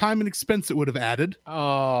due to the time and expense it would have added.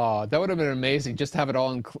 Oh, that would have been amazing. Just have it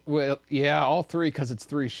all in, all three, because it's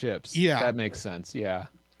 3 ships. Yeah. That makes sense. Yeah.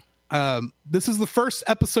 This is the first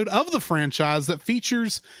episode of the franchise that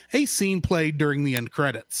features a scene played during the end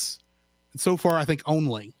credits. And so far, I think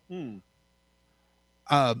only.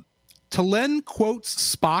 Talen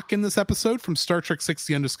quotes Spock in this episode from Star Trek VI: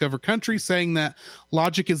 The Undiscovered Country, saying that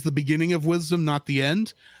logic is the beginning of wisdom, not the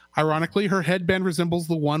end. Ironically, her headband resembles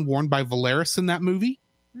the one worn by Valeris in that movie.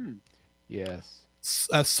 Yes.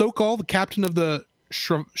 Sokol, the captain of the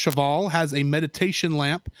Cheval, has a meditation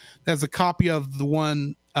lamp that has a copy of the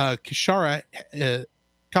one Kishara,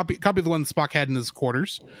 copy of the one Spock had in his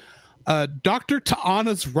quarters. Dr.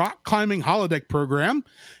 Ta'ana's rock climbing holodeck program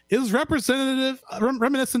is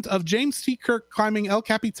reminiscent of James T. Kirk climbing El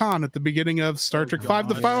Capitan at the beginning of Star Trek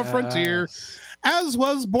V: The Final Frontier, as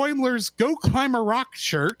was Boimler's Go Climb a Rock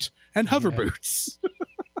shirt and hover boots.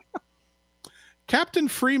 Captain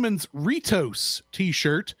Freeman's Ritos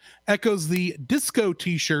t-shirt echoes the disco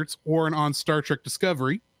t-shirts worn on Star Trek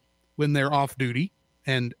Discovery when they're off duty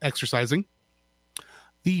and exercising.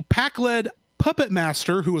 The Pac-led puppet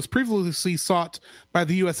master, who was previously sought by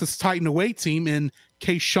the USS Titan away team in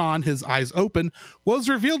Case Sean, His Eyes Open, was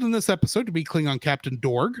revealed in this episode to be Klingon Captain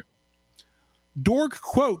Dorg. Dorg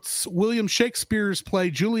quotes William Shakespeare's play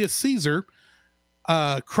Julius Caesar,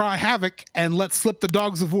 cry havoc and let slip the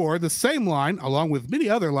dogs of war, the same line, along with many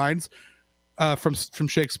other lines from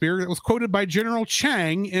Shakespeare, that was quoted by General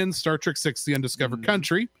Chang in Star Trek VI: The Undiscovered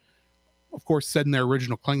Country, of course said in their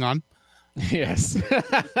original Klingon. Yes.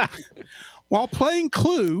 While playing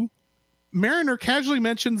Clue, Mariner casually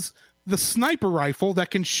mentions the sniper rifle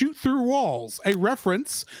that can shoot through walls, a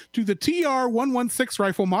reference to the TR-116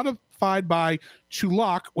 rifle modified by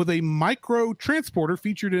Chulak with a micro transporter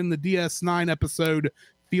featured in the DS9 episode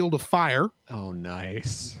Field of Fire. Oh,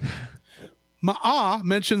 nice. Ma'a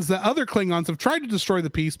mentions that other Klingons have tried to destroy the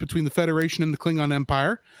peace between the Federation and the Klingon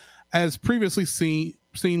Empire, as previously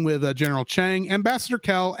seen with General Chang, Ambassador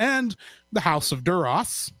Kell, and the House of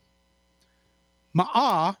Duras.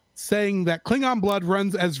 Ma'a saying that Klingon blood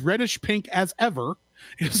runs as reddish pink as ever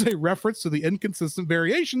is a reference to the inconsistent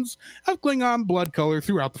variations of Klingon blood color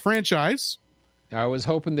throughout the franchise. I was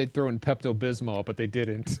hoping they'd throw in Pepto-Bismol, but they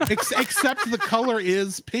didn't. Except the color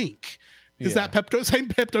is pink. Is that same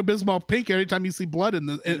Pepto-Bismol pink every time you see blood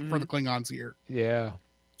for the Klingons here? Yeah.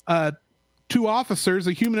 2 officers,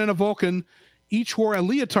 a human and a Vulcan, each wore a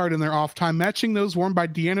leotard in their off time, matching those worn by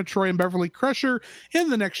Deanna Troi and Beverly Crusher in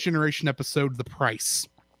the Next Generation episode, The Price.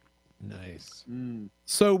 Nice.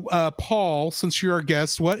 So, Paul, since you're our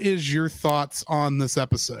guest, what is your thoughts on this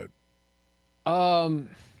episode?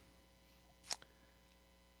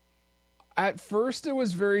 At first, it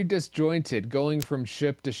was very disjointed, going from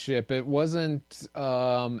ship to ship. It wasn't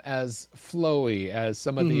as flowy as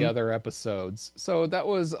some of the other episodes. So that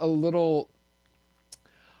was a little,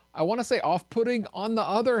 I want to say, off-putting. On the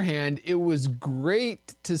other hand, it was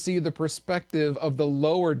great to see the perspective of the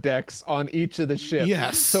lower decks on each of the ships.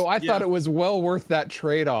 Yes. So I thought it was well worth that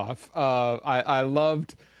trade-off. I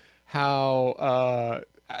loved how...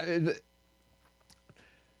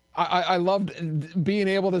 I loved being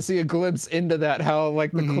able to see a glimpse into that, how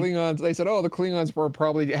like the Klingons, they said, oh, the Klingons will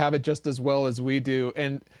probably have it just as well as we do.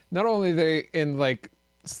 And not only are they in like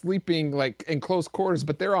sleeping like in close quarters,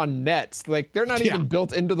 but they're on nets. Like they're not even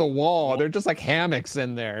built into the wall. They're just like hammocks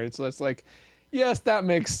in there. It's just like, yes, that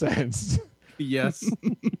makes sense. Yes.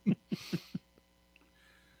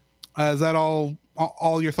 Is that all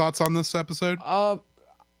your thoughts on this episode?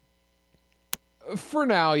 For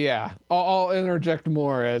now, yeah. I'll interject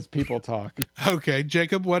more as people talk. Okay,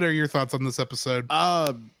 Jacob, what are your thoughts on this episode?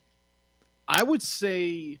 I would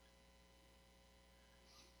say,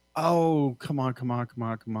 oh, come on.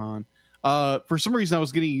 For some reason, I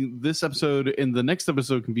was getting this episode and the next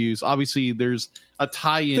episode confused. Obviously, there's a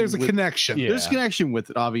tie-in. There's a connection. Yeah. There's a connection with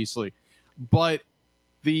it, obviously. But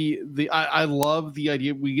I love the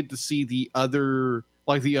idea we get to see the other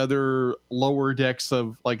lower decks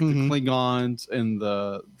of like the Klingons and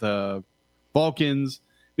the Vulcans.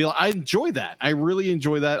 I enjoy that. I really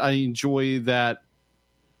enjoy that. I enjoy that.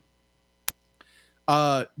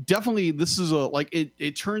 Definitely, this is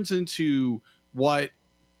it turns into what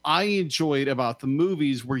I enjoyed about the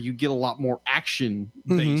movies, where you get a lot more action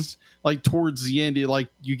based. Like towards the end,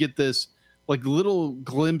 you get this like little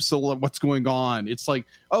glimpse of what's going on. It's like,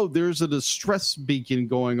 oh, there's a distress beacon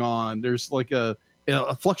going on. There's like a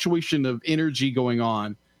fluctuation of energy going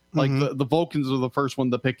on. Like the Vulcans are the first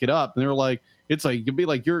one to pick it up, and they're like, it's like you'd be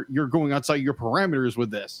like you're going outside your parameters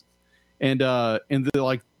with this, and the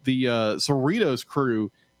Cerritos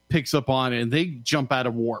crew picks up on it, and they jump out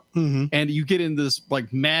of warp, and you get in this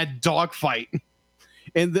like mad dogfight.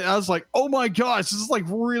 And I was like, oh my gosh, this is like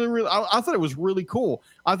really, I thought it was really cool.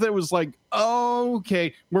 I thought it was like, oh,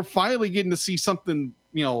 okay, we're finally getting to see something,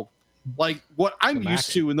 like what I'm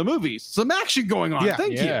used to in the movies. Some action going on. Yeah,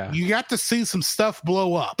 Thank you. You got to see some stuff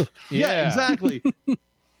blow up. Yeah, exactly.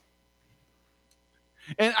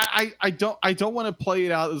 And I don't want to play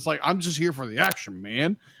it out as like, I'm just here for the action,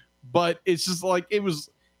 man. But it's just like, it was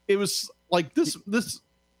like this.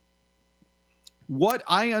 What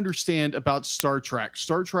I understand about Star Trek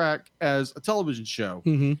as a television show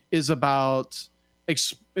is about,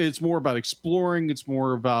 it's more about exploring. It's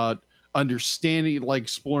more about understanding, like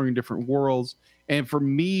exploring different worlds. And for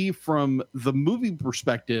me, from the movie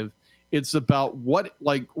perspective, it's about what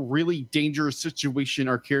like really dangerous situation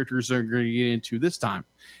our characters are going to get into this time.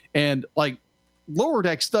 And like Lower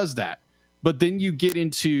Decks does that. But then you get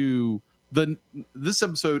into this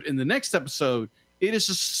episode and the next episode, it is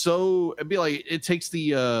just so, it'd be like it takes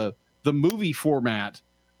the movie format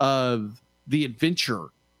of the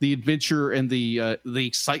adventure and the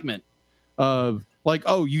excitement of like,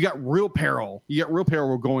 oh, you got real peril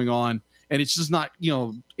going on, and it's just not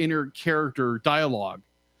inner character dialogue,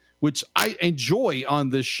 which I enjoy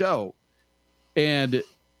on this show. And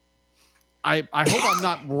I hope I'm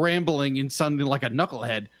not rambling and sounding like a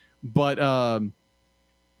knucklehead, but not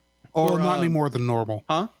any more than normal,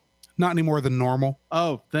 huh? Not any more than normal.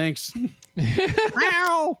 Oh, thanks.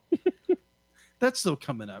 Ow! That's still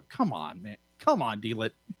coming up. Come on, man. Come on,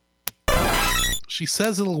 Deal-It. She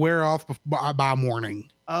says it'll wear off by morning.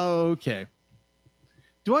 Okay.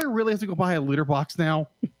 Do I really have to go buy a litter box now?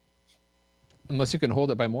 Unless you can hold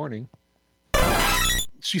it by morning.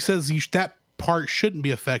 She says that part shouldn't be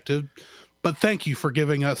effective, but thank you for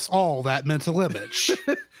giving us all that mental image.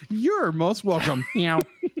 You're most welcome.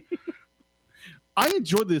 I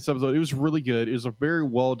enjoyed this episode. It was really good. It was a very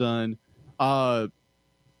well done.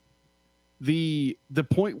 The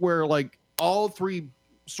point where like all three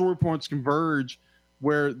story points converge,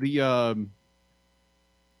 where the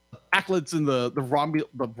Acklets and the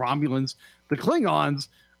Romulans, the Klingons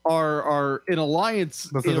are in alliance.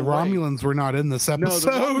 But the Romulans were not in this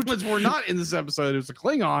episode. No, the Romulans were not in this episode. It was the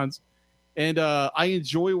Klingons, and I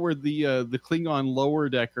enjoy where the Klingon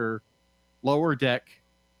lower deck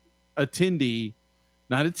attendee.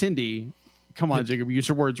 Not attendee. Come on, Jacob. Use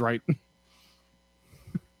your words right.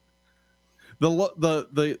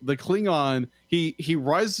 The Klingon, he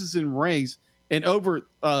rises in ranks and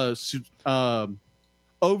overthrows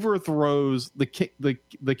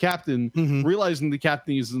the captain, realizing the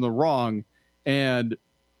captain is in the wrong, and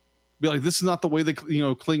be like, this is not the way that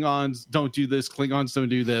Klingons don't do this. Klingons don't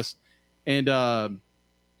do this, and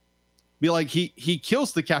be like he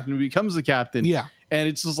kills the captain, becomes the captain. Yeah, and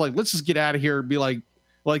it's just like, let's just get out of here. Be like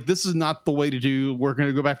this is not the way to do. We're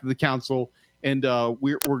gonna go back to the council, and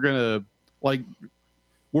we're gonna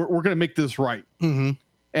make this right. And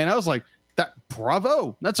I was like, that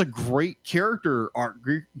bravo, that's a great character arc,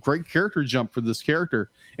 great character jump for this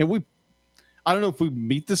character. And I don't know if we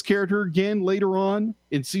meet this character again later on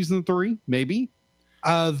in season 3, maybe.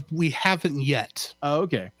 We haven't yet. Oh,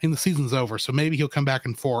 okay. And the season's over, so maybe he'll come back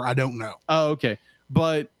in 4. I don't know. Oh, okay.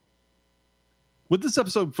 But with this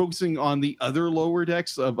episode focusing on the other lower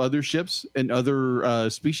decks of other ships and other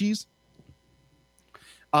species,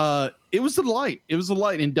 it was a delight. It was a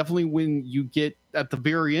delight, and definitely when you get at the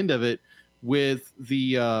very end of it with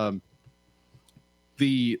the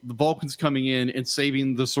Vulcans coming in and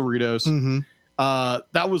saving the Cerritos,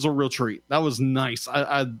 that was a real treat. That was nice.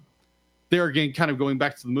 I there again, kind of going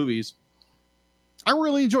back to the movies, I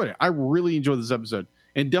really enjoyed it. I really enjoyed this episode,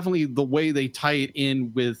 and definitely the way they tie it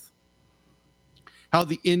in with how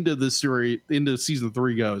the end of the series, the end of season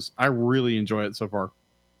 3 goes. I really enjoy it so far.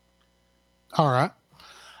 All right.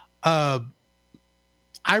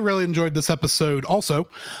 I really enjoyed this episode also.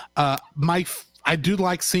 I do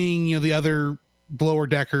like seeing the other lower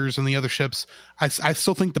deckers and the other ships. I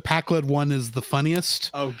still think the Pac-Led one is the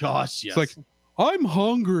funniest. Oh gosh, yes. It's like, I'm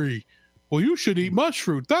hungry. Well, you should eat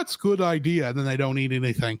mushroom. That's a good idea. And then they don't eat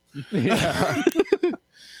anything. Yeah.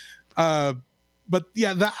 But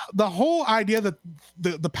yeah, the whole idea that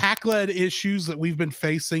the Pac-Led issues that we've been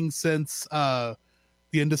facing since the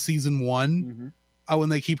end of season 1, when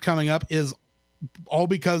they keep coming up, is all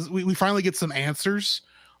because we finally get some answers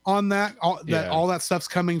on that. All that stuff's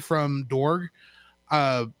coming from Dorg,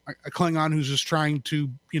 a Klingon who's just trying to,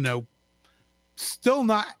 still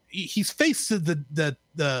not. He's faced the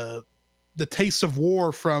taste of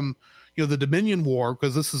war from the Dominion War,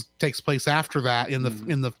 because this takes place after that in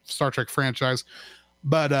the Star Trek franchise,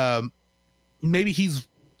 but maybe he's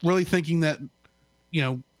really thinking that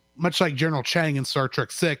much like General Chang in Star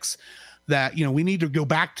Trek 6, that we need to go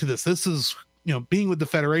back to this. This is being with the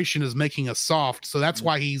Federation is making us soft, so that's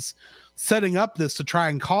why he's setting up this to try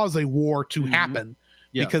and cause a war to happen,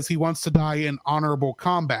 because he wants to die in honorable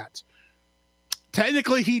combat.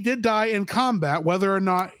 Technically, he did die in combat. Whether or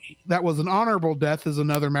not that was an honorable death is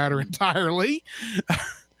another matter entirely.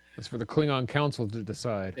 That's for the Klingon Council to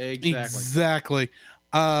decide. Exactly.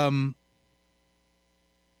 So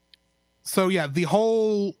yeah, the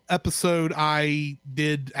whole episode I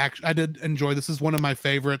did enjoy. This is one of my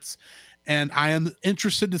favorites, and I am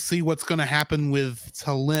interested to see what's going to happen with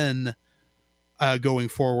T'Lyn going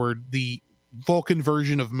forward. The Vulcan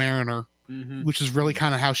version of Mariner. Which is really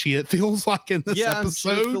kind of how it feels like in this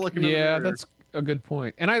episode. That's a good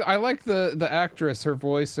point. And I like the actress, her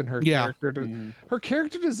voice and her character. Her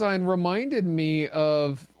character design reminded me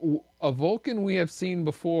of a Vulcan we have seen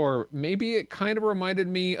before. Maybe it kind of reminded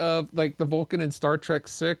me of like the Vulcan in Star Trek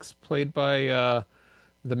 6, played by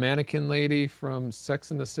the mannequin lady from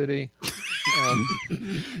Sex and the City.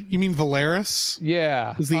 You mean Valeris?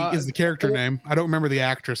 Yeah. Is the character name. I don't remember the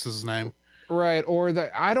actress's name. Right, or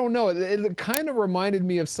I don't know. It kind of reminded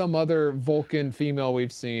me of some other Vulcan female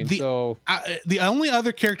we've seen. The only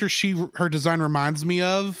other character her design reminds me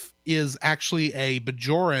of is actually a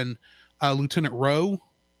Bajoran, Lieutenant Rowe,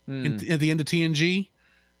 at the end of TNG.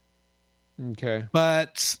 Okay,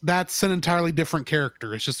 but that's an entirely different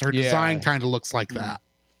character. It's just her design kind of looks like that.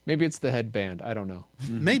 Maybe it's the headband. I don't know.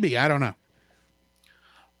 Maybe, I don't know.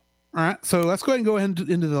 All right, so let's go ahead and go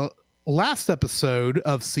into the last episode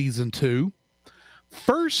of season 2.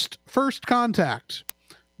 First Contact,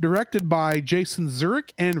 directed by Jason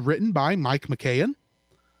Zurich and written by Mike McKayen.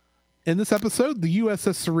 In this episode, the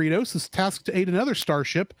USS Cerritos is tasked to aid another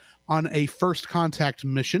starship on a first contact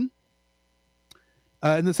mission.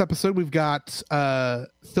 In this episode, we've got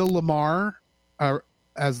Phil Lamar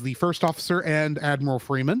as the first officer and Admiral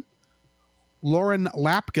Freeman, Lauren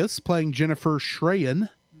Lapkus playing Jennifer Schrayen,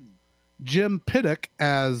 Jim Piddock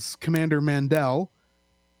as Commander Mandel,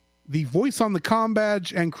 the voice on the comm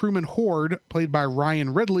badge and crewman Horde, played by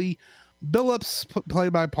Ryan Ridley, Billups,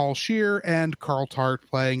 played by Paul Scheer, and Carl Tart,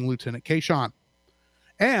 playing Lieutenant Kayshawn.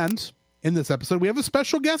 And in this episode, we have a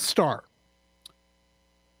special guest star,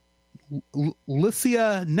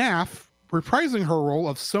 Lycia Naff, reprising her role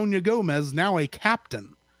of Sonia Gomez, now a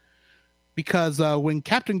captain. Because when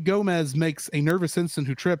Captain Gomez makes a nervous ensign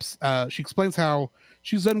who trips, she explains how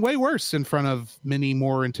she's done way worse in front of many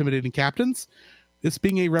more intimidating captains. This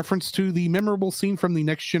being a reference to the memorable scene from the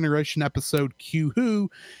Next Generation episode Q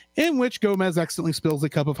Who, in which Gomez accidentally spills a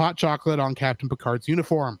cup of hot chocolate on Captain Picard's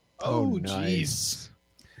uniform. Oh, jeez.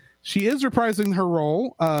 She is reprising her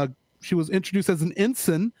role. She was introduced as an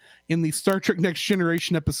ensign in the Star Trek Next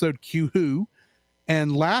Generation episode Q Who,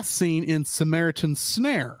 and last seen in Samaritan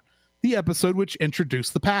Snare, the episode which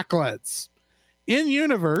introduced the Packlets. In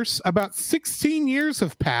universe, about 16 years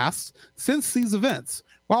have passed since these events,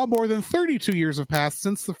 while more than 32 years have passed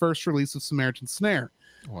since the first release of Samaritan Snare.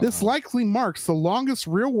 Wow. This likely marks the longest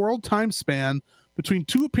real-world time span between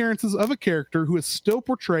two appearances of a character who is still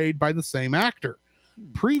portrayed by the same actor.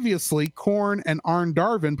 Previously, Korn and Arn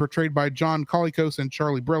Darvin, portrayed by John Colicos and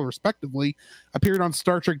Charlie Brill respectively, appeared on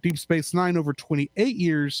Star Trek Deep Space Nine over 28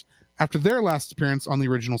 years after their last appearance on the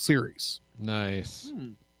original series. Nice.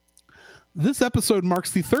 This episode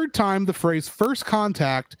marks the third time the phrase First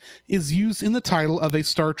Contact is used in the title of a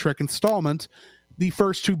Star Trek installment, the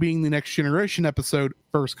first two being the Next Generation episode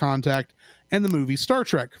First Contact and the movie Star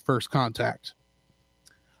Trek First Contact.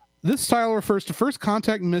 This title refers to First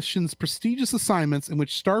Contact missions' prestigious assignments in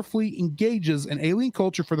which Starfleet engages an alien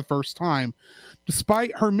culture for the first time.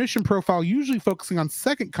 Despite her mission profile usually focusing on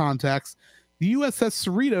second contacts, the USS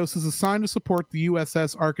Cerritos is assigned to support the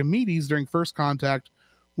USS Archimedes during First Contact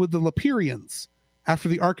with the Lapirians. After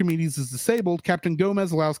the Archimedes is disabled, Captain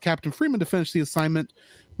Gomez allows Captain Freeman to finish the assignment,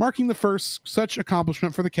 marking the first such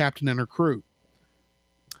accomplishment for the captain and her crew.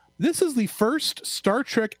 This is the first Star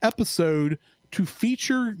Trek episode to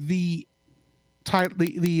feature the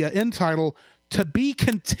end title "To Be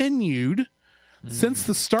Continued" since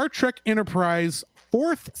the Star Trek Enterprise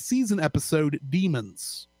 4th season episode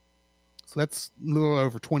Demons. So that's a little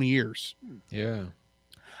over 20 years. Yeah.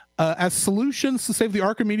 As solutions to save the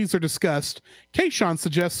Archimedes are discussed, Kayshawn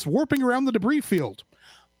suggests warping around the debris field.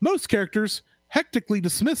 Most characters hectically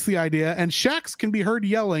dismiss the idea, and Shax can be heard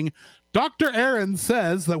yelling, "Dr. Aaron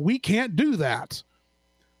says that we can't do that."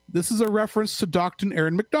 This is a reference to Dr.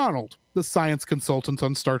 Aaron McDonald, the science consultant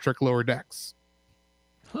on Star Trek Lower Decks.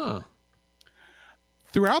 Huh.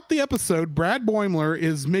 Throughout the episode, Brad Boimler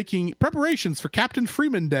is making preparations for Captain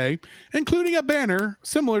Freeman Day, including a banner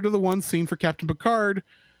similar to the one seen for Captain Picard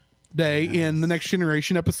Day in the Next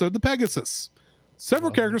Generation episode, The Pegasus.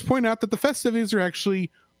 Several characters point out that the festivities are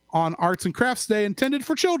actually on Arts and Crafts Day intended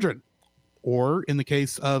for children, or in the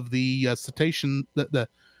case of the cetacean,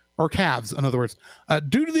 or calves, in other words.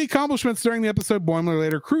 Due to the accomplishments during the episode, Boimler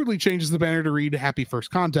later crudely changes the banner to read Happy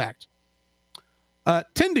First Contact.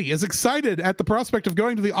 Tendi is excited at the prospect of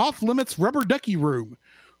going to the off-limits rubber ducky room,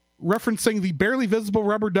 referencing the barely visible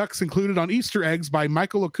rubber ducks included on Easter eggs by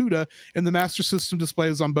Michael Okuda in the Master System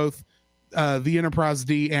displays on both the Enterprise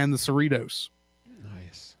D and the Cerritos.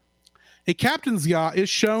 Nice. A captain's yacht is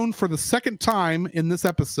shown for the second time in this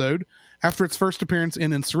episode after its first appearance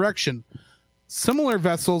in Insurrection. Similar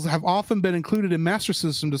vessels have often been included in Master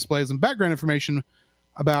System displays and background information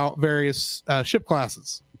about various ship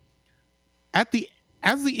classes.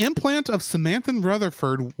 As the implant of Samantha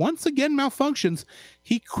Rutherford once again malfunctions,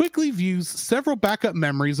 he quickly views several backup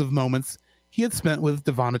memories of moments he had spent with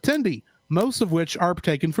Devon Tendi, most of which are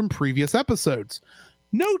taken from previous episodes.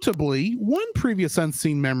 Notably, one previous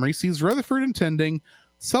unseen memory sees Rutherford and Tending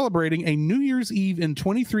celebrating a New Year's Eve in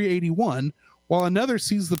 2381, while another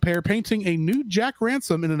sees the pair painting a new Jack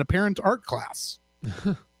Ransom in an apparent art class.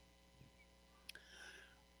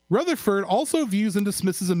 Rutherford also views and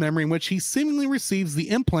dismisses a memory in which he seemingly receives the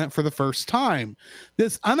implant for the first time.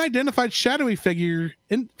 This unidentified shadowy figures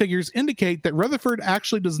indicate that Rutherford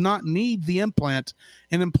actually does not need the implant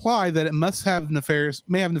and imply that it may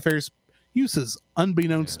have nefarious uses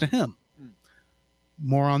unbeknownst to him.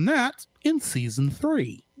 More on that in season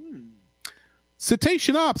 3.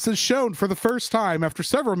 Cetacean Ops is shown for the first time after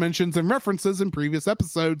several mentions and references in previous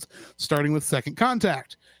episodes, starting with Second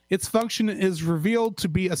Contact. Its function is revealed to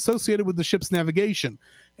be associated with the ship's navigation.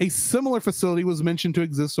 A similar facility was mentioned to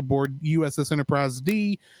exist aboard USS Enterprise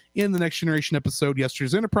D in the Next Generation episode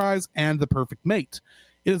Yesterday's Enterprise and The Perfect Mate.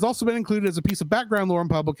 It has also been included as a piece of background lore in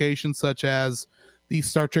publications such as the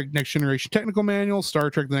Star Trek Next Generation Technical Manual, Star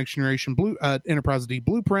Trek The Next Generation Enterprise D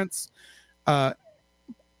Blueprints.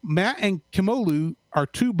 Matt and Kimolu, our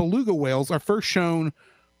two beluga whales, the first shown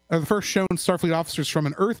Starfleet officers from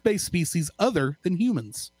an Earth-based species other than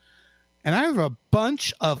humans. And I have a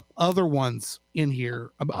bunch of other ones in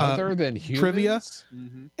here. Other than humans? Trivia.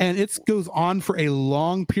 Mm-hmm. And it goes on for a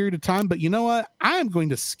long period of time. But you know what? I'm going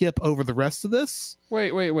to skip over the rest of this.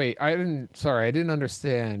 Wait. I didn't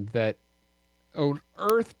understand that. Oh,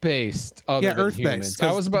 Earth-based other than Earth-based, humans.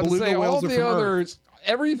 I was about to say all the others.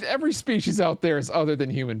 Earth. Every species out there is other than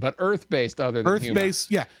human, but Earth-based other than human.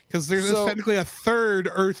 Earth-based, yeah. Because there's technically a third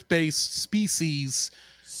Earth-based species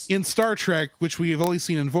in Star Trek, which we have only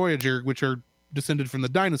seen in Voyager, which are descended from the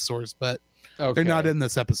dinosaurs, but they're not in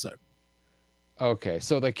this episode. Okay,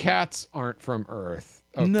 so the cats aren't from Earth.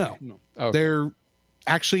 Okay. No. Okay.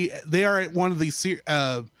 They are one of these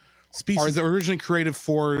species that were originally created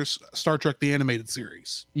for Star Trek the Animated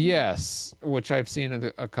Series. Yes, which I've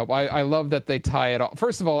seen a couple. I love that they tie it all.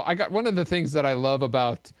 First of all, I got one of the things that I love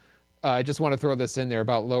about, I just want to throw this in there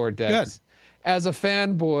about Lower Decks. Good. As a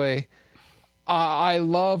fanboy, I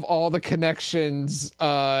love all the connections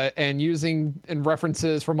and using and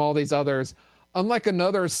references from all these others. Unlike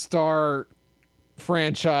another Star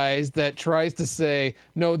franchise that tries to say,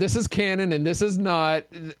 no, this is canon and this is not,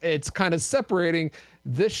 it's kind of separating.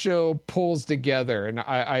 This show pulls together, and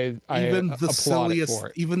I applaud it for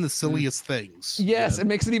it. Even the silliest things. Yes, it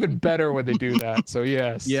makes it even better when they do that. So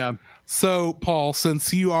yes. Yeah. So Paul,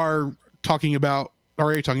 since you are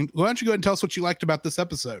already talking, why don't you go ahead and tell us what you liked about this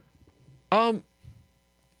episode?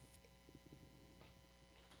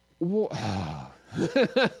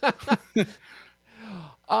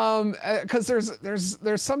 Because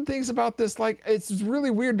there's some things about this, like, it's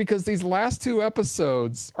really weird because these last two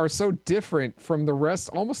episodes are so different from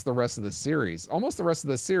almost the rest of the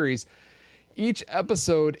series. Each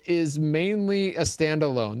episode is mainly a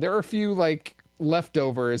standalone. There are a few like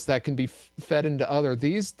leftovers that can be fed into other.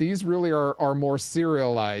 These really are more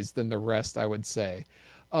serialized than the rest, I would say.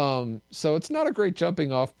 So it's not a great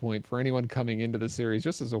jumping off point for anyone coming into the series,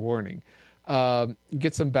 just as a warning.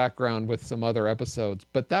 Get some background with some other episodes.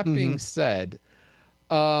 But that being said,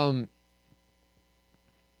 so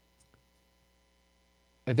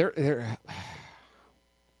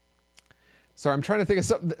I'm trying to think of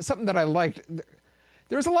something that I liked.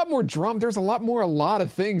 there's a lot more drama. There's a lot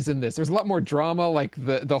of things in this. There's a lot more drama, like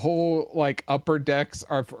the whole like upper decks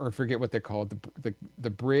or forget what they're called, the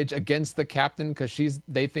bridge against the captain because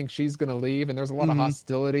they think she's gonna leave, and there's a lot of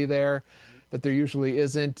hostility there that there usually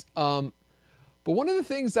isn't. But one of the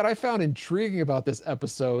things that I found intriguing about this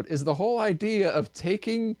episode is the whole idea of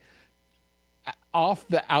taking off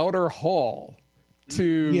the outer hull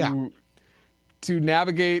to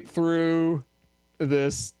navigate through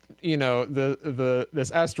this,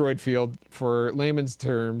 this asteroid field, for layman's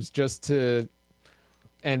terms,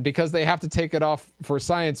 and because they have to take it off for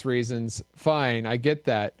science reasons. Fine, I get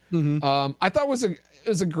that. I thought it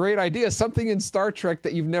was a great idea, something in Star Trek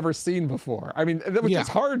that you've never seen before. I mean, which is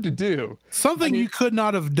hard to do. Something you could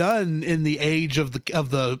not have done in the age of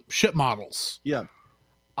the ship models. Yeah.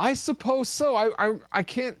 I suppose so.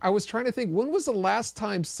 I was trying to think, when was the last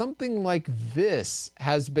time something like this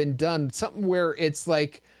has been done? Something where it's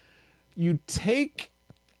like you take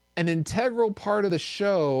an integral part of the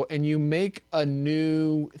show and you make a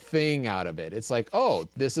new thing out of it. It's like, oh,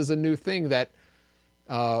 this is a new thing that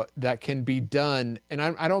can be done. And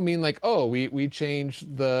I don't mean like, oh, we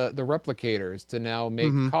changed the replicators to now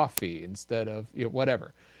make coffee instead of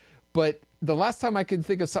whatever. But the last time I can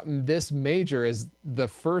think of something this major is the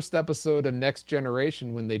first episode of Next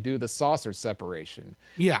Generation when they do the saucer separation.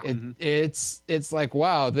 Yeah. It's like,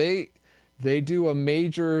 wow, they do a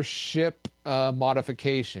major ship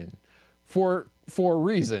modification for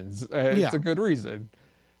reasons. It's a good reason.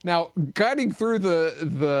 Now, guiding through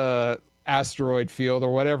the asteroid field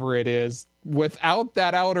or whatever it is without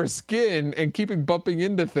that outer skin and keeping bumping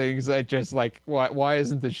into things, I just like, why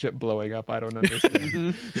isn't the ship blowing up? I don't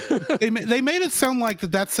understand. They made it sound like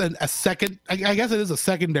that's a second, I guess it is a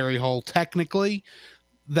secondary hull technically,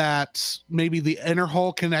 that maybe the inner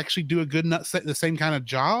hull can actually do the same kind of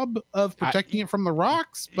job of protecting it from the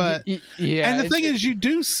rocks. But and the thing is, you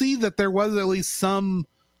do see that there was at least some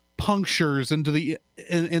punctures into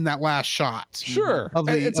in that last shot. Sure.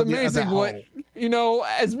 It's amazing what,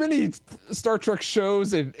 as many Star Trek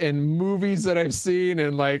shows and movies that I've seen,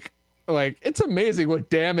 and like it's amazing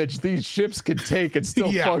what damage these ships can take and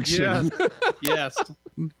still function. Yes.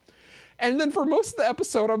 And then for most of the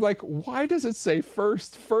episode, I'm like, why does it say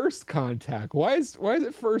first contact? Why is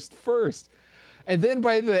it first? And then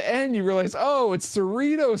by the end, you realize, oh, it's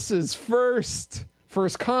Cerritos's first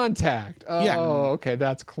contact. Oh, okay,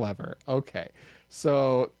 that's clever. Okay,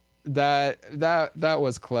 so that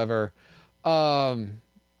was clever.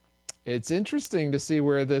 It's interesting to see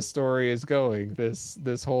where this story is going.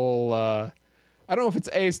 This whole I don't know if it's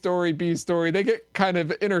A story, B story. They get kind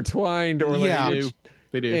of intertwined, or they do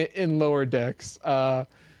in Lower Decks.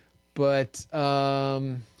 But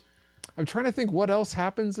I'm trying to think what else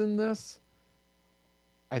happens in this.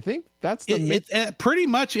 I think that's pretty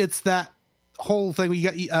much it's that whole thing. We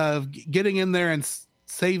got getting in there and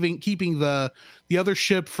keeping the other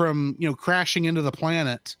ship from crashing into the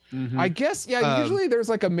planet. I guess usually there's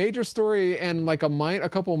like a major story and like a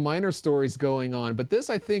couple minor stories going on, but this,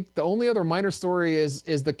 I think the only other minor story is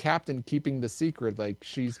the captain keeping the secret. Like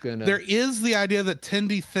she's gonna, there is the idea that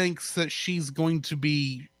Tendi thinks that she's going to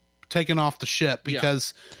be taken off the ship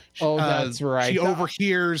because that's right, she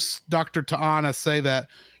overhears Dr. Ta'ana say that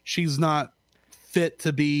she's not fit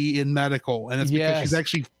to be in medical, and it's because she's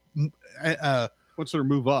actually wants her to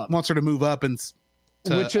move up and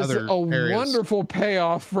which is a wonderful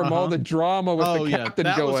payoff from all the drama with the captain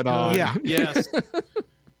going on. Yes.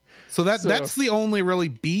 So that's the only really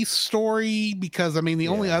B story, because I mean the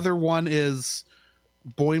only other one is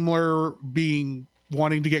Boimler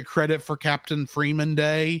wanting to get credit for Captain Freeman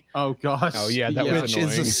Day. Oh gosh. Oh yeah, which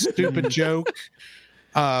is a stupid joke.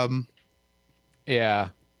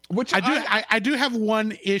 Which I do have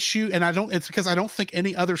one issue, and it's because I don't think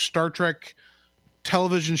any other Star Trek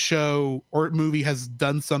television show or movie has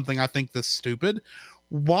done something I think this stupid.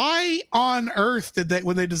 Why on earth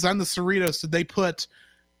when they designed the Cerritos, did they put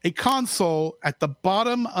a console at the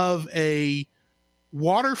bottom of a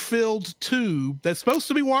water-filled tube that's supposed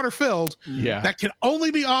to be water-filled that can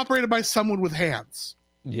only be operated by someone with hands?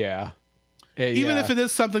 Even if it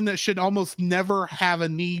is something that should almost never have a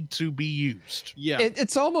need to be used.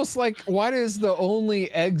 It's almost like, why is the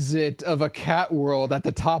only exit of a cat world at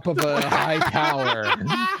the top of a high tower?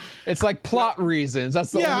 It's like plot reasons.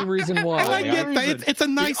 That's the only reason why. And I get that. It's a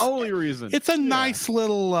nice, the only reason. It's a nice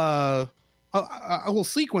little a little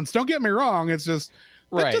sequence. Don't get me wrong. It's just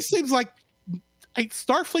it just seems like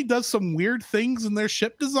Starfleet does some weird things in their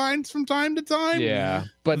ship designs from time to time.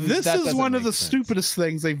 But this is one of the stupidest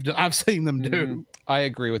things I've seen them do. I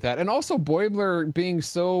agree with that. And also Boimler being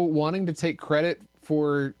wanting to take credit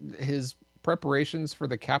for his preparations for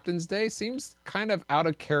the Captain's Day seems kind of out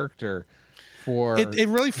of character for it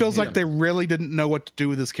really feels him. like they really didn't know what to do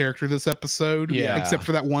with this character this episode, except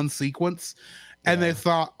for that one sequence. And they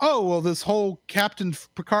thought, oh, well, this whole Captain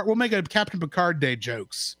Picard, we'll make a Captain Picard Day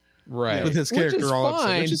jokes. Right. With his character which is all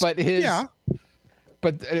fine, episode,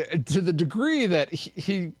 but to the degree that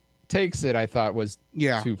he takes it, I thought was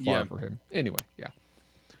too far for him. Anyway,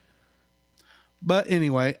 But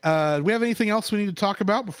anyway, do we have anything else we need to talk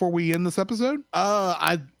about before we end this episode?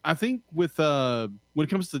 I think with when it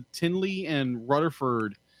comes to Tinley and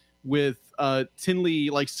Rutherford, with Tinley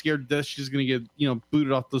like scared to death she's gonna get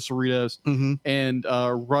booted off the Cerritos, and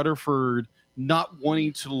Rutherford not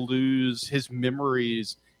wanting to lose his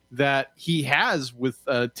memories that he has with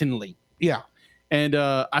Tinley. Yeah, and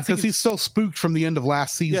I think he's still spooked from the end of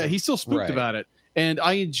last season. Yeah, he's still spooked about it, and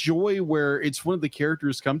I enjoy where it's one of the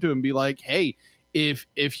characters come to him and be like, hey. If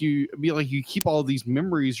you be like you keep all these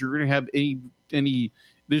memories, you're gonna have any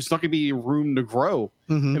there's not gonna be room to grow.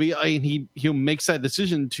 I mean, he makes that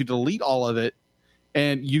decision to delete all of it,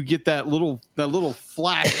 and you get that little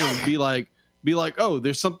flash and be like, oh,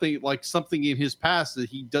 there's something in his past that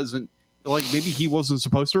he doesn't like. Maybe he wasn't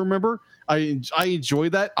supposed to remember. I enjoy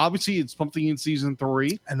that. Obviously, it's something in season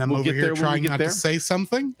 3, and I'm over here trying not to say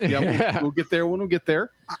something. Yeah, we'll get there when we get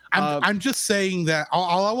there. I'm just saying that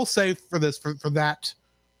all I will say for this for that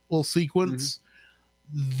little sequence,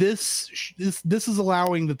 this is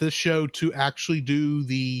allowing this show to actually do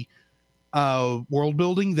the world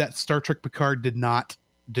building that Star Trek Picard did not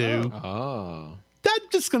do. I'm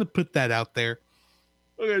just gonna put that out there.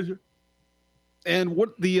 Okay, sure. And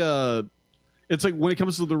what the it's like when it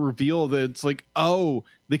comes to the reveal that it's like, oh,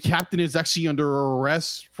 the captain is actually under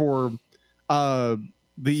arrest for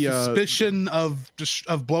the suspicion of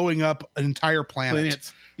blowing up an entire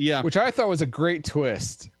planet. Yeah, which I thought was a great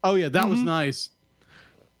twist. Oh yeah, that was nice.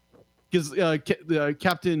 Because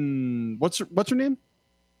Captain, what's her name?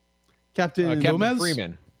 Captain Gomez?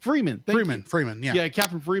 Freeman. Freeman. Yeah,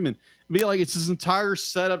 Captain Freeman. Be like, it's this entire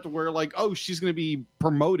setup to where like, oh, she's gonna be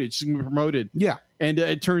promoted. Yeah, and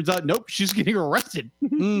it turns out, nope, she's getting arrested.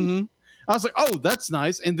 I was like, oh, that's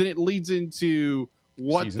nice. And then it leads into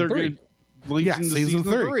what season they're 3. gonna lead into season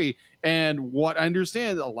 3. And what I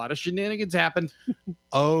understand, a lot of shenanigans happened.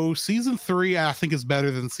 Season 3, I think, is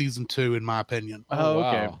better than season 2, in my opinion.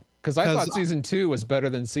 Okay. Because I thought season 2 was better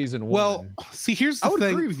than season 1. Well, see, here's the thing. I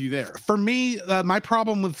would agree with you there. For me, my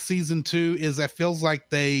problem with season 2 is it feels like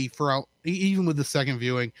even with the second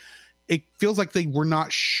viewing, it feels like they were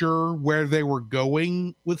not sure where they were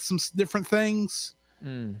going with some different things,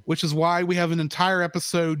 which is why we have an entire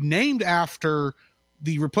episode named after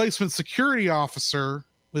the replacement security officer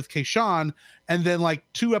with Kayshawn, and then like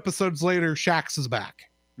 2 episodes later, Shax is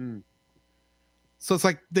back. So it's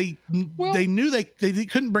like they knew they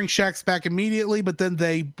couldn't bring Shax back immediately, but then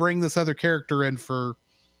they bring this other character in for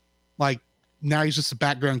like now he's just a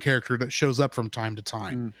background character that shows up from time to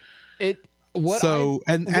time. It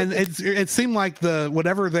seemed like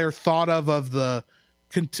whatever they're thought of the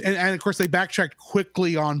and of course they backtracked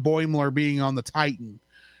quickly on Boimler being on the Titan.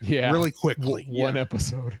 Yeah, really quickly. One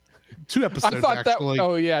episode. 2 episodes. I thought actually.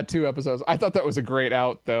 2 episodes. I thought that was a great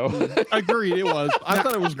out, though. Agreed, it was. I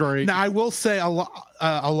thought it was great. Now I will say a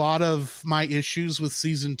lot of my issues with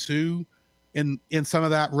season 2, in some of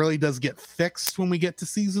that really does get fixed when we get to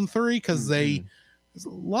season 3 because there's a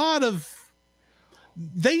lot of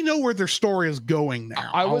they know where their story is going now.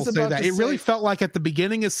 I was say that it really felt like at the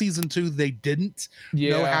beginning of season 2 they didn't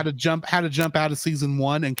know how to jump out of season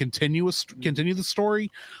 1 and continue the story.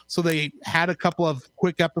 So they had a couple of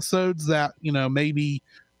quick episodes that maybe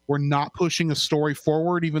were not pushing a story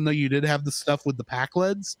forward, even though you did have the stuff with the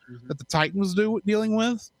Pakleds that the Titan was dealing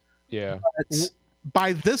with. Yeah. But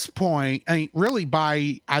by this point, I mean, really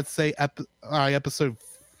I'd say episode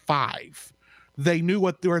 5. They knew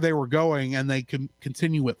where they were going and they can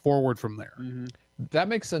continue it forward from there. That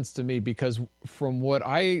makes sense to me because from what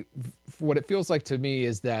it feels like to me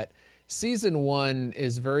is that season 1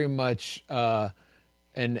 is very much an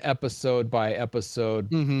episode by episode,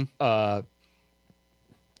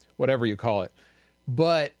 whatever you call it.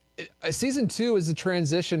 But season 2 is a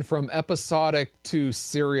transition from episodic to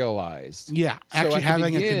serialized. Yeah, actually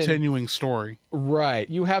having a continuing story. Right.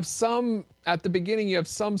 You have some at the beginning. You have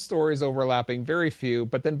some stories overlapping, very few,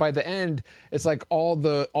 but then by the end, it's like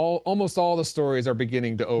almost all the stories are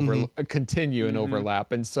beginning to continue and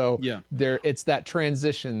overlap, and so it's that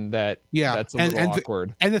transition that's a little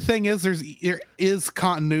awkward. And the thing is, there is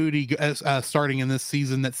continuity starting in this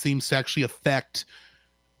season that seems to actually affect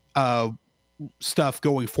stuff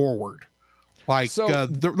going forward, like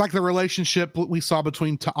the relationship we saw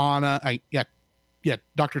between Ta'ana.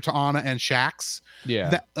 Dr. Ta'ana and Shax. Yeah.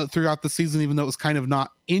 That, throughout the season, even though it was kind of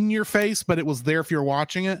not in your face, but it was there if you're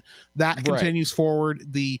watching it. That continues forward.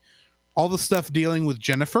 All the stuff dealing with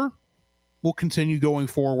Jennifer will continue going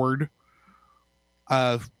forward,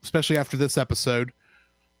 especially after this episode.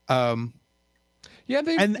 And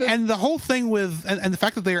the whole thing with and the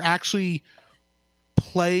fact that they're actually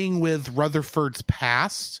playing with Rutherford's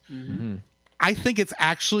past, I think it's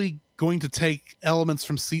actually going to take elements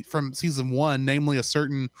from season 1, namely a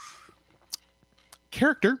certain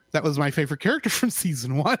character that was my favorite character from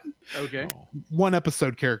season 1. Okay. 1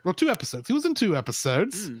 episode character. Well, 2 episodes. He was in 2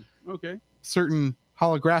 episodes. Okay. Certain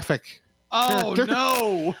holographic. Oh character.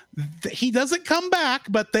 no! He doesn't come back,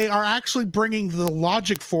 but they are actually bringing the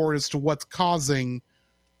logic forward as to what's causing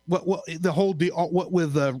what the whole deal. What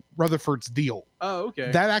with Rutherford's deal. Oh,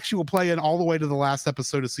 okay. That actually will play in all the way to the last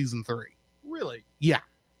episode of season 3. Really? Yeah.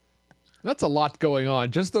 That's a lot going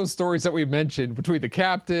on. Just those stories that we mentioned between the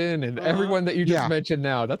captain and everyone that you just mentioned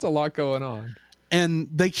now. That's a lot going on. And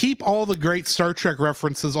they keep all the great Star Trek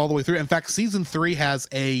references all the way through. In fact, season 3 has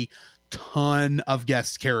a ton of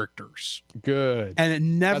guest characters. Good. And it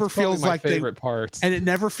never feels like favorite parts. And it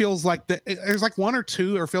never feels like there's like 1 or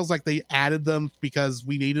 2, or feels like they added them because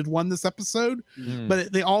we needed one this episode.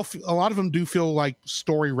 But a lot of them do feel like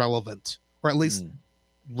story relevant, or at least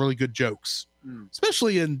really good jokes.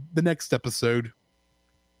 Especially in the next episode,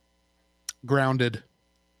 Grounded.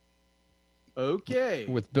 Okay.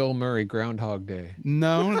 With Bill Murray, Groundhog Day.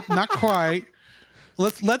 No, not quite.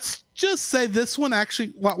 Let's just say this one actually,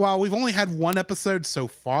 while we've only had 1 episode so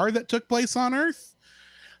far that took place on Earth,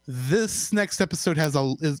 this next episode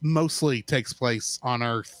mostly takes place on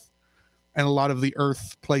Earth, and a lot of the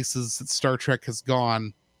Earth places that Star Trek has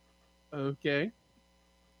gone. Okay.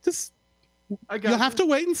 You'll have to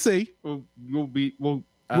wait and see. We'll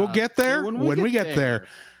get there when we get there.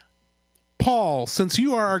 Paul, since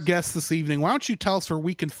you are our guest this evening, why don't you tell us where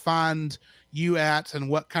we can find you at and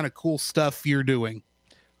what kind of cool stuff you're doing?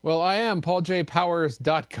 Well, I am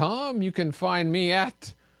pauljpowers.com. You can find me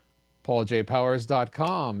at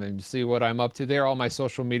pauljpowers.com and see what I'm up to there. All my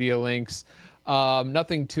social media links.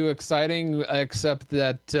 Nothing too exciting except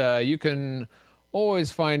that you can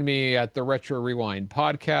always find me at the Retro Rewind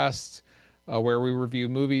podcast, where we review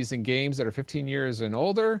movies and games that are 15 years and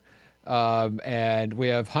older. And we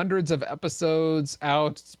have hundreds of episodes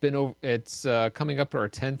out. It's coming up to our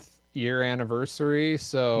 10th year anniversary.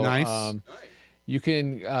 So nice. You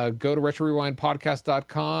can go to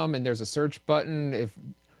retrorewindpodcast.com, and there's a search button.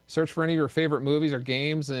 Search for any of your favorite movies or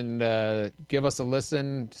games, and give us a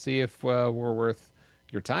listen. See if we're worth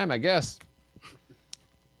your time, I guess.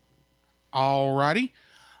 Alrighty.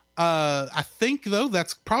 I think though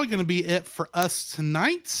that's probably going to be it for us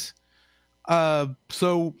tonight.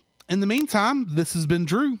 So in the meantime, this has been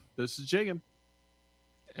Drew. This is Jacob.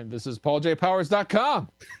 And this is pauljpowers.com.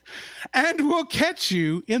 And we'll catch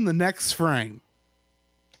you in the next frame.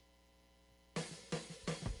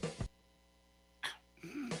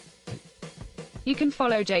 You can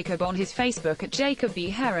follow Jacob on his Facebook at Jacob B.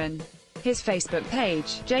 Heron. His Facebook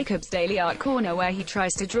page, Jacob's Daily Art Corner, where he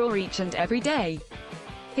tries to draw each and every day.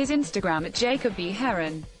 His Instagram at Jacob B.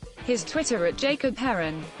 Heron. His Twitter at Jacob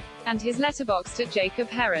Heron. And his Letterboxd at Jacob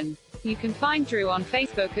Heron. You can find Drew on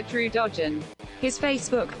Facebook at Drew Dodgen. His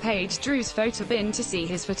Facebook page, Drew's Photo Bin, to see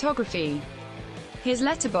his photography. His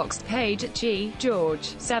Letterboxd page at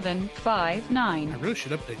GGeorge759. I really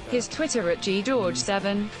should update that. His Twitter at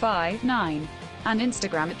GGeorge759. And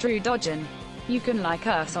Instagram at Drew Dodgen. You can like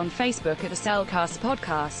us on Facebook at the Cellcast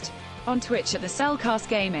Podcast. On Twitch at the Cellcast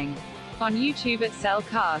Gaming. On YouTube at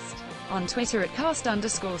Cellcast. On Twitter at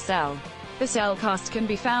cast_cell. The Cellcast can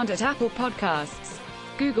be found at Apple Podcasts,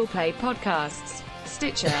 Google Play Podcasts,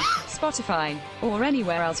 Stitcher, Spotify, or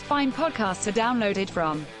anywhere else fine podcasts are downloaded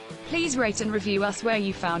from. Please rate and review us where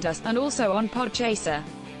you found us, and also on Podchaser.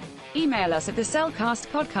 Email us at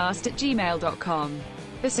thecellcastpodcast@gmail.com.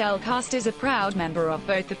 The Cellcast is a proud member of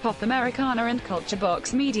both the Pop Americana and Culture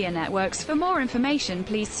Box media networks. For more information,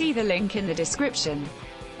 please see the link in the description.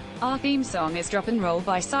 Our theme song is Drop and Roll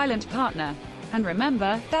by Silent Partner. And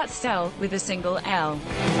remember, that's Cell with a single L.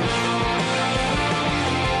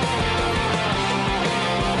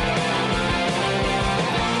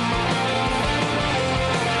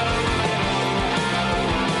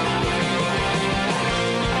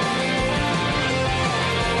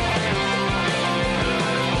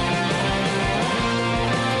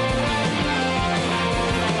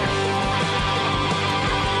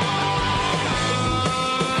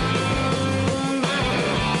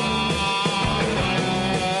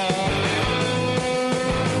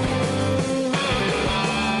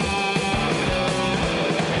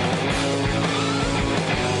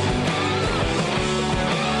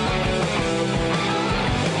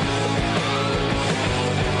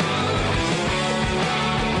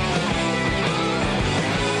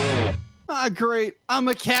 not great. I'm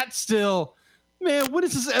a cat still. Man, when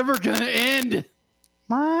is this ever gonna end?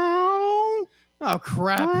 Meow. Oh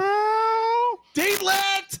crap. Meow.